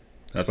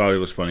 I thought it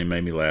was funny.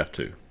 Made me laugh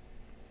too.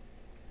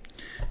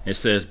 It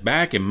says,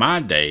 back in my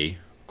day,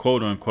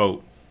 quote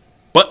unquote,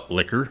 butt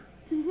liquor.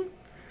 Mm-hmm.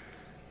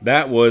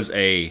 That was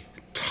a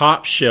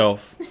top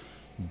shelf,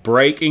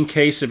 break in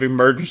case of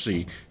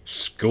emergency,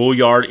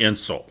 schoolyard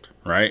insult,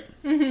 right?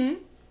 Mm-hmm.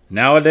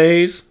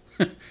 Nowadays,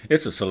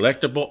 it's a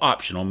selectable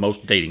option on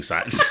most dating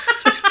sites.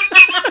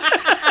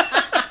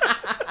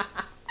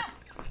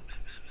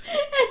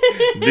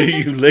 Do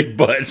you lick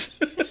butts?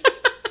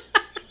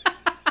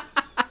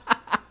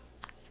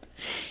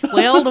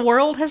 Well, the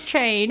world has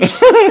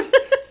changed.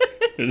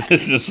 This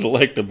is a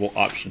selectable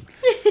option.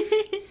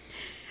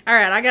 All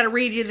right, I got to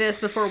read you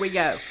this before we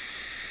go.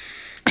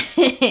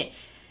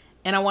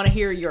 And I want to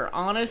hear your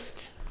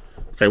honest...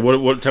 Okay,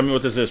 what? Tell me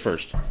what this is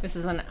first. This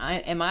is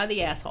Am I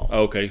the Asshole?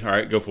 Okay, all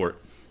right, go for it.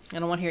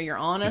 And I want to hear your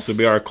honest... This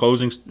will be our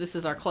closing... This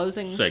is our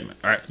closing... segment.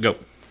 All right, go.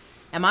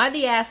 Am I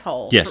the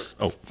asshole? Yes.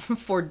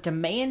 For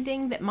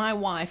demanding that my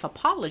wife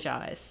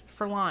apologize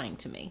for lying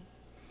to me?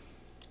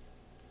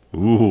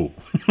 Ooh.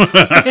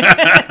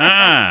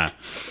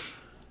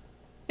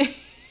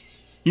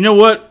 You know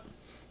what?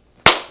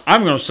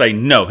 I'm going to say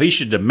no. He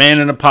should demand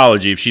an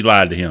apology if she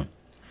lied to him.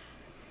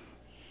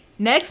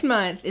 Next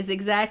month is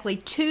exactly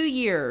 2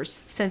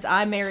 years since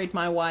I married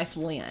my wife,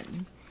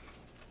 Lynn.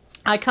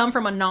 I come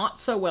from a not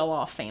so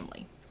well-off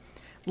family.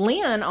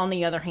 Lynn, on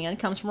the other hand,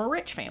 comes from a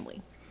rich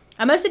family.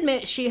 I must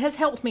admit she has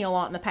helped me a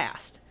lot in the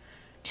past.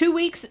 2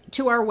 weeks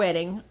to our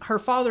wedding, her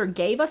father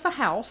gave us a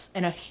house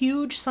and a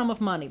huge sum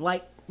of money,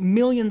 like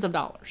millions of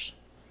dollars.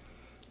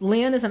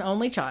 Lynn is an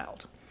only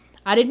child.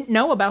 I didn't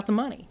know about the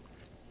money.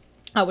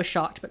 I was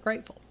shocked but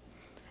grateful.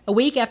 A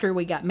week after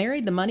we got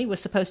married, the money was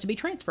supposed to be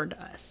transferred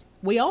to us.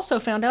 We also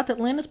found out that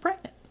Lynn is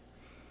pregnant.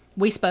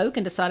 We spoke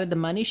and decided the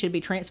money should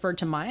be transferred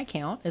to my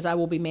account, as I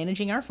will be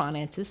managing our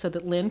finances so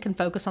that Lynn can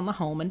focus on the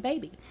home and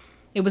baby.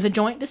 It was a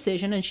joint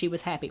decision and she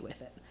was happy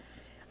with it.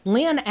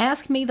 Lynn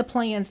asked me the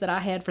plans that I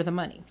had for the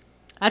money.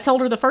 I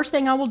told her the first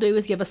thing I will do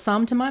is give a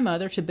sum to my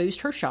mother to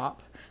boost her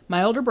shop,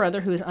 my older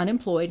brother who is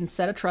unemployed, and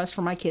set a trust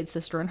for my kid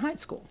sister in high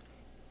school.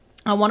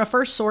 I want to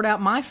first sort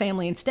out my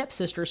family and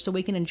stepsisters so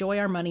we can enjoy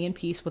our money in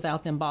peace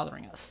without them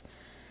bothering us.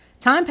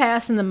 Time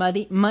passed and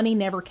the money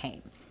never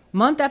came.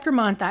 Month after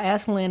month, I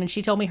asked Lynn, and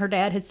she told me her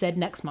dad had said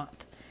next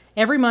month.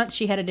 Every month,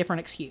 she had a different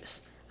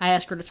excuse. I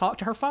asked her to talk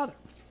to her father.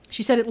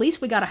 She said, at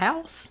least we got a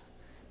house.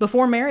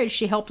 Before marriage,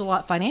 she helped a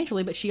lot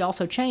financially, but she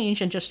also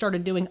changed and just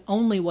started doing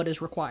only what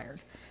is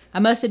required. I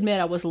must admit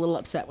I was a little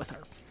upset with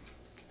her.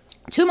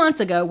 2 months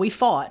ago, we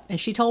fought, and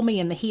she told me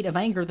in the heat of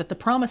anger that the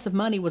promise of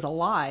money was a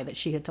lie that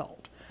she had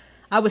told.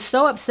 I was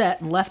so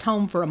upset and left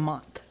home for a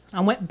month.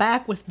 I went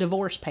back with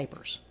divorce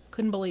papers.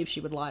 Couldn't believe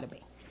she would lie to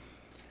me.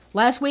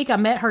 Last week, I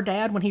met her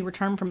dad when he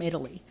returned from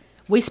Italy.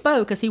 We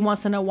spoke as he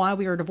wants to know why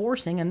we are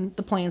divorcing and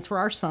the plans for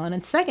our son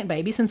and second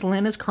baby since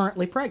Lynn is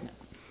currently pregnant.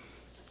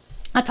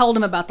 I told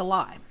him about the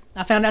lie.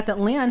 I found out that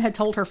Lynn had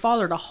told her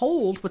father to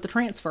hold with the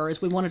transfer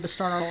as we wanted to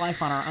start our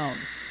life on our own.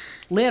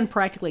 Lynn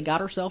practically got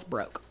herself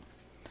broke.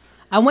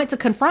 I went to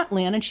confront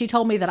Lynn, and she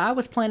told me that I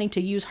was planning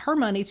to use her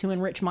money to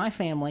enrich my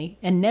family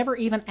and never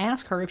even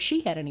ask her if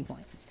she had any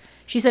plans.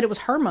 She said it was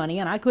her money,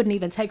 and I couldn't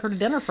even take her to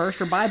dinner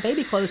first or buy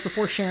baby clothes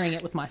before sharing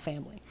it with my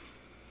family.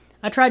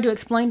 I tried to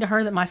explain to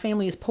her that my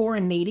family is poor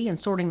and needy, and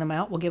sorting them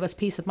out will give us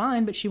peace of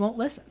mind, but she won't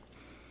listen.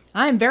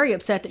 I am very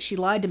upset that she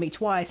lied to me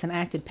twice and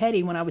acted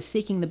petty when I was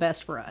seeking the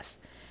best for us.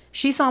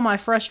 She saw my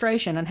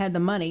frustration and had the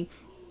money,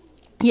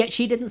 yet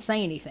she didn't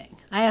say anything.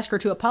 I asked her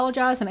to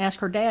apologize and ask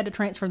her dad to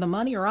transfer the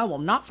money, or I will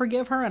not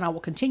forgive her and I will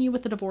continue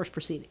with the divorce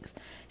proceedings.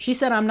 She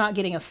said I'm not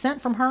getting a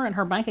cent from her and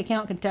her bank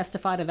account can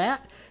testify to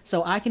that,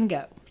 so I can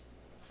go.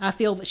 I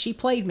feel that she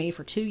played me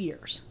for 2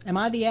 years. Am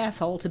I the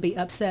asshole to be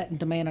upset and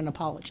demand an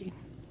apology?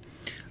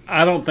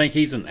 I don't think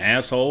he's an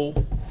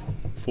asshole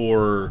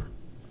for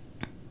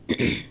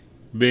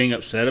being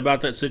upset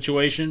about that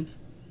situation,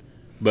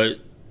 but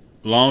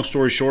long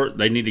story short,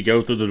 they need to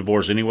go through the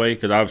divorce anyway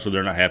because obviously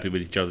they're not happy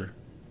with each other.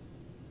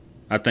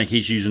 I think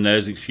he's using that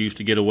as an excuse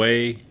to get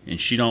away,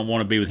 and she don't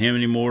want to be with him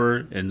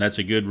anymore, and that's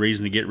a good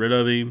reason to get rid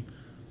of him.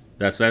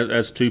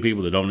 That's two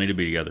people that don't need to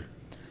be together.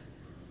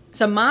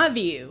 So my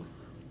view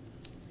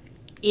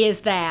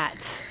is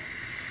that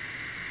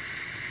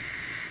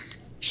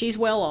she's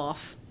well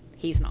off.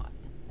 He's not.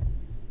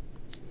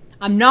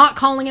 I'm not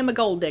calling him a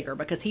gold digger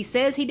because he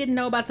says he didn't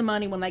know about the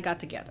money when they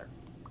got together.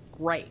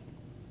 Great.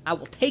 I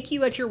will take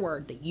you at your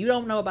word that you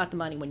don't know about the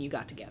money when you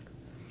got together.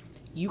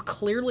 You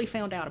clearly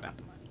found out about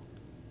the money.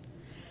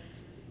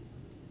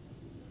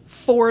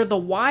 For the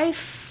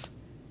wife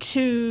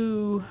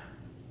to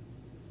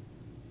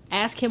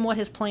ask him what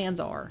his plans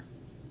are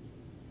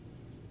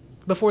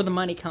before the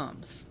money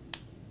comes,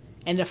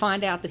 and to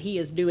find out that he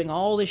is doing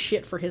all this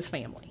shit for his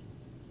family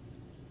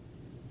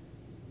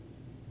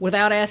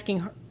without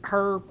asking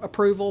her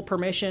approval,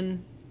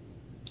 permission,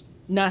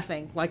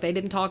 nothing. Like they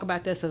didn't talk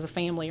about this as a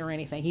family or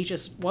anything. He's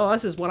just, well,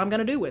 this is what I'm going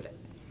to do with it.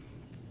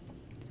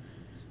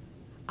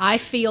 I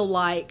feel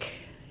like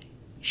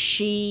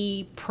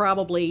she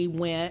probably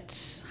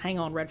went, hang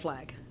on, red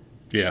flag.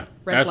 Yeah,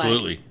 Red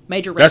absolutely. Flag.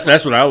 Major red flag.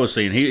 That's what I was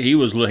seeing.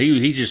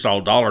 He just saw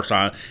a dollar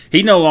sign.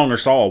 He no longer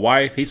saw a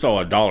wife. He saw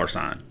a dollar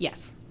sign.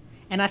 Yes.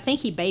 And I think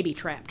he baby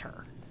trapped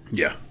her.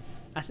 Yeah.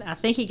 I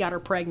think he got her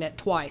pregnant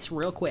twice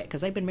real quick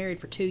because they've been married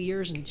for 2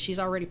 years and she's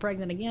already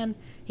pregnant again.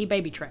 He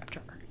baby trapped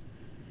her.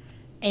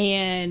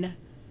 And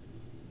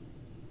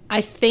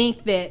I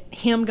think that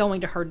him going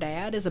to her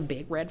dad is a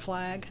big red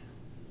flag.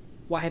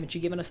 Why haven't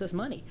you given us this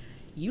money?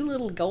 You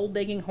little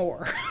gold-digging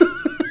whore.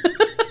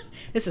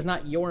 This is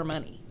not your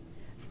money.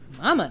 It's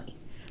my money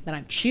that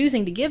I'm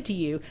choosing to give to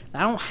you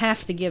that I don't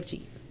have to give to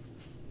you.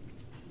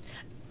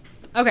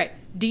 Okay,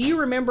 do you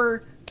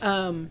remember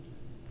one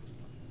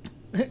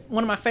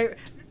of my favorite...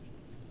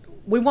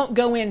 We won't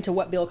go into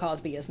what Bill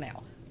Cosby is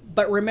now,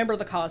 but remember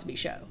the Cosby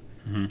Show.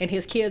 Mm-hmm. And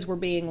his kids were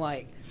being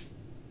like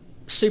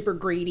super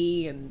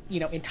greedy and,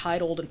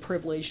 entitled and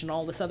privileged and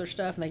all this other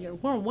stuff. And they go,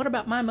 well, what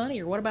about my money?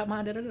 Or what about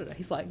my da-da-da-da?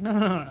 He's like,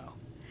 no.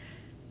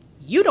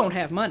 You don't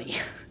have money.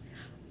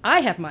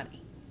 I have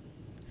money.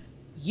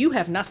 You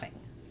have nothing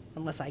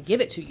unless I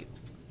give it to you.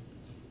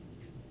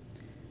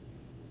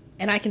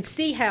 And I can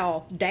see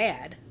how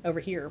dad over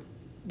here,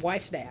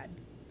 wife's dad,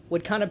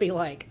 would kind of be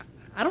like,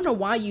 I don't know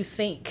why you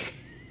think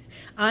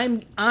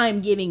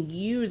I'm giving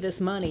you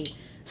this money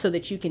so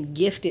that you can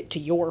gift it to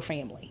your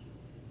family.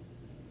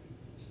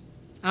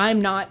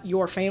 I'm not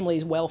your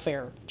family's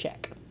welfare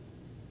check.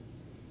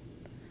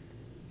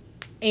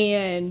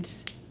 And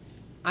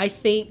I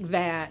think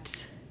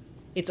that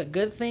it's a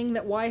good thing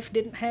that wife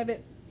didn't have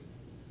it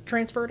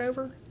transferred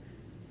over.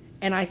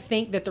 And I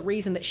think that the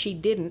reason that she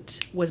didn't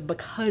was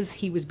because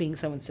he was being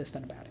so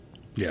insistent about it.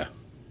 Yeah.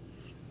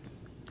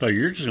 So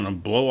you're just going to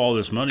blow all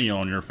this money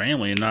on your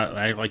family and not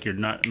act like you're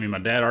not. I mean, my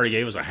dad already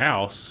gave us a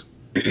house.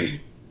 But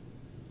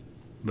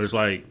it's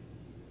like,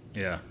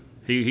 yeah.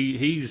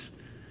 He's.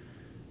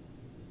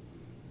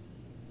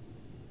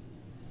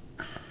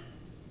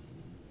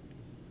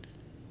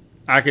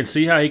 I can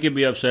see how he could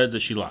be upset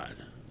that she lied.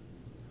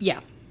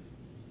 Yeah.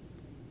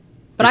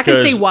 But I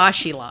can see why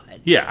she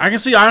lied. Yeah, I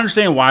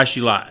understand why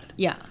she lied.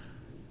 Yeah.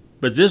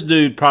 But this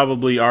dude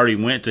probably already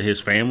went to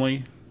his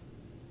family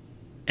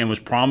and was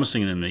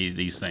promising them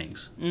these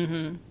things.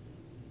 Mm-hmm.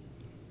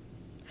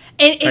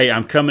 Hey,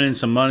 I'm coming in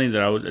some money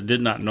that I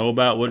did not know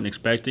about, wasn't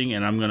expecting,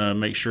 and I'm going to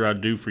make sure I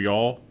do for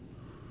y'all.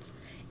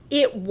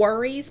 It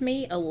worries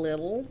me a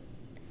little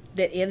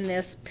that in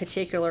this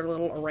particular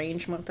little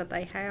arrangement that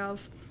they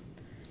have,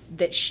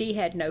 that she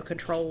had no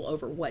control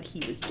over what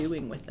he was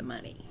doing with the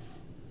money.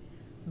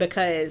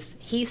 Because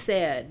he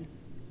said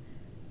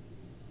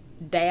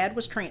Dad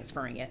was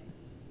transferring it.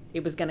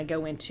 It was going to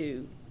go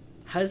into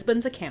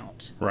husband's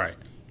account. Right.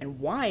 And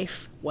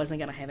wife wasn't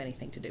going to have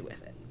anything to do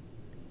with it.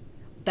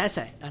 That's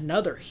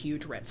another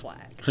huge red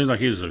flag. Seems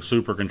like he's a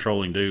super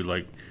controlling dude.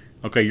 Like,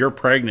 okay, you're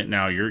pregnant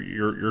now.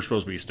 You're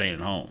supposed to be staying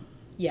at home.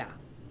 Yeah.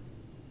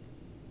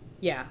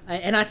 Yeah,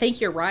 and I think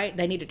you're right.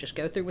 They need to just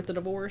go through with the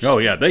divorce. Oh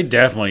yeah, they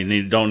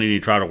definitely don't need to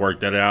try to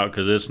work that out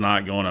because it's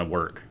not going to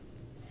work.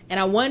 And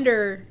I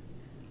wonder.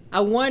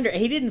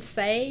 He didn't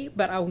say,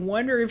 but I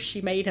wonder if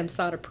she made him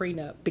sign a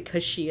prenup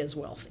because she is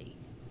wealthy.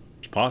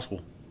 It's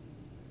possible.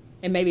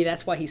 And maybe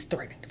that's why he's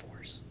threatening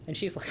divorce. And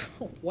she's like,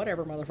 oh,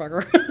 whatever,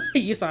 motherfucker.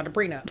 You signed a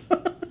prenup.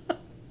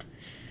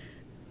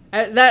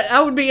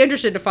 I would be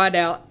interested to find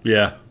out.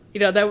 Yeah.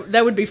 You know,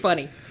 that would be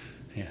funny.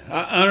 Yeah,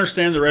 I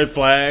understand the red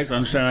flags. I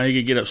understand how he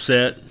could get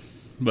upset.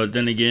 But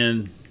then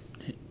again,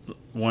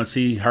 once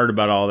he heard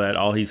about all that,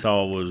 all he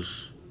saw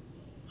was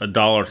a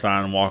dollar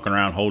sign walking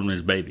around holding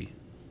his baby.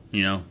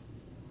 You know?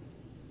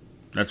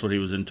 That's what he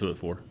was into it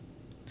for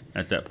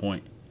at that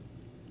point.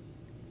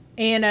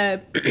 And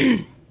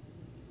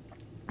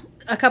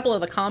a couple of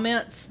the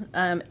comments,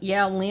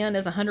 Lynn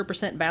is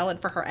 100%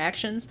 valid for her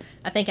actions.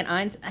 I think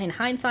in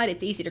hindsight,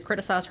 it's easy to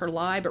criticize her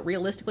lie, but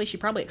realistically, she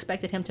probably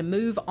expected him to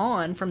move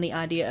on from the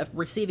idea of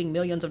receiving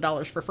millions of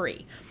dollars for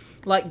free.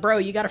 Like, bro,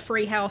 you got a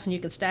free house and you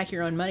can stack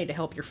your own money to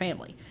help your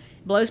family.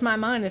 It blows my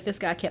mind that this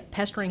guy kept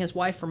pestering his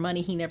wife for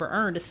money he never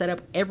earned to set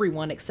up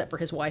everyone except for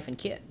his wife and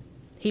kid.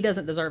 He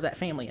doesn't deserve that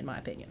family, in my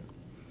opinion.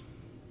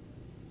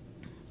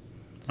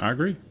 I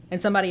agree.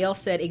 And somebody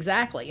else said,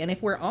 exactly. And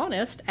if we're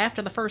honest,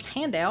 after the first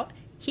handout,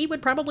 he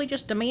would probably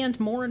just demand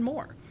more and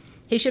more.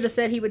 He should have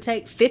said he would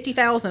take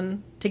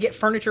 $50,000 to get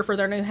furniture for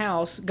their new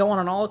house, go on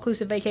an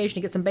all-inclusive vacation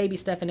to get some baby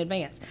stuff in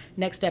advance.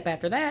 Next step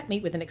after that,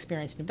 meet with an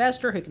experienced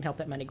investor who can help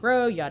that money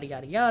grow, yada,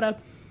 yada, yada.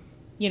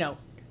 You know,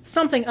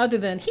 something other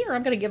than, here,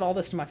 I'm going to give all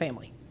this to my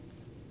family.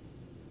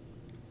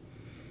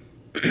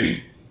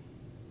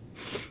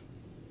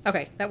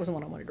 Okay, that was the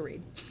one I wanted to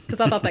read. Because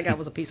I thought that guy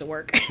was a piece of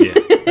work. Yeah,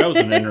 that was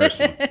an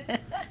interesting one.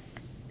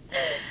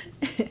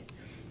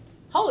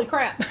 Holy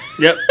crap.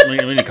 Yep, we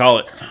need to call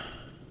it.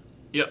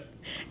 Yep.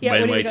 Yeah,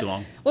 Been way too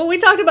long. Well, we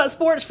talked about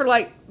sports for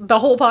like the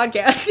whole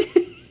podcast. This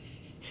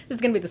is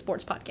going to be the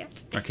sports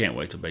podcast. I can't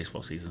wait till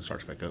baseball season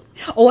starts back up.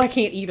 Oh, I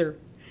can't either.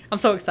 I'm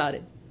so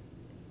excited.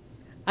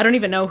 I don't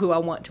even know who I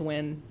want to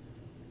win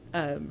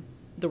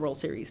the World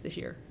Series this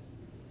year.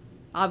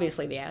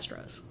 Obviously, the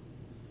Astros.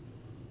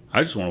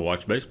 I just want to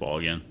watch baseball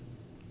again.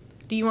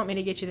 Do you want me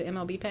to get you the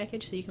MLB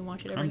package so you can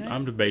watch it every night?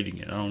 I'm debating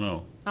it. I don't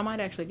know. I might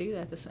actually do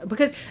that this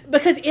because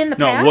in the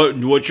No, past,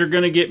 what you're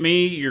going to get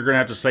me, you're going to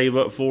have to save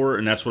up for,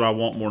 and that's what I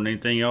want more than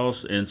anything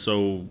else. And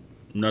so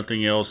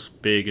nothing else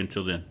big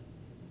until then.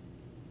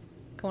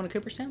 Going to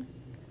Cooperstown?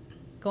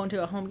 Going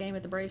to a home game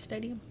at the Braves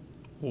Stadium?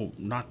 Well,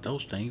 not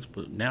those things,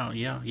 but now,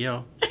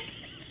 yeah.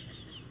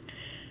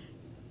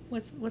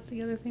 What's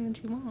the other thing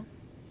that you want?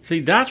 See,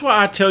 that's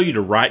why I tell you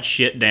to write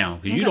shit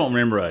down, because you don't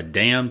remember a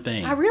damn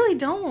thing. I really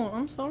don't.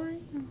 I'm sorry.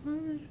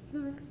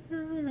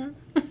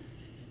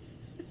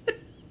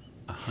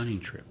 A hunting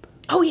trip.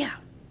 Oh, yeah.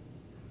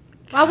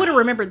 I would have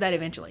remembered that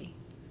eventually.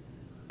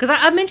 Because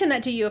I mentioned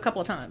that to you a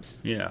couple of times.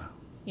 Yeah.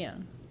 Yeah.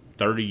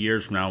 30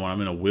 years from now, when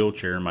I'm in a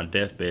wheelchair in my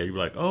deathbed, you're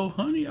like, oh,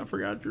 honey, I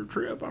forgot your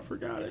trip. I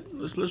forgot it.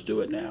 Let's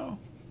do it now.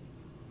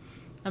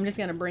 I'm just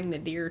going to bring the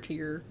deer to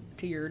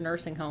your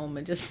nursing home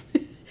and just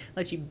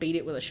let you beat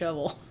it with a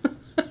shovel.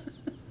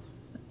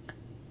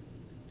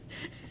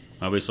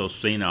 I'll be so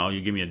senile, you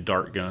give me a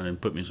dart gun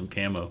and put me in some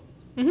camo.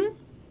 Mm-hmm.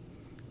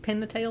 Pin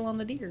the tail on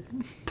the deer.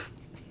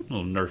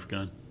 Little Nerf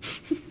gun.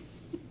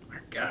 I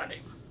got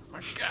him.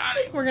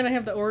 We're going to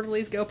have the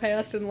orderlies go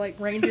past and like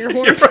reindeer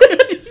horse.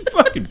 You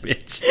fucking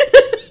bitch.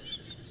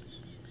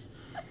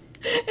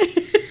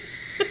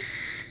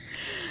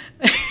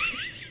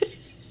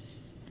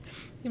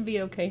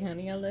 be okay,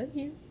 honey. I love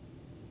you.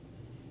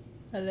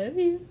 I love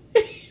you.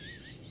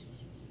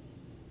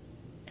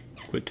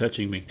 Quit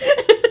touching me.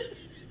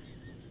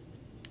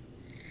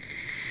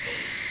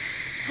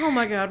 Oh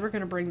my God, we're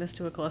going to bring this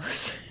to a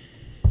close.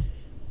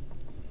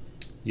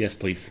 Yes,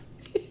 please.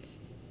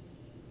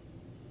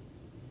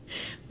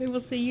 We will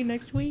see you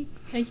next week.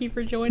 Thank you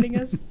for joining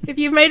us. If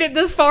you've made it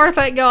this far,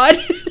 thank God.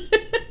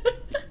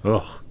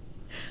 Ugh.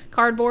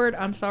 Cardboard,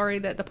 I'm sorry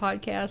that the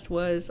podcast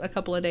was a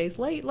couple of days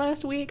late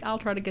last week. I'll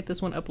try to get this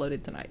one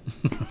uploaded tonight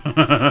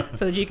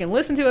so that you can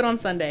listen to it on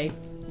Sunday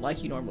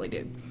like you normally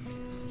do.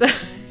 So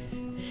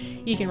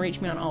you can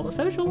reach me on all the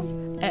socials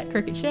at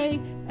Cricket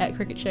Shay, at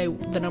Cricket Shay,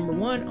 the number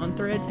 1 on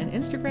Threads and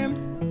Instagram.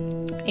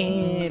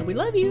 And we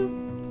love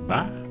you.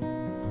 Bye.